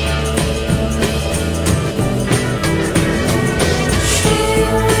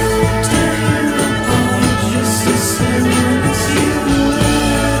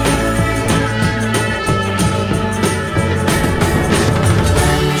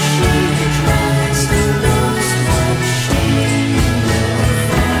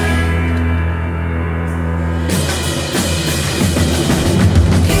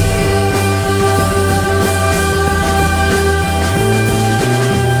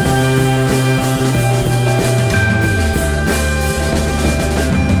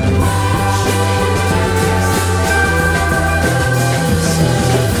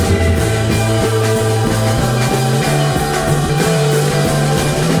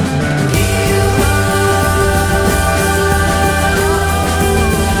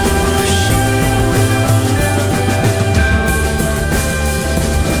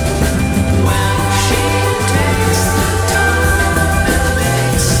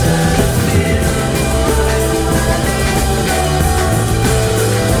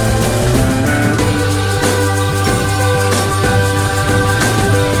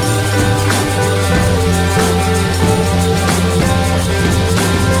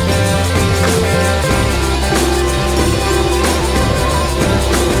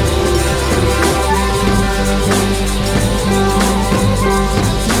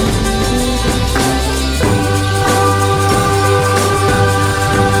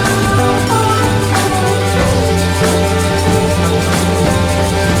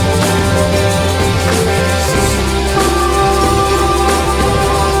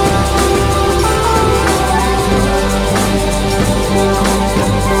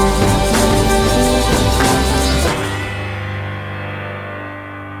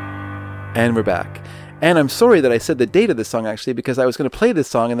And we're back. And I'm sorry that I said the date of this song actually, because I was going to play this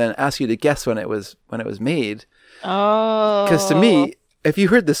song and then ask you to guess when it was made. Oh. Because to me, if you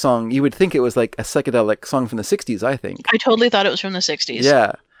heard this song, you would think it was like a psychedelic song from the 60s, I think. I totally thought it was from the 60s.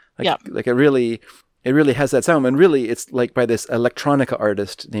 Yeah. Yeah. Like it really has that sound. And really, it's like by this electronica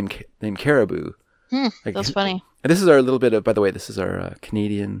artist named Caribou. That's funny. And this is our little bit of, by the way, this is our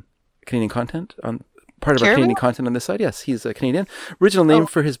Canadian content on part of our Caribou? Canadian content on this side. Yes, he's a Canadian. Original name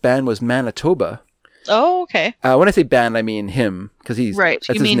for his band was Manitoba. Oh, okay. When I say band, I mean him, because he's Right. That's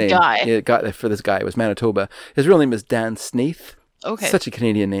You his mean name. guy. Yeah, for this guy, it was Manitoba. His real name is Dan Snaith. Okay. Such a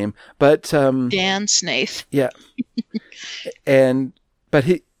Canadian name, but Dan Snaith. yeah. But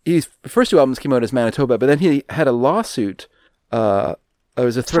he's the first two albums came out as Manitoba, but then he had a lawsuit. It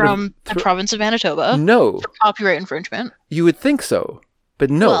was a threat From the province of Manitoba. No, For copyright infringement. you would think so,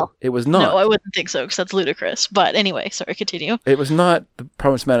 but no, Well, it was not. No, I wouldn't think so, because that's ludicrous. But anyway, sorry, continue. It was not the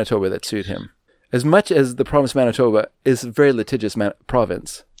province of Manitoba that sued him. As much as the province of Manitoba is a very litigious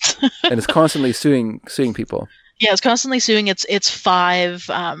province, and is constantly suing people. Yeah, it's constantly suing its five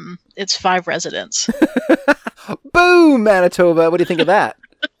residents. Boom, Manitoba! What do you think of that?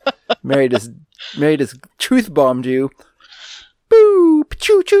 Mary just truth bombed you. Boo!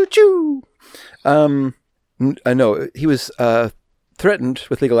 Choo choo choo. No, he was threatened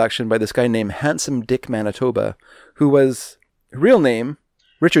with legal action by this guy named Handsome Dick Manitoba, who was real name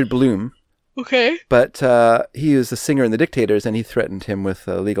Richard Bloom. Okay. But he was the singer in the Dictators, and he threatened him with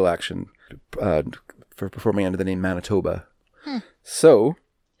legal action for performing under the name Manitoba. So,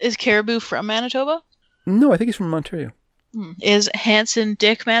 Is Caribou from Manitoba? no, I think he's from Ontario. Is Hanson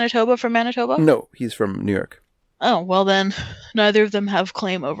Dick Manitoba from Manitoba? No, he's from New York. Oh, well then, neither of them have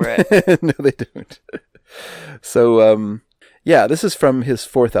claim over it. No, they don't. So, yeah, this is from his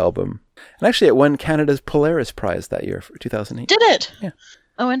fourth album. And actually, it won Canada's Polaris Prize that year for 2008. Did it? Yeah.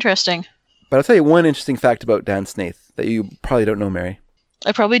 Oh, interesting. But I'll tell you one interesting fact about Dan Snaith that you probably don't know, Mary.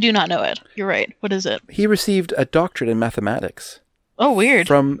 I probably do not know it. You're right. What is it? He received a doctorate in mathematics Oh, weird.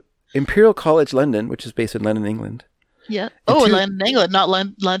 from Imperial College London, which is based in London, England. Yeah. Oh, two- London, England, not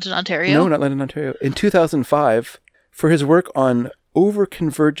London, Ontario. No, not London, Ontario. In 2005, for his work on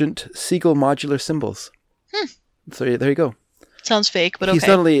overconvergent Siegel modular symbols. So there you go. Sounds fake, but He's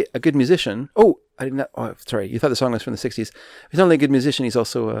okay. not only a good musician. Oh, I did not. Oh, sorry. You thought the song was from the 60s. He's not only a good musician, he's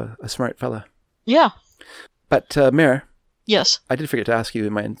also a smart fella. Yeah. But, Mare, Yes. I did forget to ask you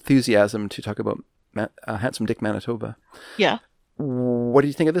in my enthusiasm to talk about Handsome Dick Manitoba. Yeah. What do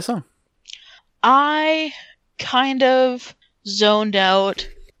you think of this song? I kind of zoned out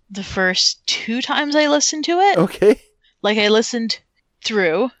the first 2 times I listened to it. Okay. Like I listened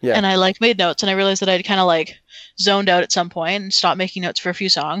through Yeah. and I like made notes and I realized that I'd kind of like zoned out at some point and stopped making notes for a few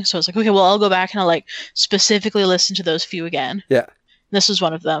songs. So I was like, okay, well, I'll go back and I'll like specifically listen to those few again. Yeah. This was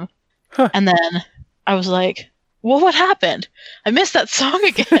one of them. Huh. And then I was like, well, what happened? I missed that song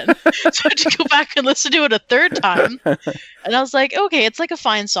again. So I had to go back and listen to it a third time. And I was like, okay, it's like a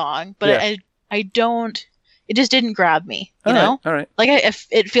fine song, but Yeah. I don't, it just didn't grab me, you All right, know? all right. Like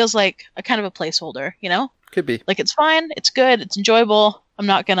it feels like a kind of a placeholder, you know? Could be. Like it's fine, it's good, it's enjoyable. I'm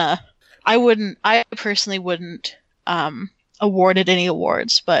not gonna, I personally wouldn't award it any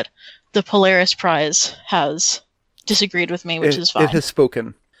awards, but the Polaris Prize has disagreed with me, which is fine. It has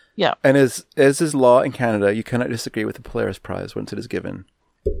spoken. Yeah. And as is law in Canada, you cannot disagree with the Polaris Prize once it is given.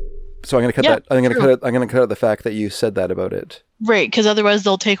 So I'm going to cut Yeah, that. I'm going to true. cut. I'm going to cut out the fact that you said that about it. Right, because otherwise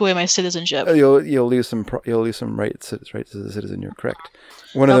they'll take away my citizenship. You'll lose some. You'll lose some rights as a citizen. You're correct.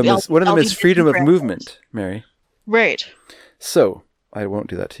 One of them I'll- is one of them I'll is be freedom of correct. movement, Mary. Right. So I won't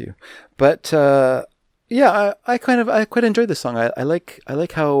do that to you. But yeah, I quite enjoyed this song. I like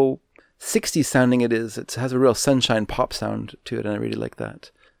how 60s sounding it is. It has a real sunshine pop sound to it, and I really like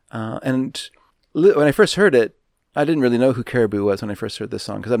that. And when I first heard it, I didn't really know who Caribou was when I first heard this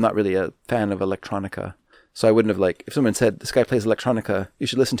song, because I'm not really a fan of electronica. So I wouldn't have, like, if someone said, this guy plays electronica, you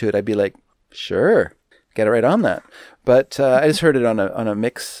should listen to it, I'd be like, sure, get it right on that. But I just heard it on a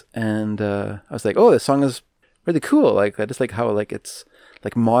mix, and I was like, oh, this song is really cool. Like, I just like how, like, it's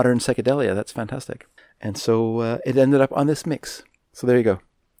like modern psychedelia. That's fantastic. And so it ended up on this mix. So there you go.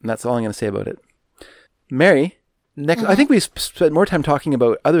 And that's all I'm going to say about it. Mary, next, I think we spent more time talking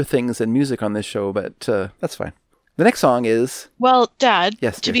about other things than music on this show, but that's fine. The next song is... Well, Dad,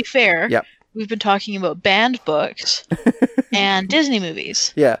 Yes, to dear. be fair, Yep. we've been talking about banned books and Disney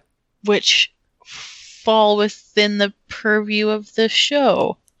movies, Yeah. which fall within the purview of the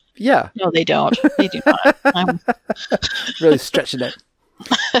show. Yeah. No, they don't. They do not. Really stretching it.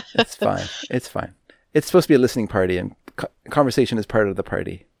 It's fine. It's fine. It's supposed to be a listening party, and conversation is part of the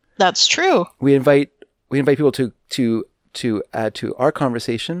party. That's true. We invite people to add to our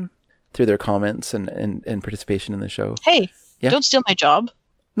conversation through their comments and participation in the show. Hey, Yeah. don't steal my job.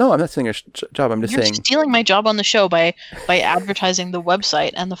 No, I'm not saying your job. I'm just You're saying. stealing my job on the show by advertising the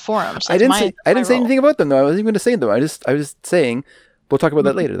website and the forums. I didn't say my role. anything about them though. I wasn't even going to say them. I was just saying we'll talk about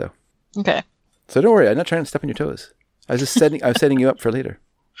that later though. Okay. So don't worry. I'm not trying to step on your toes. I was setting you up for later.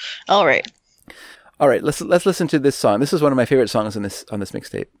 All right. All right, let's listen to this song. This is one of my favorite songs on this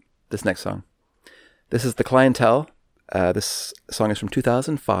mixtape. This next song. This is The Clientele. This song is from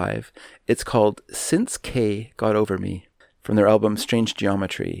 2005. It's called Since K Got Over Me from their album Strange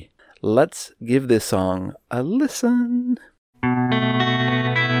Geometry. Let's give this song a listen.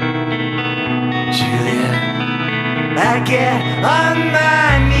 Julia, I get on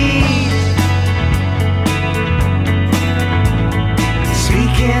my knees,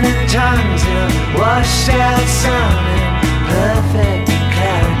 speaking in tongues of washed out sun and perfect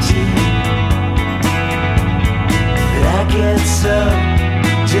clarity. But I get so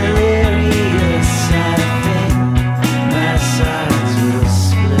delirious, I think my sides will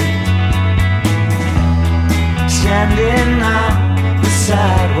split. Standing on the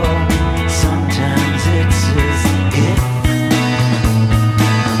sidewalk, sometimes it's as if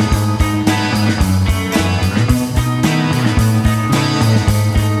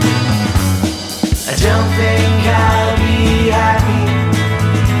I don't think I'll be happy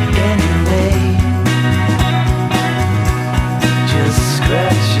anyway. Just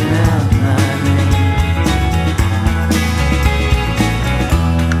scratching out my name.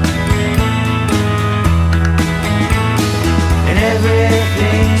 And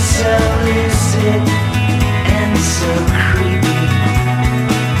everything's so lucid and so creepy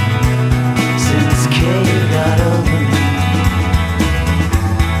since Kay got over me.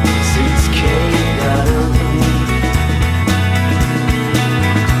 Since Kay got over me.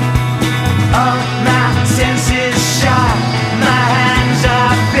 All my senses sharp, my hands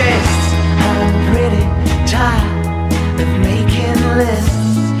are fists. I'm pretty tired of making lists.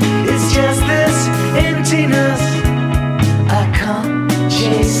 It's just this emptiness, I can't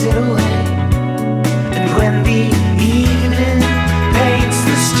chase it away. And when the evening paints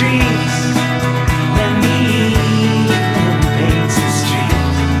the streets, when the evening paints the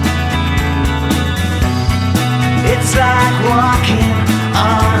streets, it's like walking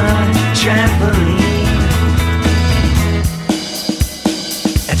on a trampoline.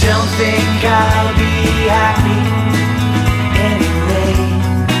 I don't think I'll be happy anyway.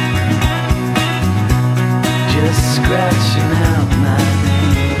 Just scratching out my name.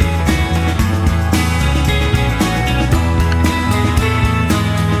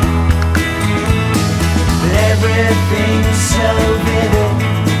 But everything's so vivid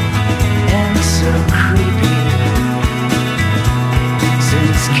and so creepy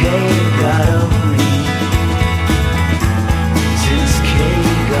since Kay got over me. Since Kay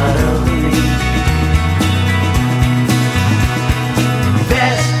got over me.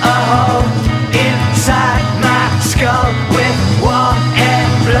 There's a hole inside my skull with warm air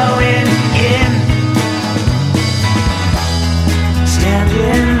blowing in.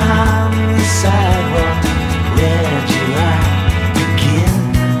 Standing on the sidewalk, where do I begin?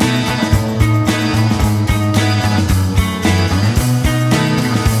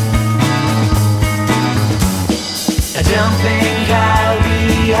 I don't think I'll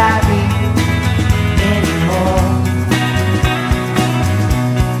be happy anymore.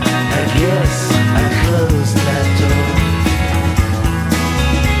 I guess I closed that door.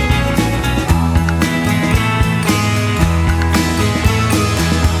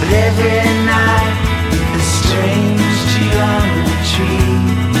 But every night, a strange geometry.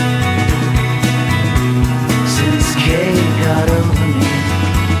 Since Kay got over me.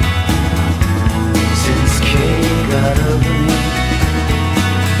 Since Kay got over me.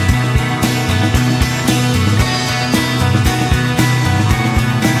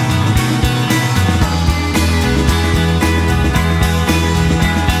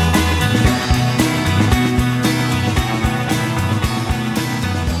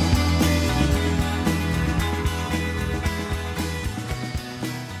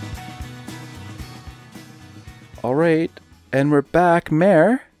 All right, and we're back,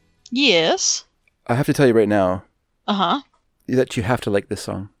 Mare. Yes. I have to tell you right now Uh-huh. that you have to like this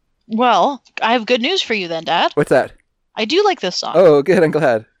song. Well, I have good news for you then, Dad. What's that? I do like this song. Oh, good. I'm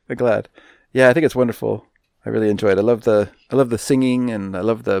glad. Yeah, I think it's wonderful. I really enjoy it. I love the singing, and I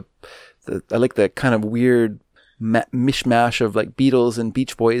love I like the kind of weird mishmash of like Beatles and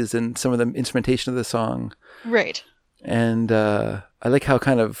Beach Boys and some of the instrumentation of the song. Right. And I like how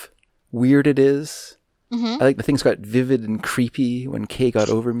kind of weird it is. Mm-hmm. I like the things got vivid and creepy when Kay got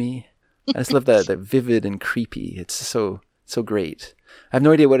over me. I just love that vivid and creepy. It's so so great. I have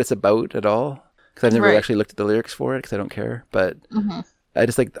no idea what it's about at all because I've never Right. actually looked at the lyrics for it because I don't care. But I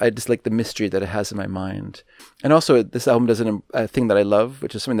just like the mystery that it has in my mind. And also, this album does a thing that I love,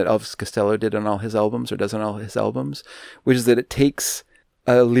 which is something that Elvis Costello did on all his albums, or does on all his albums, which is that it takes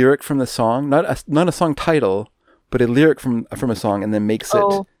a lyric from the song, not a song title, but a lyric from a song, and then makes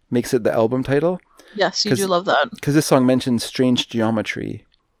it the album title. Yes, you 'Cause- do love that. Because this song mentions strange geometry,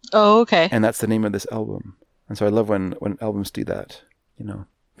 Oh, okay. and that's the name of this album. And so I love when albums do that, you know.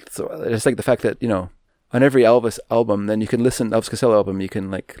 So it's like the fact that, you know, on every Elvis album, then you can Elvis Costello album, you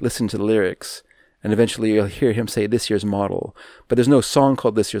can like listen to the lyrics, and eventually you'll hear him say "This Year's Model," but there's no song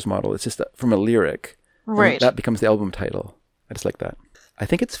called "This Year's Model." It's just from a lyric, and Right. that becomes the album title. I just like that. I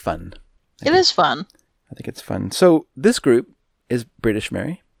think it's fun. It is fun. I think it's fun. So this group is British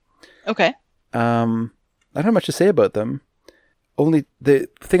Mary. Okay. I don't have much to say about them. Only the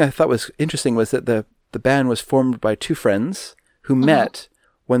thing I thought was interesting was that the band was formed by two friends who met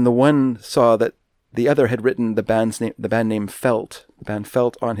when the one saw that the other had written the band name Felt, the band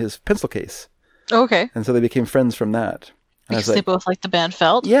Felt, on his pencil case. Okay. And so they became friends from that. And Because I was they like, both like the band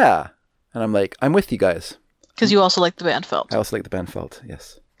Felt? yeah. And I'm like, I'm with you guys. Because you also like the band Felt. I also like the band Felt,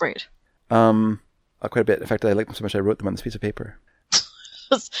 yes. Right. Quite a bit. In fact, I liked them so much I wrote them on this piece of paper.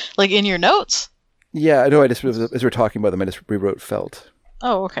 Like in your notes? Yeah, I know. As we're talking about them, I just rewrote Felt.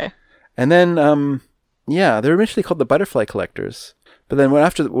 Oh, okay. And then, they were initially called the Butterfly Collectors. But then when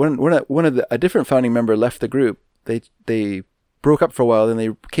a different founding member left the group, they broke up for a while, then they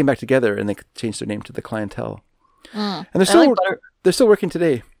came back together and they changed their name to the Clientele. And they're still working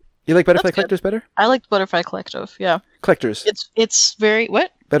today. You like Butterfly That's good. Collectors better? I like Butterfly Collective, yeah. Collectors. It's very...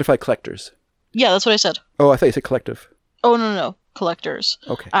 What? Butterfly Collectors. Yeah, that's what I said. Oh, I thought you said collective. Oh, no. Collectors.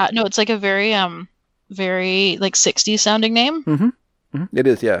 Okay. No, it's like a very, very, like, 60s sounding name, It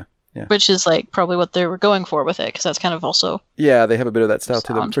is, yeah. Yeah. which is, like, probably what they were going for with it, because that's kind of also... Yeah, they have a bit of that style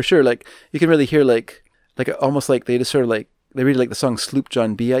to them Sound. for sure. Like you can really hear like almost like they just sort of like they really like the song "Sloop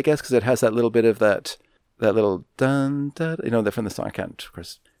John B." I guess because it has that little bit of that little dun dun. You know, from the song. I can't, of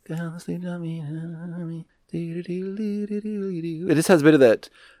course. It just has a bit of that.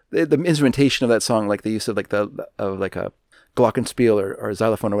 The instrumentation of that song, like the use of like a glockenspiel or a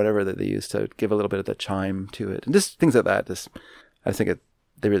xylophone or whatever that they use to give a little bit of the chime to it, and just things like that. I think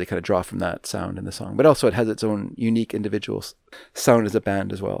they really kind of draw from that sound in the song, but also it has its own unique individual sound as a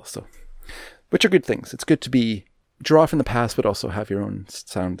band as well. So, which are good things. It's good to draw from the past, but also have your own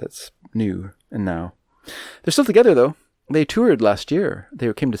sound that's new and now. They're still together though. They toured last year.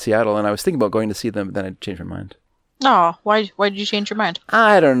 They came to Seattle, and I was thinking about going to see them, but then I changed my mind. Oh, why did you change your mind?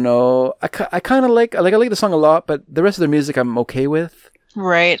 I don't know. I kind of like the song a lot, but the rest of their music I'm okay with.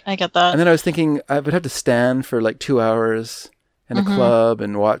 Right, I get that. And then I was thinking I would have to stand for like 2 hours in a club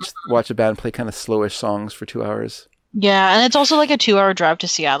and watch a band play kind of slowish songs for 2 hours. Yeah, and it's also like a 2-hour drive to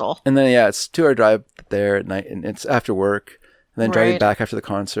Seattle. And then it's 2 hour drive there at night, and it's after work, and then driving Right. back after the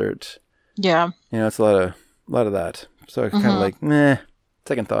concert. Yeah, You know, it's a lot of that. So I kind of like, meh.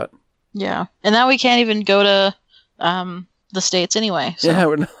 Second thought. yeah. And now we can't even go to the States anyway. So. Yeah,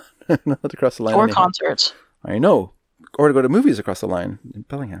 we're not allowed to cross the line. Or anyhow. concerts. I know. Or to go to movies across the line in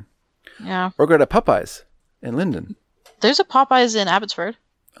Bellingham. Yeah. Or go to Popeyes in Linden. There's a Popeyes in Abbotsford.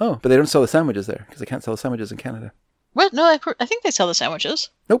 Oh, but they don't sell the sandwiches there because they can't sell the sandwiches in Canada. What? No, I think they sell the sandwiches.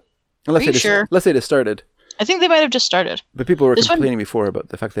 Nope. Unless Are you sure? Unless they just started. I think they might have just started. But people were This one- complaining before about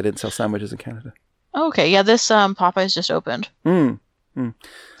the fact they didn't sell sandwiches in Canada. Oh, okay, yeah, this Popeyes just opened. I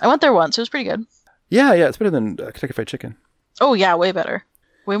went there once. It was pretty good. Yeah, it's better than Kentucky Fried Chicken. Oh yeah, way better.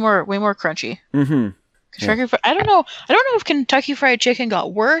 Way more crunchy. Mm-hmm. I don't know if Kentucky Fried Chicken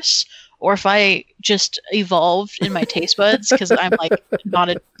got worse or if I just evolved in my taste buds because I'm like not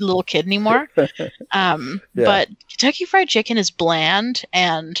a little kid anymore. But Kentucky Fried Chicken is bland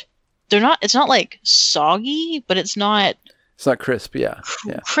and it's not like soggy, but it's not It's not crisp, yeah.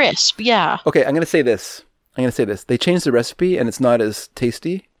 crisp. Yeah. Okay, I'm going to say this. They changed the recipe and it's not as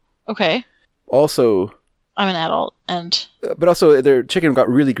tasty. Okay. Also, I'm an adult and but also their chicken got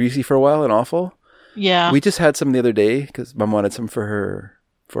really greasy for a while and awful. yeah. We just had some the other day because Mom wanted some for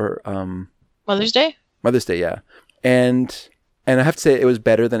Mother's Day? Mother's Day, yeah. And I have to say it was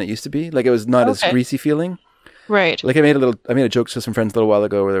better than it used to be. Like it was not as Okay. greasy feeling. Right. Like I made a joke to some friends a little while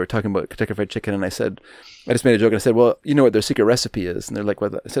ago where they were talking about Kentucky Fried Chicken, and I just made a joke and I said, well, you know what their secret recipe is? And they're like,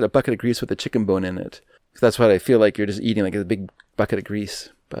 well, I said a bucket of grease with a chicken bone in it. So that's what I feel like you're just eating, like a big bucket of grease.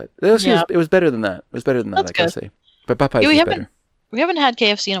 But it was better than that. It was better than that, That's I gotta good. say. But Popeyes Yeah, is better. We haven't had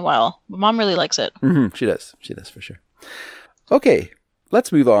KFC in a while, but Mom really likes it. She does for sure. Okay,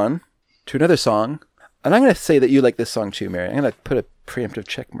 let's move on to another song. And I'm going to say that you like this song too, Mary. I'm going to put a preemptive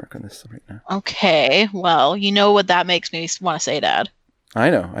check mark on this right now. Okay, well, you know what that makes me want to say, Dad. I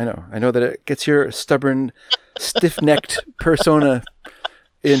know that it gets your stubborn, stiff-necked persona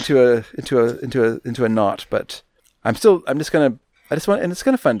into a knot, but and it's kind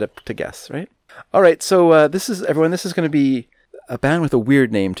of fun to guess, right? All right, so this is going to be a band with a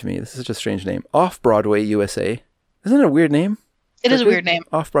weird name to me. This is such a strange name. Off-Broadway USA. Isn't it a weird name? It is a weird name.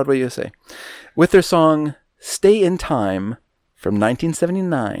 Off-Broadway USA. With their song Stay in Time from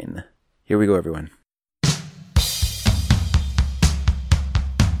 1979. Here we go, everyone.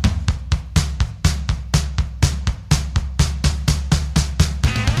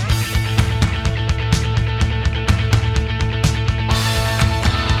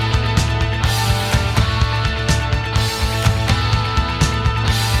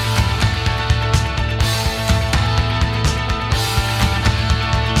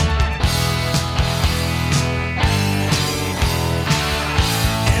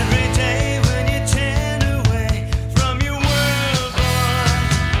 Every day when you turn away from your world, boy,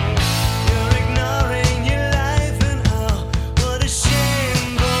 you're ignoring your life, and oh, what a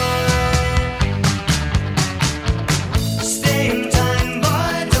shame, boy. Stay in time,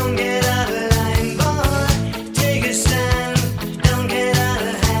 boy, don't get out of line, boy. Take a stand, don't get out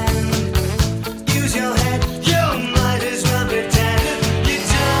of hand. Use your head, you might as well be dead if you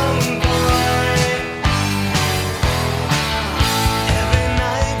don't, boy. Every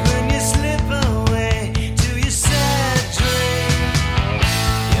night when you slip away to your sad dream,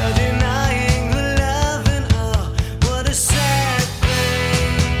 you're denying the love, and oh, what a sad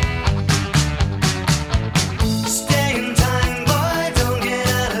thing. Stay in time, boy, don't get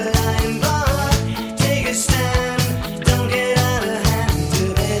out of line, boy. Take a stand, don't get out of hand. Do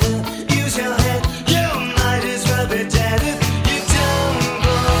better, use your head, you might as well be dead if you don't,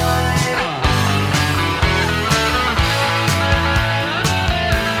 boy.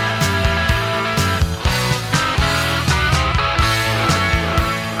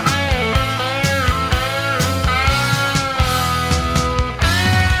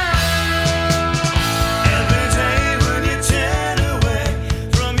 Every day when you turn away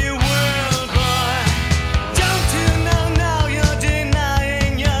from your world, boy, don't you know now you're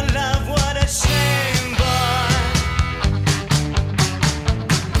denying your love? What a shame, boy.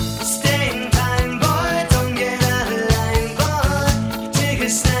 Stay in time, boy, don't get out of line, boy. Take a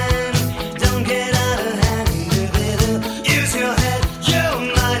stand, don't get out of hand. Do better, use your head, you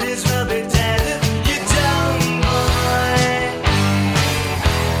might as well be dead if you don't, boy.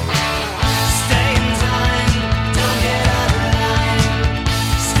 Stay in time, don't get out of line.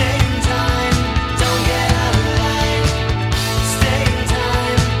 Stay in time, don't get out of line. Stay in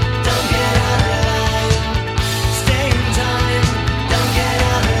time, don't get out of line. Stay in time, don't get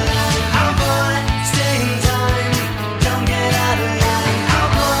out of line. Oh boy, stay in time, don't get out of line. Oh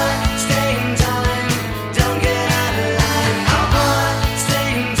boy, stay in time, don't get out of line. Oh boy, stay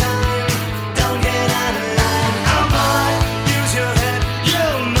in time, don't get out of line. Oh boy, use your head, you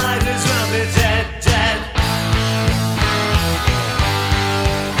might as well be dead, dead.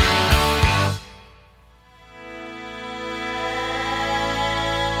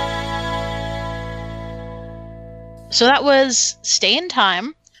 So that was Stay in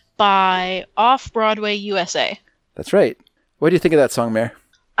Time by Off-Broadway USA. That's right. What do you think of that song, Mare?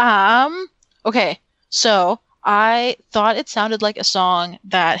 Okay, so I thought it sounded like a song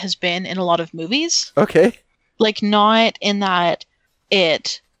that has been in a lot of movies. Okay. Like, not in that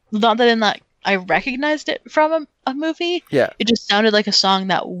I recognized it from a movie. Yeah. It just sounded like a song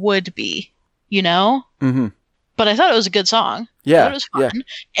that would be, you know? Mm-hmm. But I thought it was a good song. I Yeah. thought it was fun.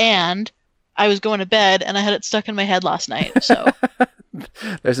 And I was going to bed and I had it stuck in my head last night. So,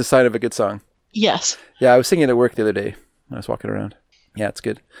 There's a sign of a good song. yes. Yeah, I was singing it at work the other day when I was walking around. Yeah, it's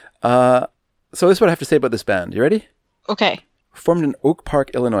good. So this is what I have to say about this band. You ready? Okay. Formed in Oak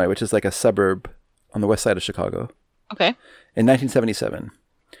Park, Illinois, which is like a suburb on the west side of Chicago, Okay. in 1977.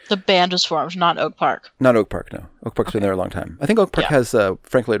 The band was formed, not Oak Park. Not Oak Park, no. Oak Park's been there a long time. I think Oak Park Yeah. has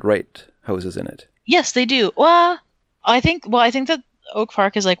Frank Lloyd Wright houses in it. Yes, they do. Well, I think that Oak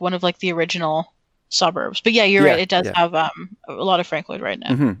Park is like one of like the original suburbs. But yeah, you're Yeah, right. It does yeah. have a lot of Frank Lloyd right now.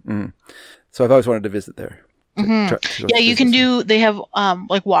 Mm-hmm, mm-hmm. So I've always wanted to visit there. To Mhm. try- to go Yeah, you visit can some- do. They have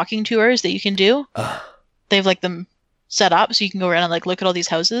like walking tours that you can do. Ah. They have like them set up so you can go around and like look at all these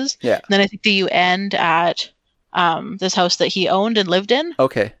houses. Yeah. And then I think that you end at this house that he owned and lived in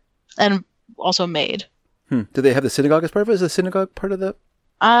Okay. and also made. Do they have the synagogue as part of it? Is the synagogue part of the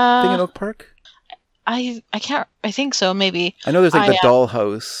thing in Oak Park? I can't. I think so. Maybe. I know there's like I, the doll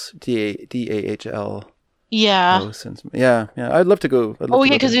house, DAHL Yeah. house, and yeah. I'd love to go. Oh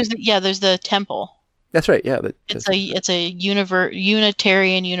yeah, because there's the temple. That's right. Yeah. It's a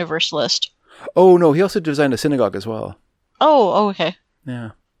Unitarian Universalist. Oh no, he also designed a synagogue as well. Oh, okay.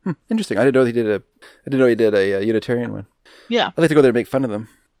 Yeah. Interesting. I didn't know he did a Unitarian one. Yeah. I'd like to go there and make fun of them.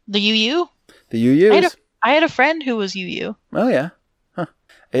 The UU? The UUs. I had a friend who was UU. Oh yeah. Huh.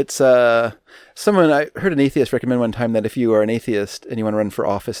 It's someone I heard an atheist recommend one time that if you are an atheist and you want to run for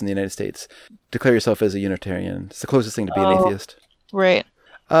office in the United States, declare yourself as a Unitarian. It's the closest thing to being an atheist. Right.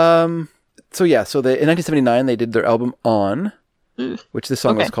 So in 1979 they did their album On, which this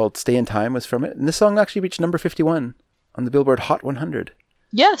song Okay. was called Stay in Time was from it. And this song actually reached number 51 on the Billboard Hot 100,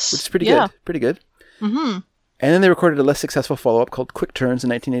 Yes. which is pretty yeah. good. Pretty good. Mm-hmm. And then they recorded a less successful follow-up called Quick Turns in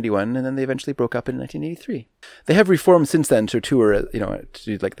 1981, and then they eventually broke up in 1983. They have reformed since then to tour, to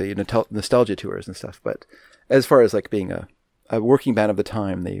do like the nostalgia tours and stuff. But as far as like being a working band of the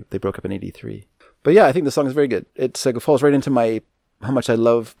time, they broke up in 83. But yeah, I think the song is very good. It falls right into how much I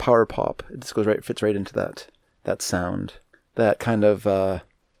fits right into that sound, that kind of how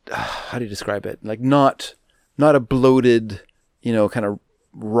do you describe it? Like not a bloated, kind of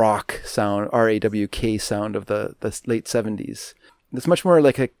rock sound, RAWK sound of the late 70s. It's much more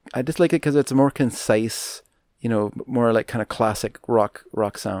like I just like it because it's a more concise, more like kind of classic rock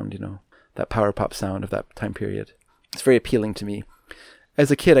sound, that power pop sound of that time period. It's very appealing to me.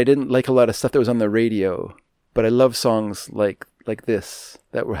 As a kid, I didn't like a lot of stuff that was on the radio, but I love songs like this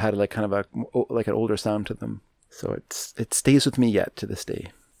that had like kind of like an older sound to them. So it stays with me yet to this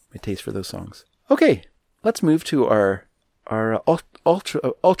day, my taste for those songs. Okay, let's move to our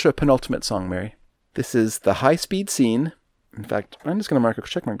ultra penultimate song, Mary. This is The High Speed Scene. In fact, I'm just going to mark a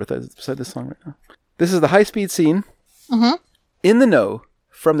check mark beside this song right now. This is The High Speed Scene. Mm-hmm. In the Know,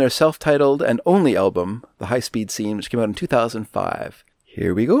 from their self-titled and only album, The High Speed Scene, which came out in 2005.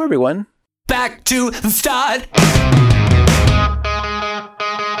 Here we go, everyone. Back to the start.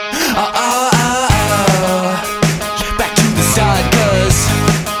 Back to the start, 'cause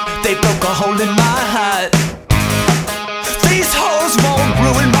they broke a hole in my heart. These hoes won't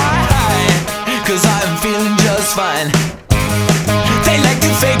ruin my high, 'cause I'm feeling just fine. They like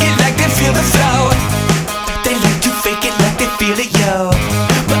to fake it like they feel the flow. They like to fake it like they feel it, yo.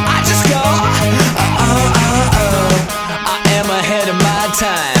 But I just go, I am ahead of my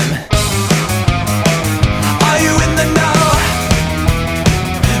time. Are you in the know?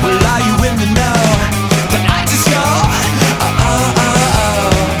 Well, are you in the know? But I just go,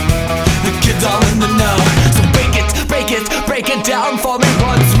 the kids are in the know. So break it down for me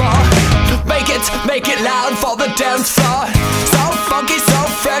once more. Make it loud for the dance floor. So funky, so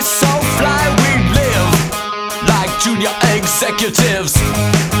fresh, so fly, we live like junior executives.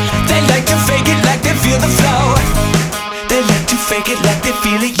 They like to fake it like they feel the flow. They like to fake it like they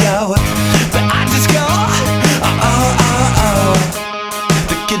feel it, yo. But I just go,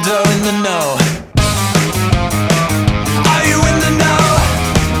 the kids are in the know. Are you in the know?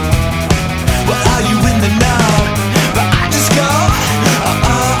 Well, are you in the know? But I just go,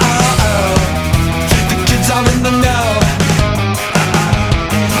 the kids are in the know.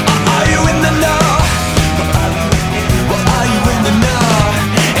 Are you in the know? Well, are you in the know?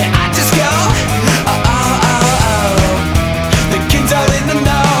 And I just go, the kids are in the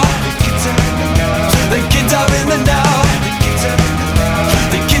know. The kids are in the know.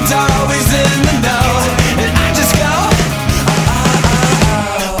 The kids are always in the know. And I just go,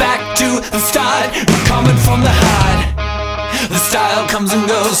 back to the start. We're coming from the heart. The style comes and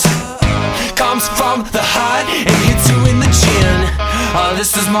goes. Comes from the heart and hits you in the chin. Oh,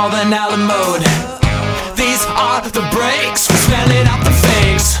 this is more than Allen mode. These are the breaks. We're smelling out the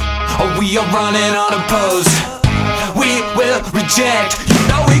fakes. Oh, we are running unopposed. We will reject. You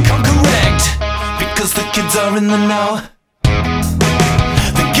know we come correct. Because the kids are in the know.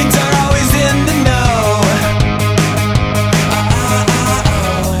 The kids are always in the know.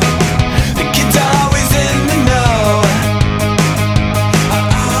 The kids are always in the know.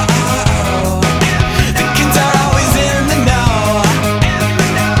 The kids are always in the know.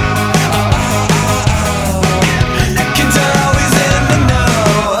 The kids are always in the know.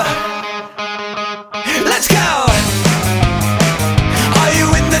 Let's go. Are you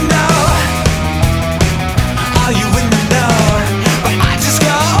in the know? Are you in the know? But I just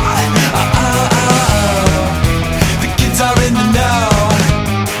go,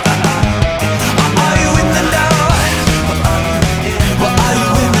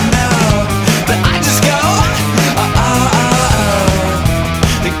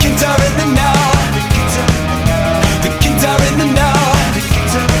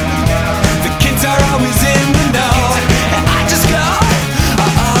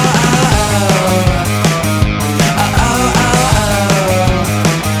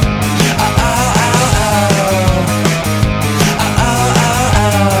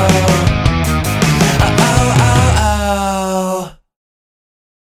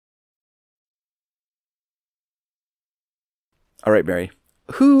 All right, Mary.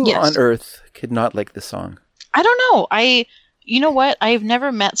 Who Yes. on earth could not like this song? I don't know. You know what? I've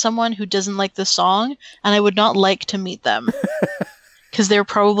never met someone who doesn't like this song, and I would not like to meet them. Because they're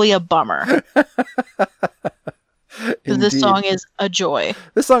probably a bummer. Because this Indeed. song is a joy.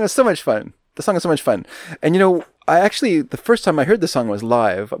 This song is so much fun. The song is so much fun. And I actually, the first time I heard this song was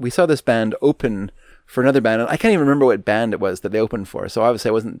live. We saw this band open for another band, and I can't even remember what band it was that they opened for. So obviously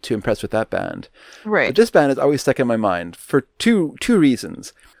I wasn't too impressed with that band. Right. But this band has always stuck in my mind for two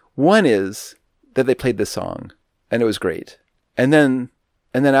reasons. One is that they played this song, and it was great. And then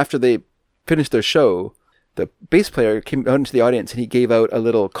after they finished their show, the bass player came out into the audience and he gave out a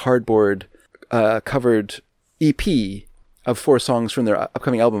little cardboard covered EP of 4 songs from their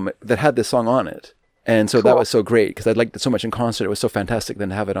upcoming album that had this song on it. And so that Cool. was so great because I liked it so much in concert. It was so fantastic then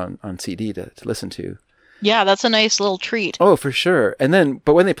to have it on CD to listen to. Yeah, that's a nice little treat. Oh, for sure.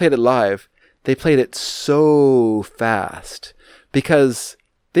 But when they played it live, they played it so fast because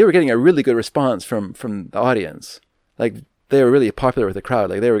they were getting a really good response from the audience. Like they were really popular with the crowd.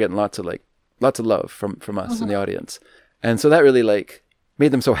 Like they were getting lots of love from us in the audience. And so that really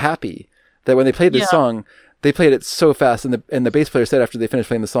made them so happy that when they played this Yeah. song, they played it so fast. And the bass player said after they finished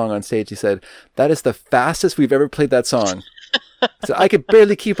playing the song on stage, he said, "That is the fastest we've ever played that song." So I could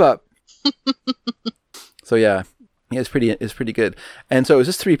barely keep up. So yeah, it's pretty good. And so it was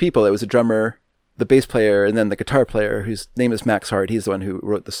just 3 people. It was a drummer, the bass player, and then the guitar player, whose name is Max Hart. He's the one who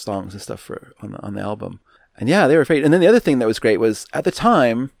wrote the songs and stuff on the album. And yeah, they were great. And then the other thing that was great was at the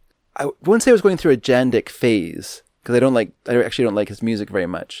time, I wouldn't say I was going through a Jandek phase because I actually don't like his music very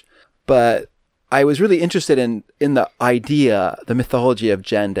much, but I was really interested in the idea, the mythology of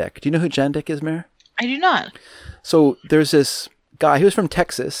Jandek. Do you know who Jandek is, Mare? I do not. So there's this guy. He was from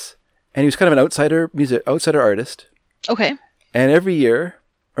Texas, and he was kind of an outsider artist. Okay. And every year,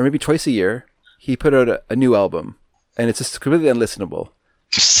 or maybe twice a year, he put out a new album, and it's just completely unlistenable.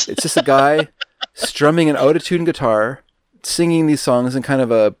 It's just a guy strumming an out-of-tune guitar, singing these songs in kind of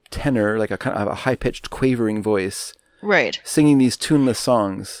a tenor, like a kind of a high-pitched, quavering voice, Right. singing these tuneless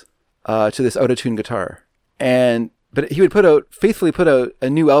songs to this out-of-tune guitar. But he would faithfully put out a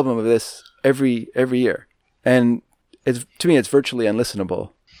new album of this every year. And to me, it's virtually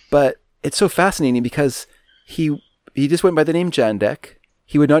unlistenable. But it's so fascinating because he just went by the name Jandek.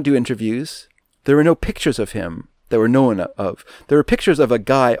 He would not do interviews. There were no pictures of him that were known of. There were pictures of a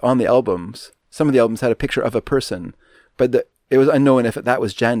guy on the albums. Some of the albums had a picture of a person, but it was unknown if that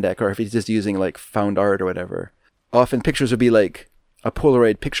was Jandek or if he's just using found art or whatever. Often pictures would be like a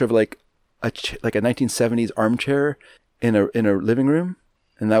Polaroid picture of like a 1970s armchair in a living room,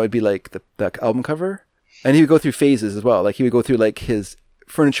 and that would be like the album cover. And he would go through phases as well. Like he would go through his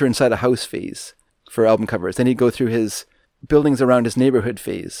furniture inside a house phase for album covers. Then he'd go through his buildings around his neighborhood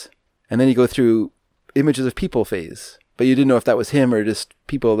phase. And then he'd go through images of people phase. But you didn't know if that was him or just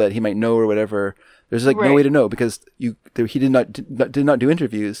people that he might know or whatever. There's no Right. way to know because he did not do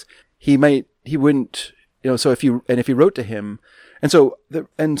interviews. He wouldn't, so if you wrote to him, and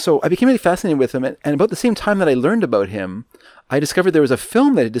so I became really fascinated with him. And about the same time that I learned about him, I discovered there was a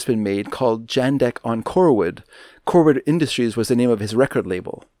film that had just been made called Jandek on Corwood. Corwood Industries was the name of his record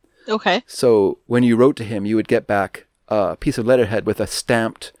label. Okay. So when you wrote to him, you would get back a piece of letterhead with a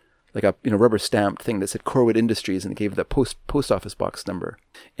stamped, rubber stamped thing that said Corwood Industries, and it gave the post office box number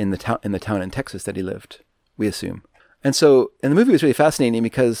in the town in Texas that he lived, we assume. And the movie was really fascinating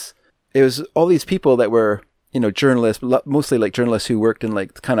because it was all these people that were, journalists, mostly journalists who worked in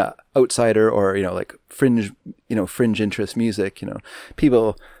kind of outsider or, fringe interest music,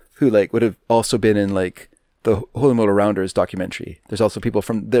 people who would have also been in the Holy Motor Rounders documentary. There's also people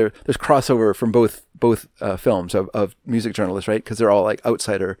from there. There's crossover from both films of music journalists, right? Because they're all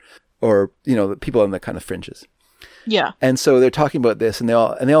outsider or, the people on the kind of fringes. Yeah. And so they're talking about this and they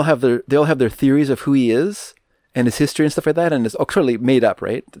all have their theories of who he is and his history and stuff like that. And it's all totally made up,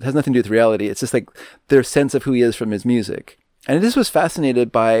 right? It has nothing to do with reality. It's just their sense of who he is from his music. And I just was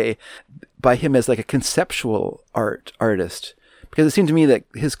fascinated by him as a conceptual artist, because it seemed to me that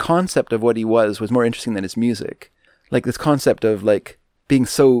his concept of what he was more interesting than his music. This concept of being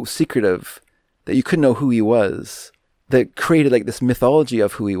so secretive that you couldn't know who he was, that created this mythology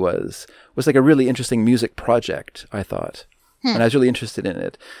of who he was a really interesting music project, I thought. And I was really interested in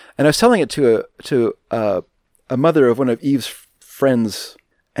it. And I was telling it to a mother of one of Eve's friends,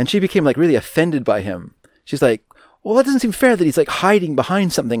 and she became really offended by him. She's like, well, that doesn't seem fair that he's hiding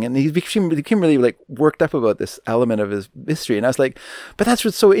behind something. And he became really worked up about this element of his mystery. And I was like, but that's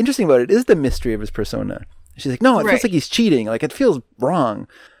what's so interesting about it, is the mystery of his persona. She's like, no, it feels like he's cheating. It feels wrong.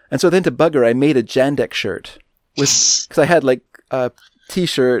 And so then to bug her, I made a Jandek shirt because I had a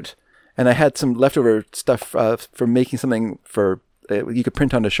t-shirt And I had some leftover stuff for making something for you could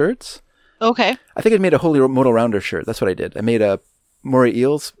print onto shirts. Okay. I think I made a Holy Modal Rounder shirt. That's what I did. I made a Maury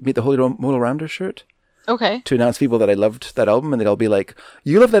Eels Meet the Holy Modal Rounder shirt Okay. to announce people that I loved that album, and they'd all be like,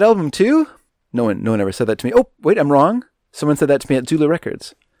 "You love that album too?" No one ever said that to me. Oh, wait, I'm wrong. Someone said that to me at Zulu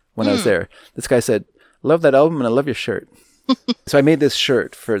Records when I was there. This guy said, "Love that album and I love your shirt." So I made this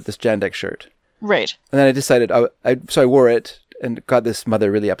shirt for this Jandek shirt. Right. And then I decided, so I wore it and got this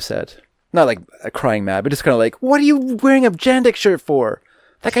mother really upset. Not like crying mad, but just kind of like, "What are you wearing a Jandek shirt for?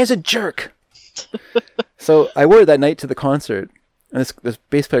 That guy's a jerk." So I wore it that night to the concert. And this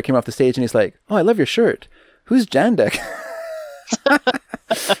bass player came off the stage and he's like, "Oh, I love your shirt. Who's Jandek?"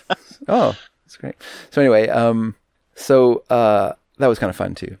 Oh, that's great. So anyway, that was kind of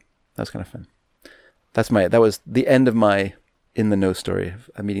fun too. That was kind of fun. That was the end of my in the know story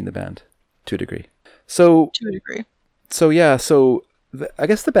of meeting the band to a degree. So To a degree. So yeah, I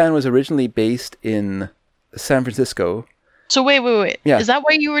guess the band was originally based in San Francisco. So wait. Yeah. Is that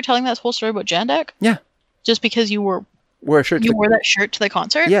why you were telling that whole story about Jandek? Yeah, Just because you wore wore a shirt. wore that shirt to the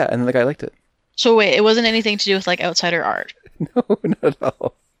concert? Yeah, and the guy liked it. So wait, it wasn't anything to do with like outsider art. No, not at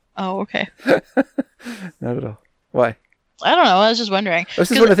all. Oh, okay. Not at all. Why? I don't know. I was just wondering. This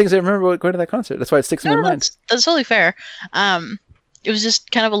is one of the things I remember about going to that concert. That's why it sticks in my No, mind. that's totally fair. It was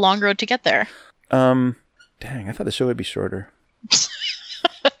just kind of a long road to get there. Dang, I thought the show would be shorter.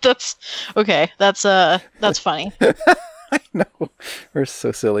 That's okay. That's funny. I know. We're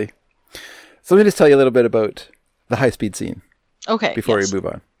so silly. So let me just tell you a little bit about the high-speed scene Okay. before yes. we move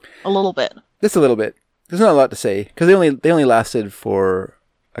on. A little bit. Just a little bit. There's not a lot to say because they only lasted for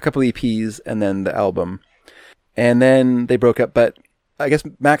a couple EPs and then the album, and then they broke up. But I guess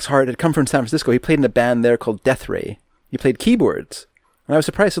Max Hart had come from San Francisco. He played in a band there called Death Ray. He played keyboards, and I was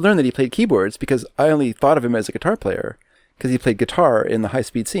surprised to learn that he played keyboards because I only thought of him as a guitar player because he played guitar in the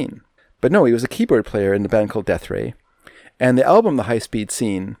high-speed scene. But no, he was a keyboard player in the band called Death Ray, and the album The High-Speed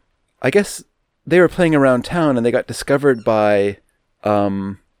Scene. I guess they were playing around town and they got discovered by.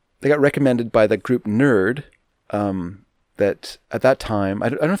 They got recommended by the group Nerd, that at that time, I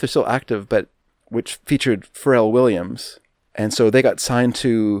don't know if they're still active, but which featured Pharrell Williams. And so they got signed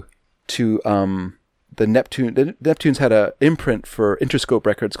to the Neptune. The Neptunes had an imprint for Interscope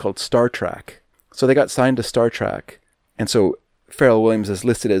Records called Star Trek. So they got signed to Star Trek. And so Pharrell Williams is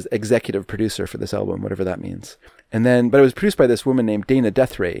listed as executive producer for this album, whatever that means. But it was produced by this woman named Dana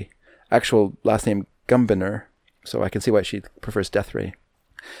Death Ray, actual last name Gumbiner. So I can see why she prefers Death Ray.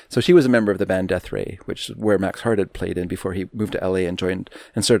 So she was a member of the band Death Ray, which is where Max Hart had played in before he moved to LA and joined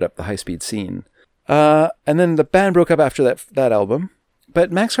and started up the high-speed scene. And then the band broke up after that album,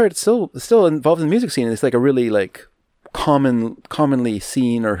 but Max Hart is still involved in the music scene. It's like a really like commonly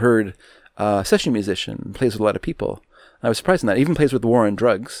seen or heard session musician. Plays with a lot of people. I was surprised in that. Even plays with War on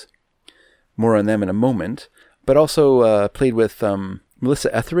Drugs. More on them in a moment. But also played with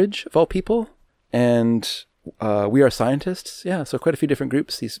Melissa Etheridge of all people, and We Are Scientists. Yeah, so quite a few different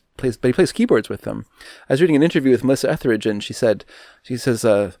groups. He plays keyboards with them. I was reading an interview with Melissa Etheridge, and she says,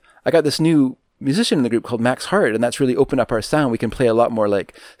 I got this new musician in the group called Max Hart, and that's really opened up our sound. We can play a lot more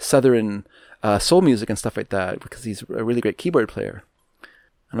like Southern soul music and stuff like that because he's a really great keyboard player.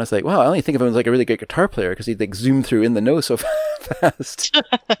 And I was like, wow, I only think of him as like a really great guitar player because he'd like zoom through in the know so fast.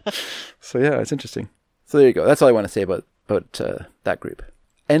 So yeah, it's interesting. So there you go. That's all I want to say about that group.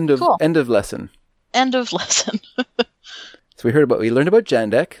 End of lesson. End of lesson. So we learned about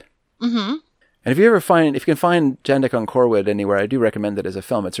Jandek. Mm-hmm. And if you can find Jandek on Corwood anywhere, I do recommend it as a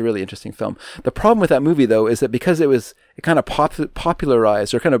film. It's a really interesting film. The problem with that movie though is that because it kind of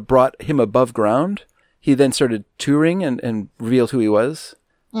popularized or kind of brought him above ground, he then started touring and revealed who he was.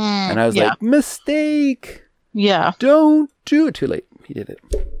 And I was like, mistake. Yeah. Don't do it. Too late. He did it.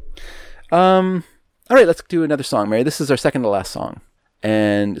 All right, let's do another song, Mary. This is our second to last song.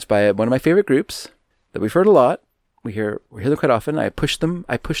 And it's by one of my favorite groups that we've heard a lot. We hear them quite often. I push them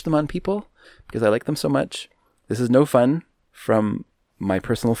on people because I like them so much. This is No Fun from my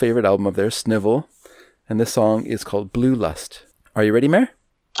personal favorite album of theirs, Snivel. And this song is called Blue Lust. Are you ready, Mary?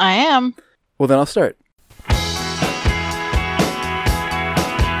 I am. Well, then I'll start.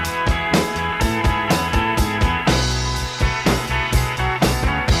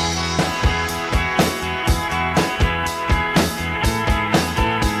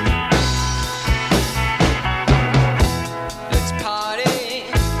 Let's party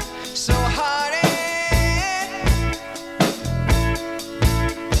so hard,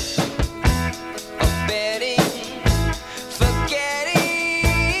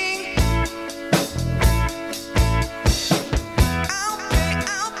 forgetting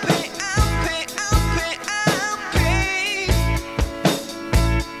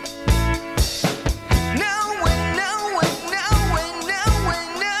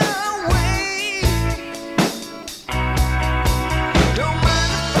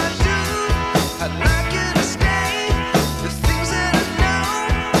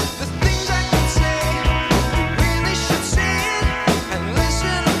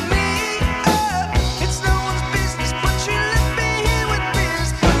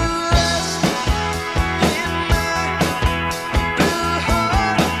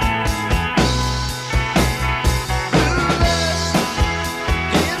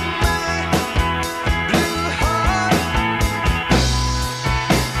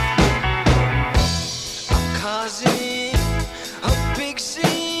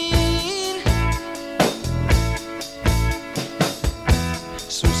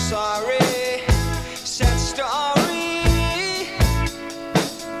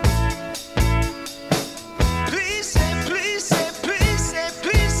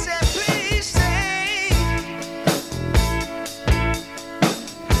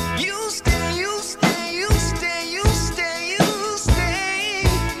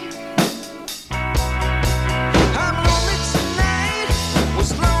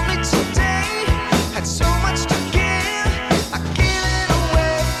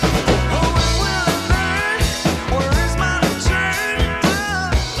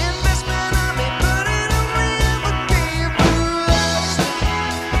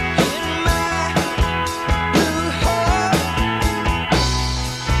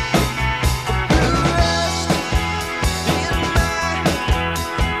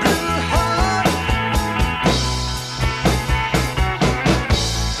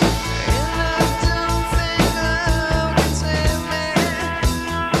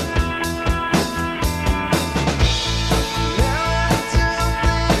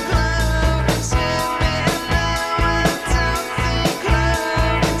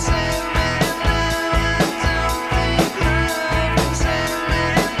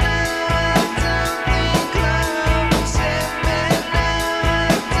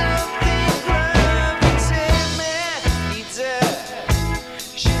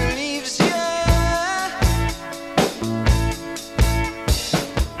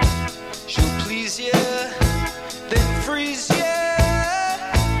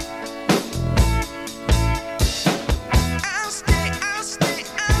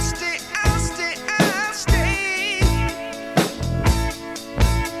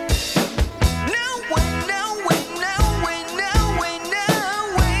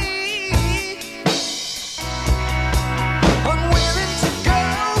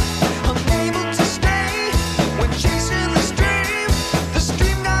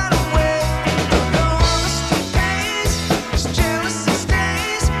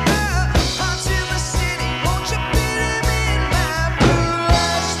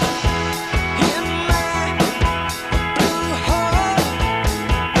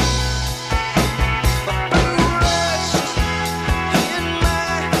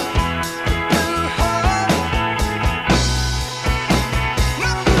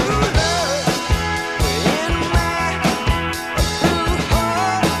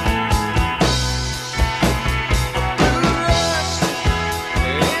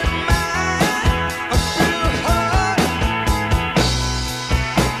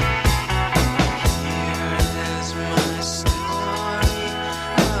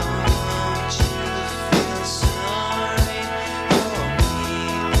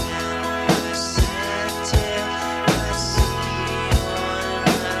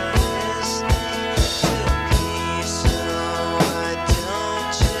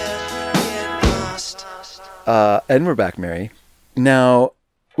And we're back, Mary. Now,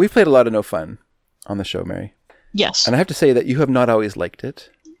 we've played a lot of No Fun on the show, Mary. Yes. And I have to say that you have not always liked it.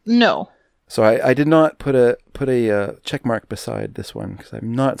 No. So I did not put a check mark beside this one because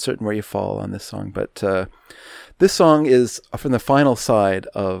I'm not certain where you fall on this song. But this song is from the final side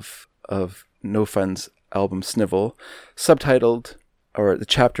of No Fun's album Snivel, subtitled, or the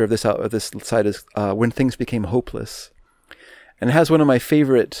chapter of this side is When Things Became Hopeless. And it has one of my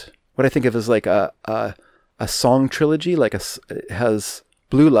favorite, what I think of as like a song trilogy. It has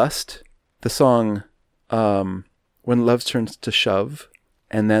Blue Lust, the song When Love Turns to Shove,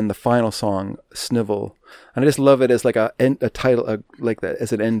 and then the final song, Snivel. And I just love it as like a title, like that,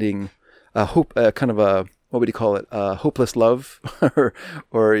 as an ending, kind of a, what would you call it? Hopeless love, or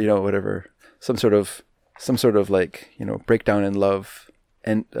whatever, some sort of like, breakdown in love,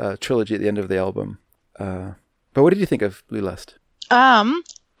 and trilogy at the end of the album. But what did you think of Blue Lust?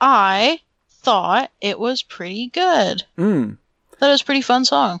 I thought it was pretty good. That was a pretty fun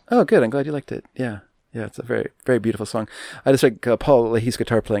song. Oh, good. I'm glad you liked it. Yeah. Yeah, it's a very, very beautiful song. I just like Paul Leahy's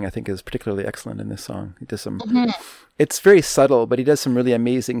guitar playing, I think, is particularly excellent in this song. He does some, it's very subtle, but he does some really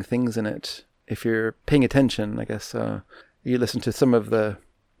amazing things in it. If you're paying attention, I guess, you listen to some of the,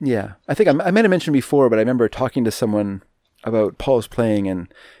 I think I might have mentioned before, but I remember talking to someone about Paul's playing, and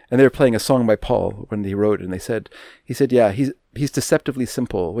they were playing a song by Paul when he wrote it, and he said, he's deceptively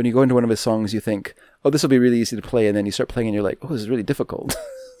simple. When you go into one of his songs, you think, oh, this will be really easy to play, and then you start playing and you're like, oh, this is really difficult.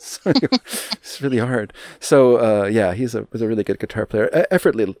 So it's really hard. So he was a really good guitar player,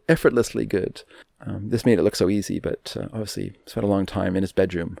 effortlessly good. This made it look so easy, but obviously spent a long time in his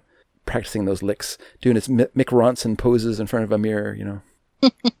bedroom practicing those licks, doing his Mick Ronson poses in front of a mirror,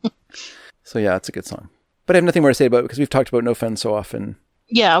 So yeah, it's a good song. But I have nothing more to say about it because we've talked about No Fun so often.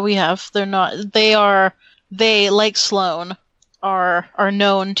 Yeah, we have. They like Sloan are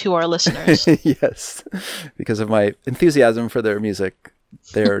known to our listeners. Yes, because of my enthusiasm for their music,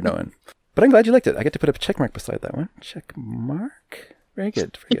 they are known. But I'm glad you liked it. I get to put a check mark beside that one. Check mark. Very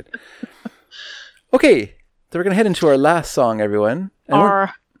good. Very good. Okay, so we're going to head into our last song, everyone. And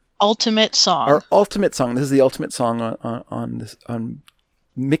our ultimate song. Our ultimate song. This is the ultimate song on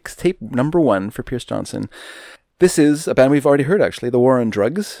mixtape number 1 for Pierce Johnson. This is a band we've already heard, actually, The War on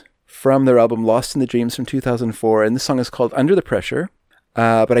Drugs, from their album Lost in the Dreams from 2004. And this song is called Under the Pressure.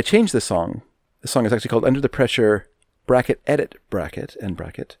 But I changed the song. The song is actually called Under the Pressure, edit, end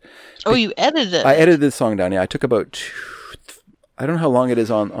bracket. Oh, you edited it. I edited the song down, yeah. I took about I don't know how long it is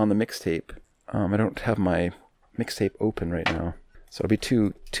on the mixtape. I don't have my mixtape open right now. So it'll be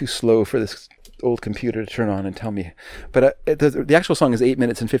too slow for this old computer to turn on and tell me. But the actual song is 8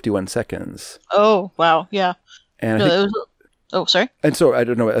 minutes and 51 seconds. Oh, wow, yeah. And sorry? And so, I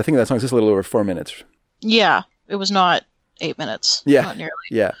don't know, I think that song is just a little over 4 minutes. Yeah, it was not 8 minutes. Yeah. Not nearly.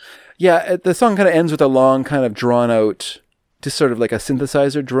 Yeah. Yeah, the song kind of ends with a long, kind of drawn out, just sort of like a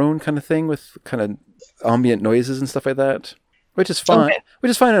synthesizer drone kind of thing with kind of ambient noises and stuff like that, which is fine. Okay. Which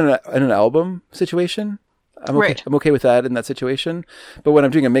is fine in an album situation. I'm okay. Right. I'm okay with that in that situation. But when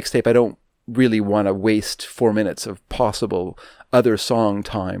I'm doing a mixtape, I don't really want to waste 4 minutes of possible other song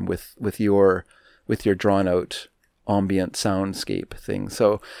time with your drawn out ambient soundscape thing.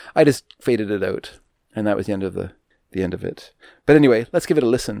 So I just faded it out, and that was the end of the end of it. But anyway, let's give it a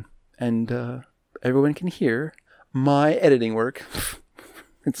listen. And everyone can hear my editing work.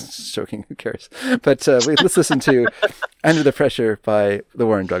 It's joking, who cares? But let's listen to Under the Pressure by The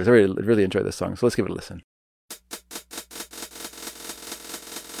War on Drugs. I really, really enjoy this song, so let's give it a listen.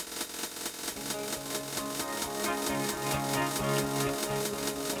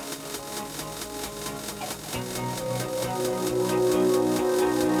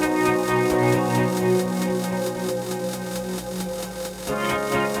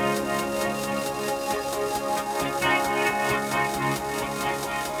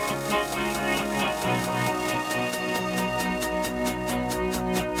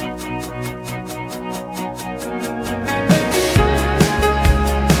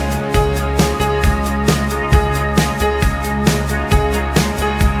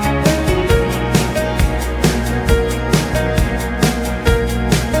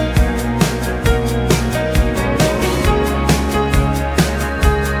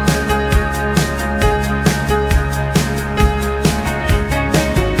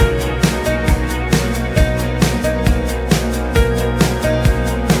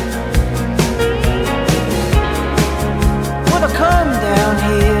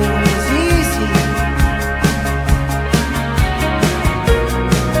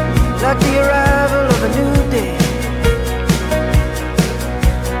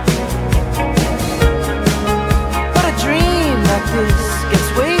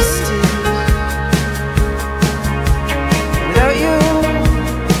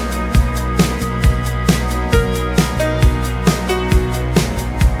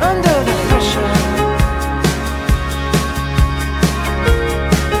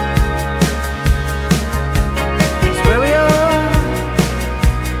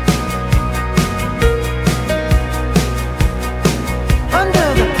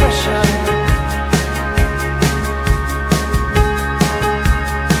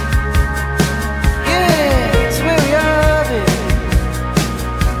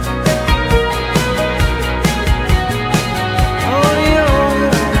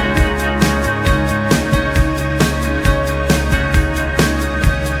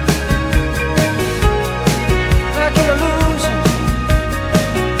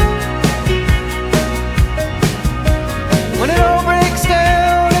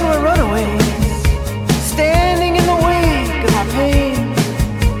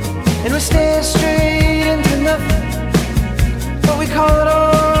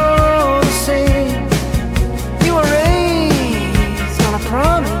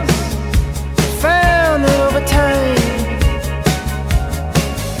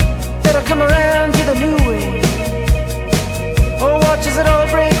 Watch as it all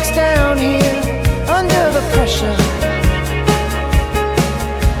breaks down here under the pressure.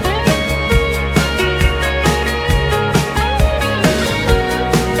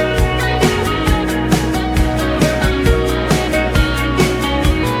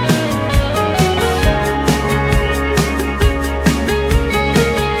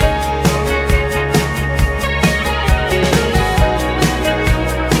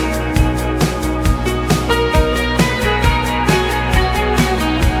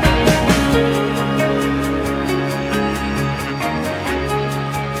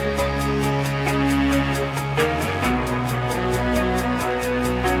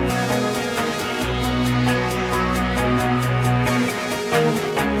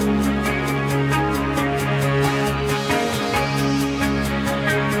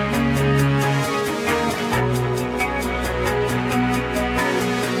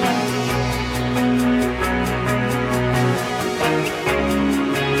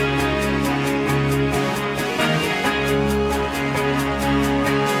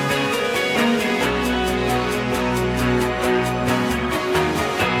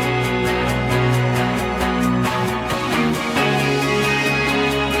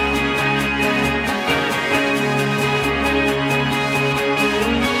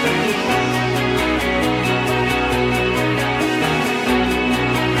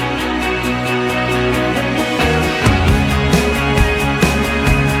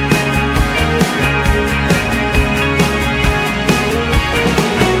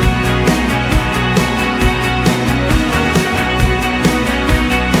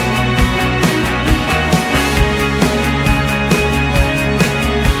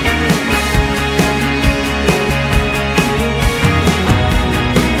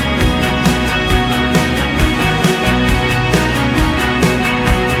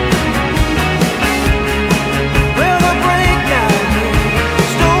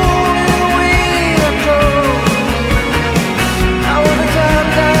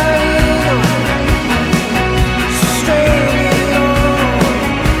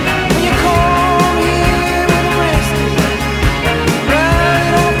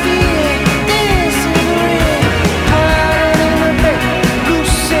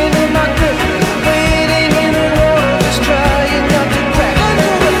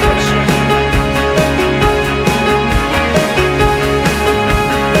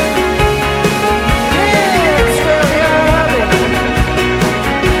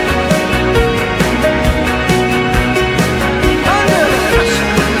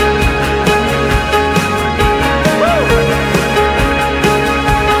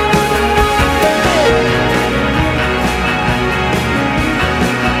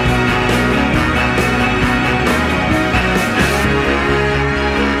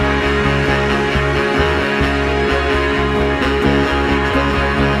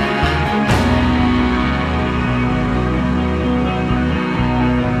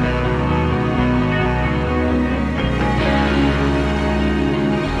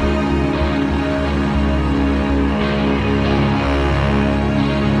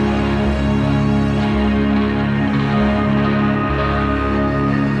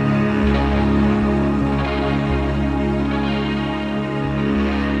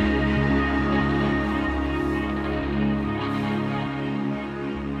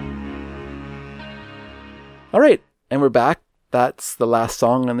 All right, and we're back. That's the last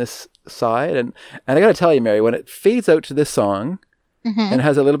song on this side, and I got to tell you, Mary, when it fades out to this song and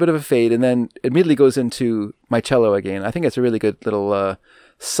has a little bit of a fade, and then immediately goes into my cello again, I think it's a really good little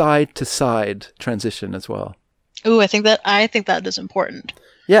side to side transition as well. Ooh, I think that is important.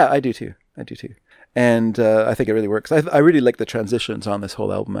 Yeah, I do too. And I think it really works. I really like the transitions on this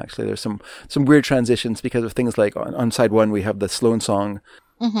whole album, actually. There's some weird transitions because of things like on side one, we have the Sloan song.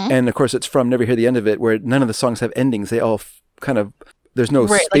 And of course, it's from Never Hear the End of It, where none of the songs have endings. They all kind of, there's no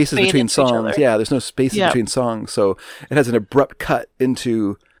spaces between songs. Yeah, there's no spaces between songs. So it has an abrupt cut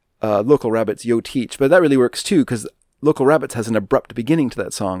into Local Rabbits' Yo Teach. But that really works too, because Local Rabbits has an abrupt beginning to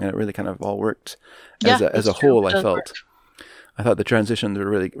that song, and it really kind of all worked as a whole, I felt. I thought the transitions were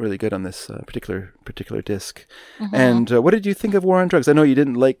really, really good on this particular disc. And what did you think of War on Drugs? I know you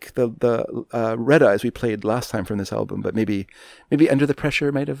didn't like the Red Eyes we played last time from this album, but maybe Under the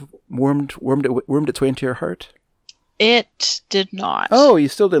Pressure might have warmed its way into your heart. It did not. Oh, you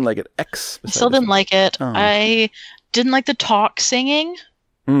still didn't like it. I still didn't like it. Oh. I didn't like the talk singing.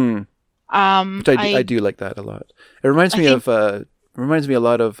 Which I do like that a lot. It reminds me a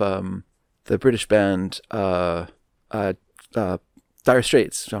lot of the British band Dire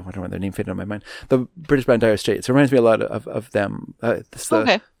Straits. Oh, I don't know, their name faded on my mind. The British band Dire Straits. It reminds me a lot of them. It's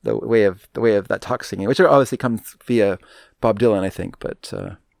the way of that talk singing, which obviously comes via Bob Dylan, I think. But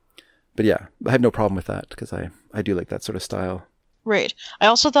yeah, I have no problem with that because I do like that sort of style. Right. I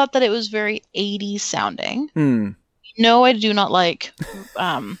also thought that it was very 80s sounding. Mm. No, I do not like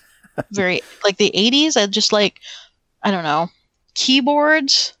very like the 80s. I just like, I don't know,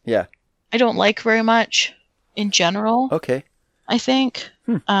 keyboards. Yeah. I don't like very much in general. Okay. I think.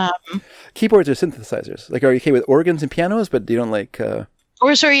 Keyboards or synthesizers? Like, are you okay with organs and pianos, but you don't like?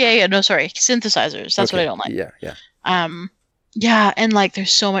 Synthesizers. That's what I don't like. Yeah. Yeah, and like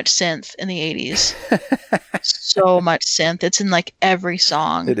there's so much synth in the 80s. So much synth. It's in like every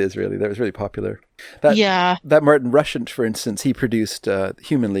song. It is really. That was really popular. That Martin Rushent, for instance, he produced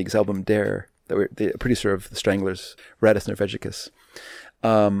Human League's album Dare. The producer of the Stranglers, Radis Norvegicus.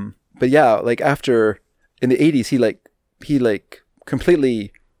 But yeah, like after in the 80s, he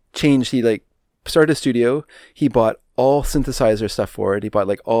completely changed. He like started a studio. He bought all synthesizer stuff for it. He bought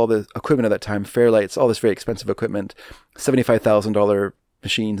like all the equipment at that time, Fairlights, all this very expensive equipment, $75,000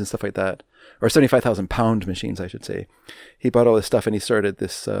 machines and stuff like that, or 75,000 pound machines, I should say. He bought all this stuff and he started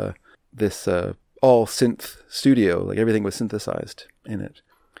this all synth studio. Like everything was synthesized in it.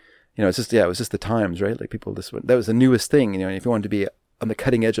 You know, it was just the times, right? Like that was the newest thing. You know, if you wanted to be on the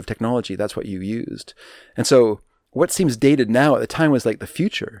cutting edge of technology, that's what you used. And so what seems dated now at the time was like the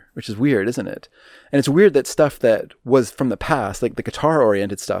future, which is weird, isn't it? And it's weird that stuff that was from the past, like the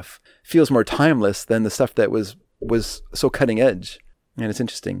guitar-oriented stuff, feels more timeless than the stuff that was so cutting edge. And it's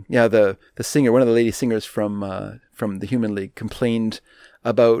interesting. Yeah, the singer, one of the lady singers from the Human League, complained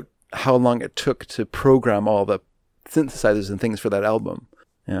about how long it took to program all the synthesizers and things for that album.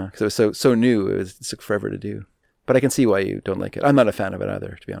 Yeah, because it was so new, it took forever to do. But I can see why you don't like it. I'm not a fan of it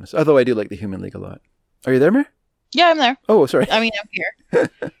either, to be honest. Although I do like the Human League a lot. Are you there, Mary? Yeah, I'm there. Oh, sorry. I mean, I'm here.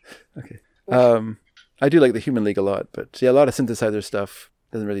 Okay. I do like the Human League a lot, but yeah, a lot of synthesizer stuff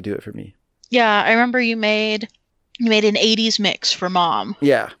doesn't really do it for me. Yeah, I remember you made an 80s mix for Mom.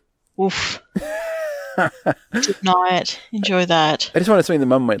 Yeah. Oof. Did not enjoy that. I just wanted something that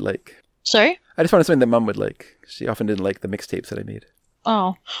Mum might like. Sorry? I just wanted something that Mum would like. She often didn't like the mixtapes that I made.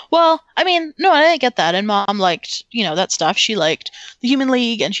 Oh. Well, I mean, no, I didn't get that. And Mom liked, that stuff. She liked the Human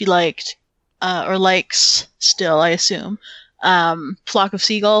League, and she liked, or likes still, I assume, Flock of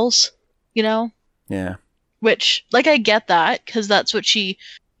Seagulls, Yeah. Which, like, I get that, because that's what she,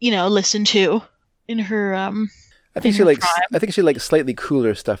 listened to in her, I think she likes slightly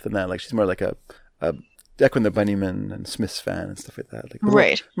cooler stuff than that. Like, she's more like a Echo and the Bunnymen and Smith's fan and stuff like that. Like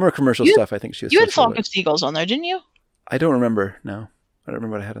right. More commercial stuff, I think she was. You had Flock of Seagulls on there, didn't you? I don't remember, no. I don't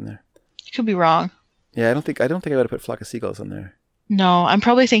remember what I had on there. Could be wrong. Yeah, I don't think I would have put Flock of Seagulls on there. No, I'm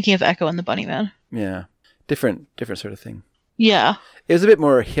probably thinking of Echo and the Bunnymen. Yeah. Different sort of thing. Yeah. It was a bit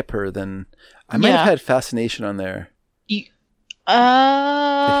more hipper than... I might have had Fascination on there. Maybe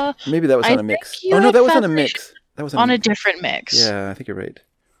that was on a mix. Oh, no, that was on a mix. That was on a different mix. Yeah, I think you're right.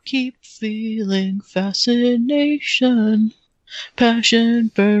 Keep feeling fascination,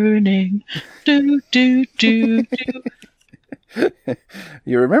 passion burning, do, do, do, do.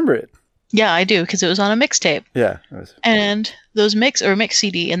 You remember it? Yeah, I do, because it was on a mixtape. Yeah. It was. And those mix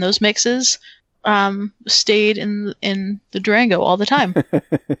CD, and those mixes stayed in the Durango all the time.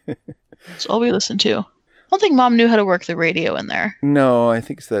 That's all we listened to. I don't think Mom knew how to work the radio in there. No, I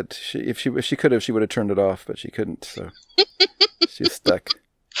think that if she could have, she would have turned it off, but she couldn't. So she's stuck.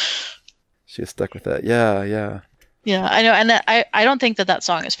 She was stuck with that. Yeah. Yeah, I know, and I don't think that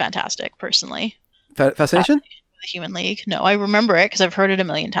song is fantastic, personally. Fascination? The Human League. No, I remember it because I've heard it a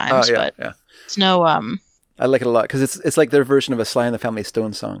million times. Oh, yeah, but yeah. It's no. I like it a lot because it's like their version of a Sly and the Family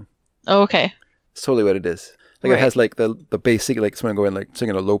Stone song. Oh, okay. It's totally what it is. Like, right. It has like the basic, like someone going like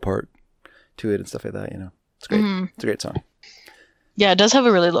singing a low part to it and stuff like that. It's great. Mm-hmm. It's a great song. Yeah, it does have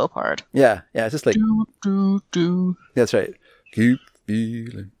a really low part. Yeah. It's just like do. That's right. Keep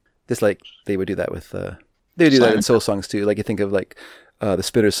feeling. Just like they would do that with. They would do that in soul songs too. Like you think of like the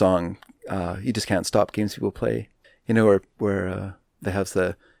Spinners song, "You Just Can't Stop," Games People Play. Where they have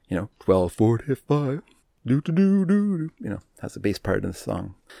the 12:45. Has the bass part in the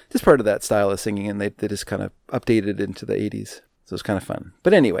song. Just part of that style of singing, and they just kind of updated it into the 80s. So it's kind of fun.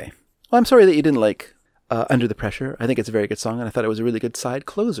 But anyway, well, I'm sorry that you didn't like Under the Pressure. I think it's a very good song, and I thought it was a really good side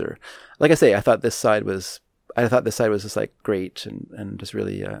closer. Like I say, I thought this side was just like great and just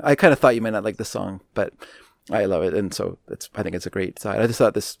really. I kind of thought you might not like this song, but I love it, and so I think it's a grethe side. I just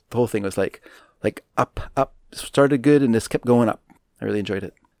thought the whole thing was like up, started good and just kept going up. I really enjoyed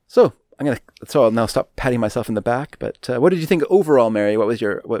it. So I'll now stop patting myself in the back. But what did you think overall, Mary? What was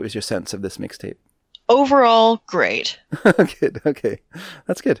your sense of this mixtape? Overall, great. Good. Okay.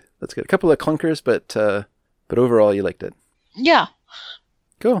 That's good. That's good. A couple of clunkers, but overall you liked it. Yeah.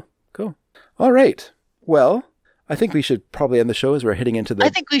 Cool. All right. Well, I think we should probably end the show as we're heading into the I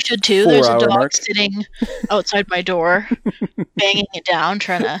think we should too. There's a 4-hour dog mark. sitting outside my door, banging it down,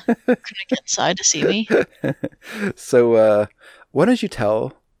 trying to get inside to see me. So why don't you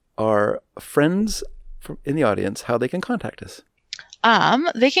tell our friends in the audience how they can contact us?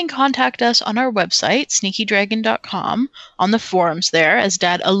 They can contact us on our website, sneakydragon.com, on the forums there, as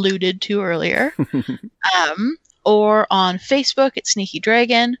Dad alluded to earlier. Or on Facebook at Sneaky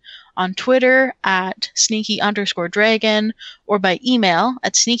Dragon, on Twitter at sneaky_dragon, or by email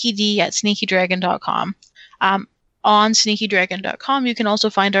at sneakyd@sneakydragon.com. On sneakydragon.com, you can also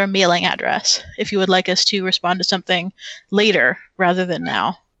find our mailing address if you would like us to respond to something later rather than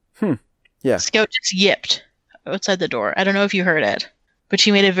now. Yeah. Scout just yipped outside the door. I don't know if you heard it, but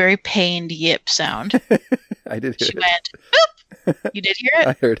she made a very pained yip sound. I did hear She it. went, boop! You did hear it?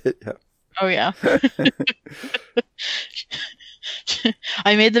 I heard it. Yeah. Oh, yeah.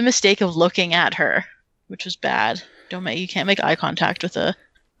 I made the mistake of looking at her, which was bad. You can't make eye contact with a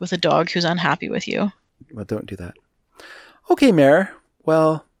dog who's unhappy with you. Well, don't do that. Okay, Mare.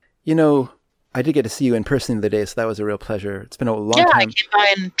 Well, I did get to see you in person the other day, so that was a real pleasure. It's been a long I time. came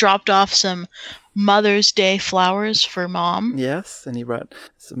by and dropped off some Mother's Day flowers for Mom. Yes, and you brought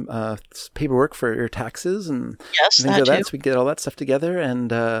some paperwork for your taxes and Yes, things that like that. too. So we get all that stuff together,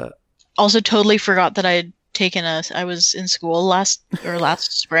 and Also totally forgot that I was in school last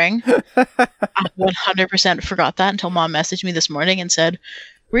spring. I 100% forgot that until Mom messaged me this morning and said,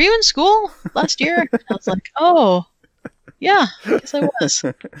 "Were you in school last year?" I was like, "Oh, yeah, I guess I was."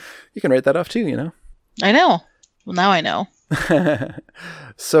 you can write that off too, I know. Well, now I know.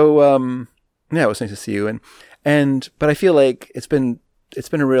 So, yeah, it was nice to see you, but I feel like it's been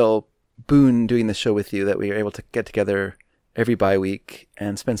a real boon doing the show with you that we are able to get together every bi-week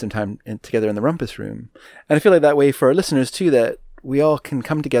and spend some time together in the Rumpus Room. And I feel like that way for our listeners too, that we all can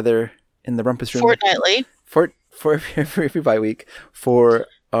come together in the Rumpus Room Fortnightly. for every bi-week for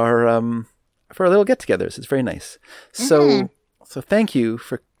our little get-togethers. It's very nice. So thank you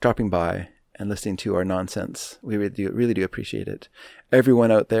for dropping by and listening to our nonsense. We really do appreciate it.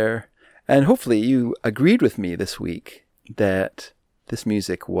 Everyone out there. And hopefully you agreed with me this week that this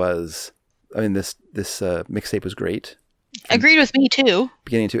music was, this mixtape was great. Agreed with me too.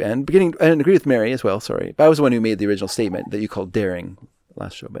 Beginning to end. And agreed with Mary as well, sorry. But I was the one who made the original statement that you called daring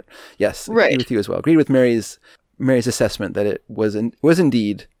last show. But yes, Right. agreed with you as well. Agreed with Mary's assessment that it was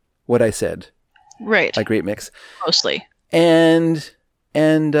indeed what I said. Right. A great mix. Mostly. And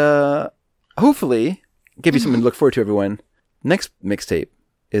hopefully give you something to look forward to, everyone. Next mixtape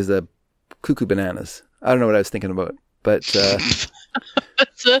is a Cuckoo Bananas. I don't know what I was thinking about, but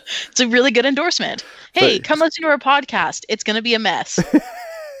It's a really good endorsement. Hey, But- come listen to our podcast. It's going to be a mess.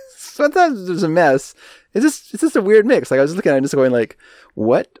 sometimes there's a mess. It's just a weird mix. Like I was looking at it and just going like,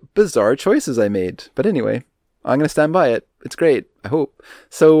 what bizarre choices I made. But anyway, I'm gonna stand by it. It's great. I hope.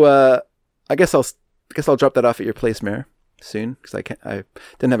 So I guess I'll drop that off at your place, Mare, soon because I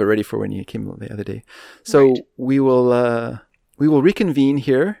didn't have it ready for when you came the other day. So Right. we will reconvene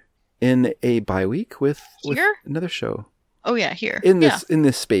here in a bi-week with Here? another show Oh, yeah, here. in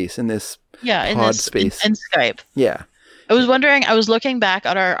this space in this in pod this space. in Skype. yeah I was looking back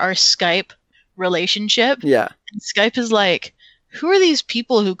at our Skype relationship. yeah. And Skype is like, who are these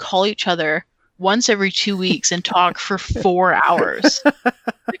people who call each other once every 2 weeks and talk for 4 hours?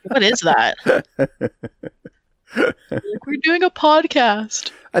 Like, what is that? Like, we're doing a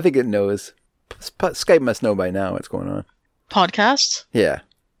podcast. I think it knows. Skype must know by now what's going on. Podcasts? Yeah.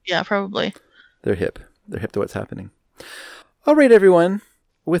 Yeah, probably. They're hip. They're hip to what's happening. All right, everyone.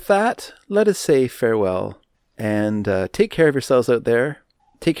 With that, let us say farewell and take care of yourselves out there.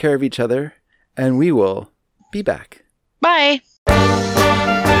 Take care of each other, and we will be back. Bye.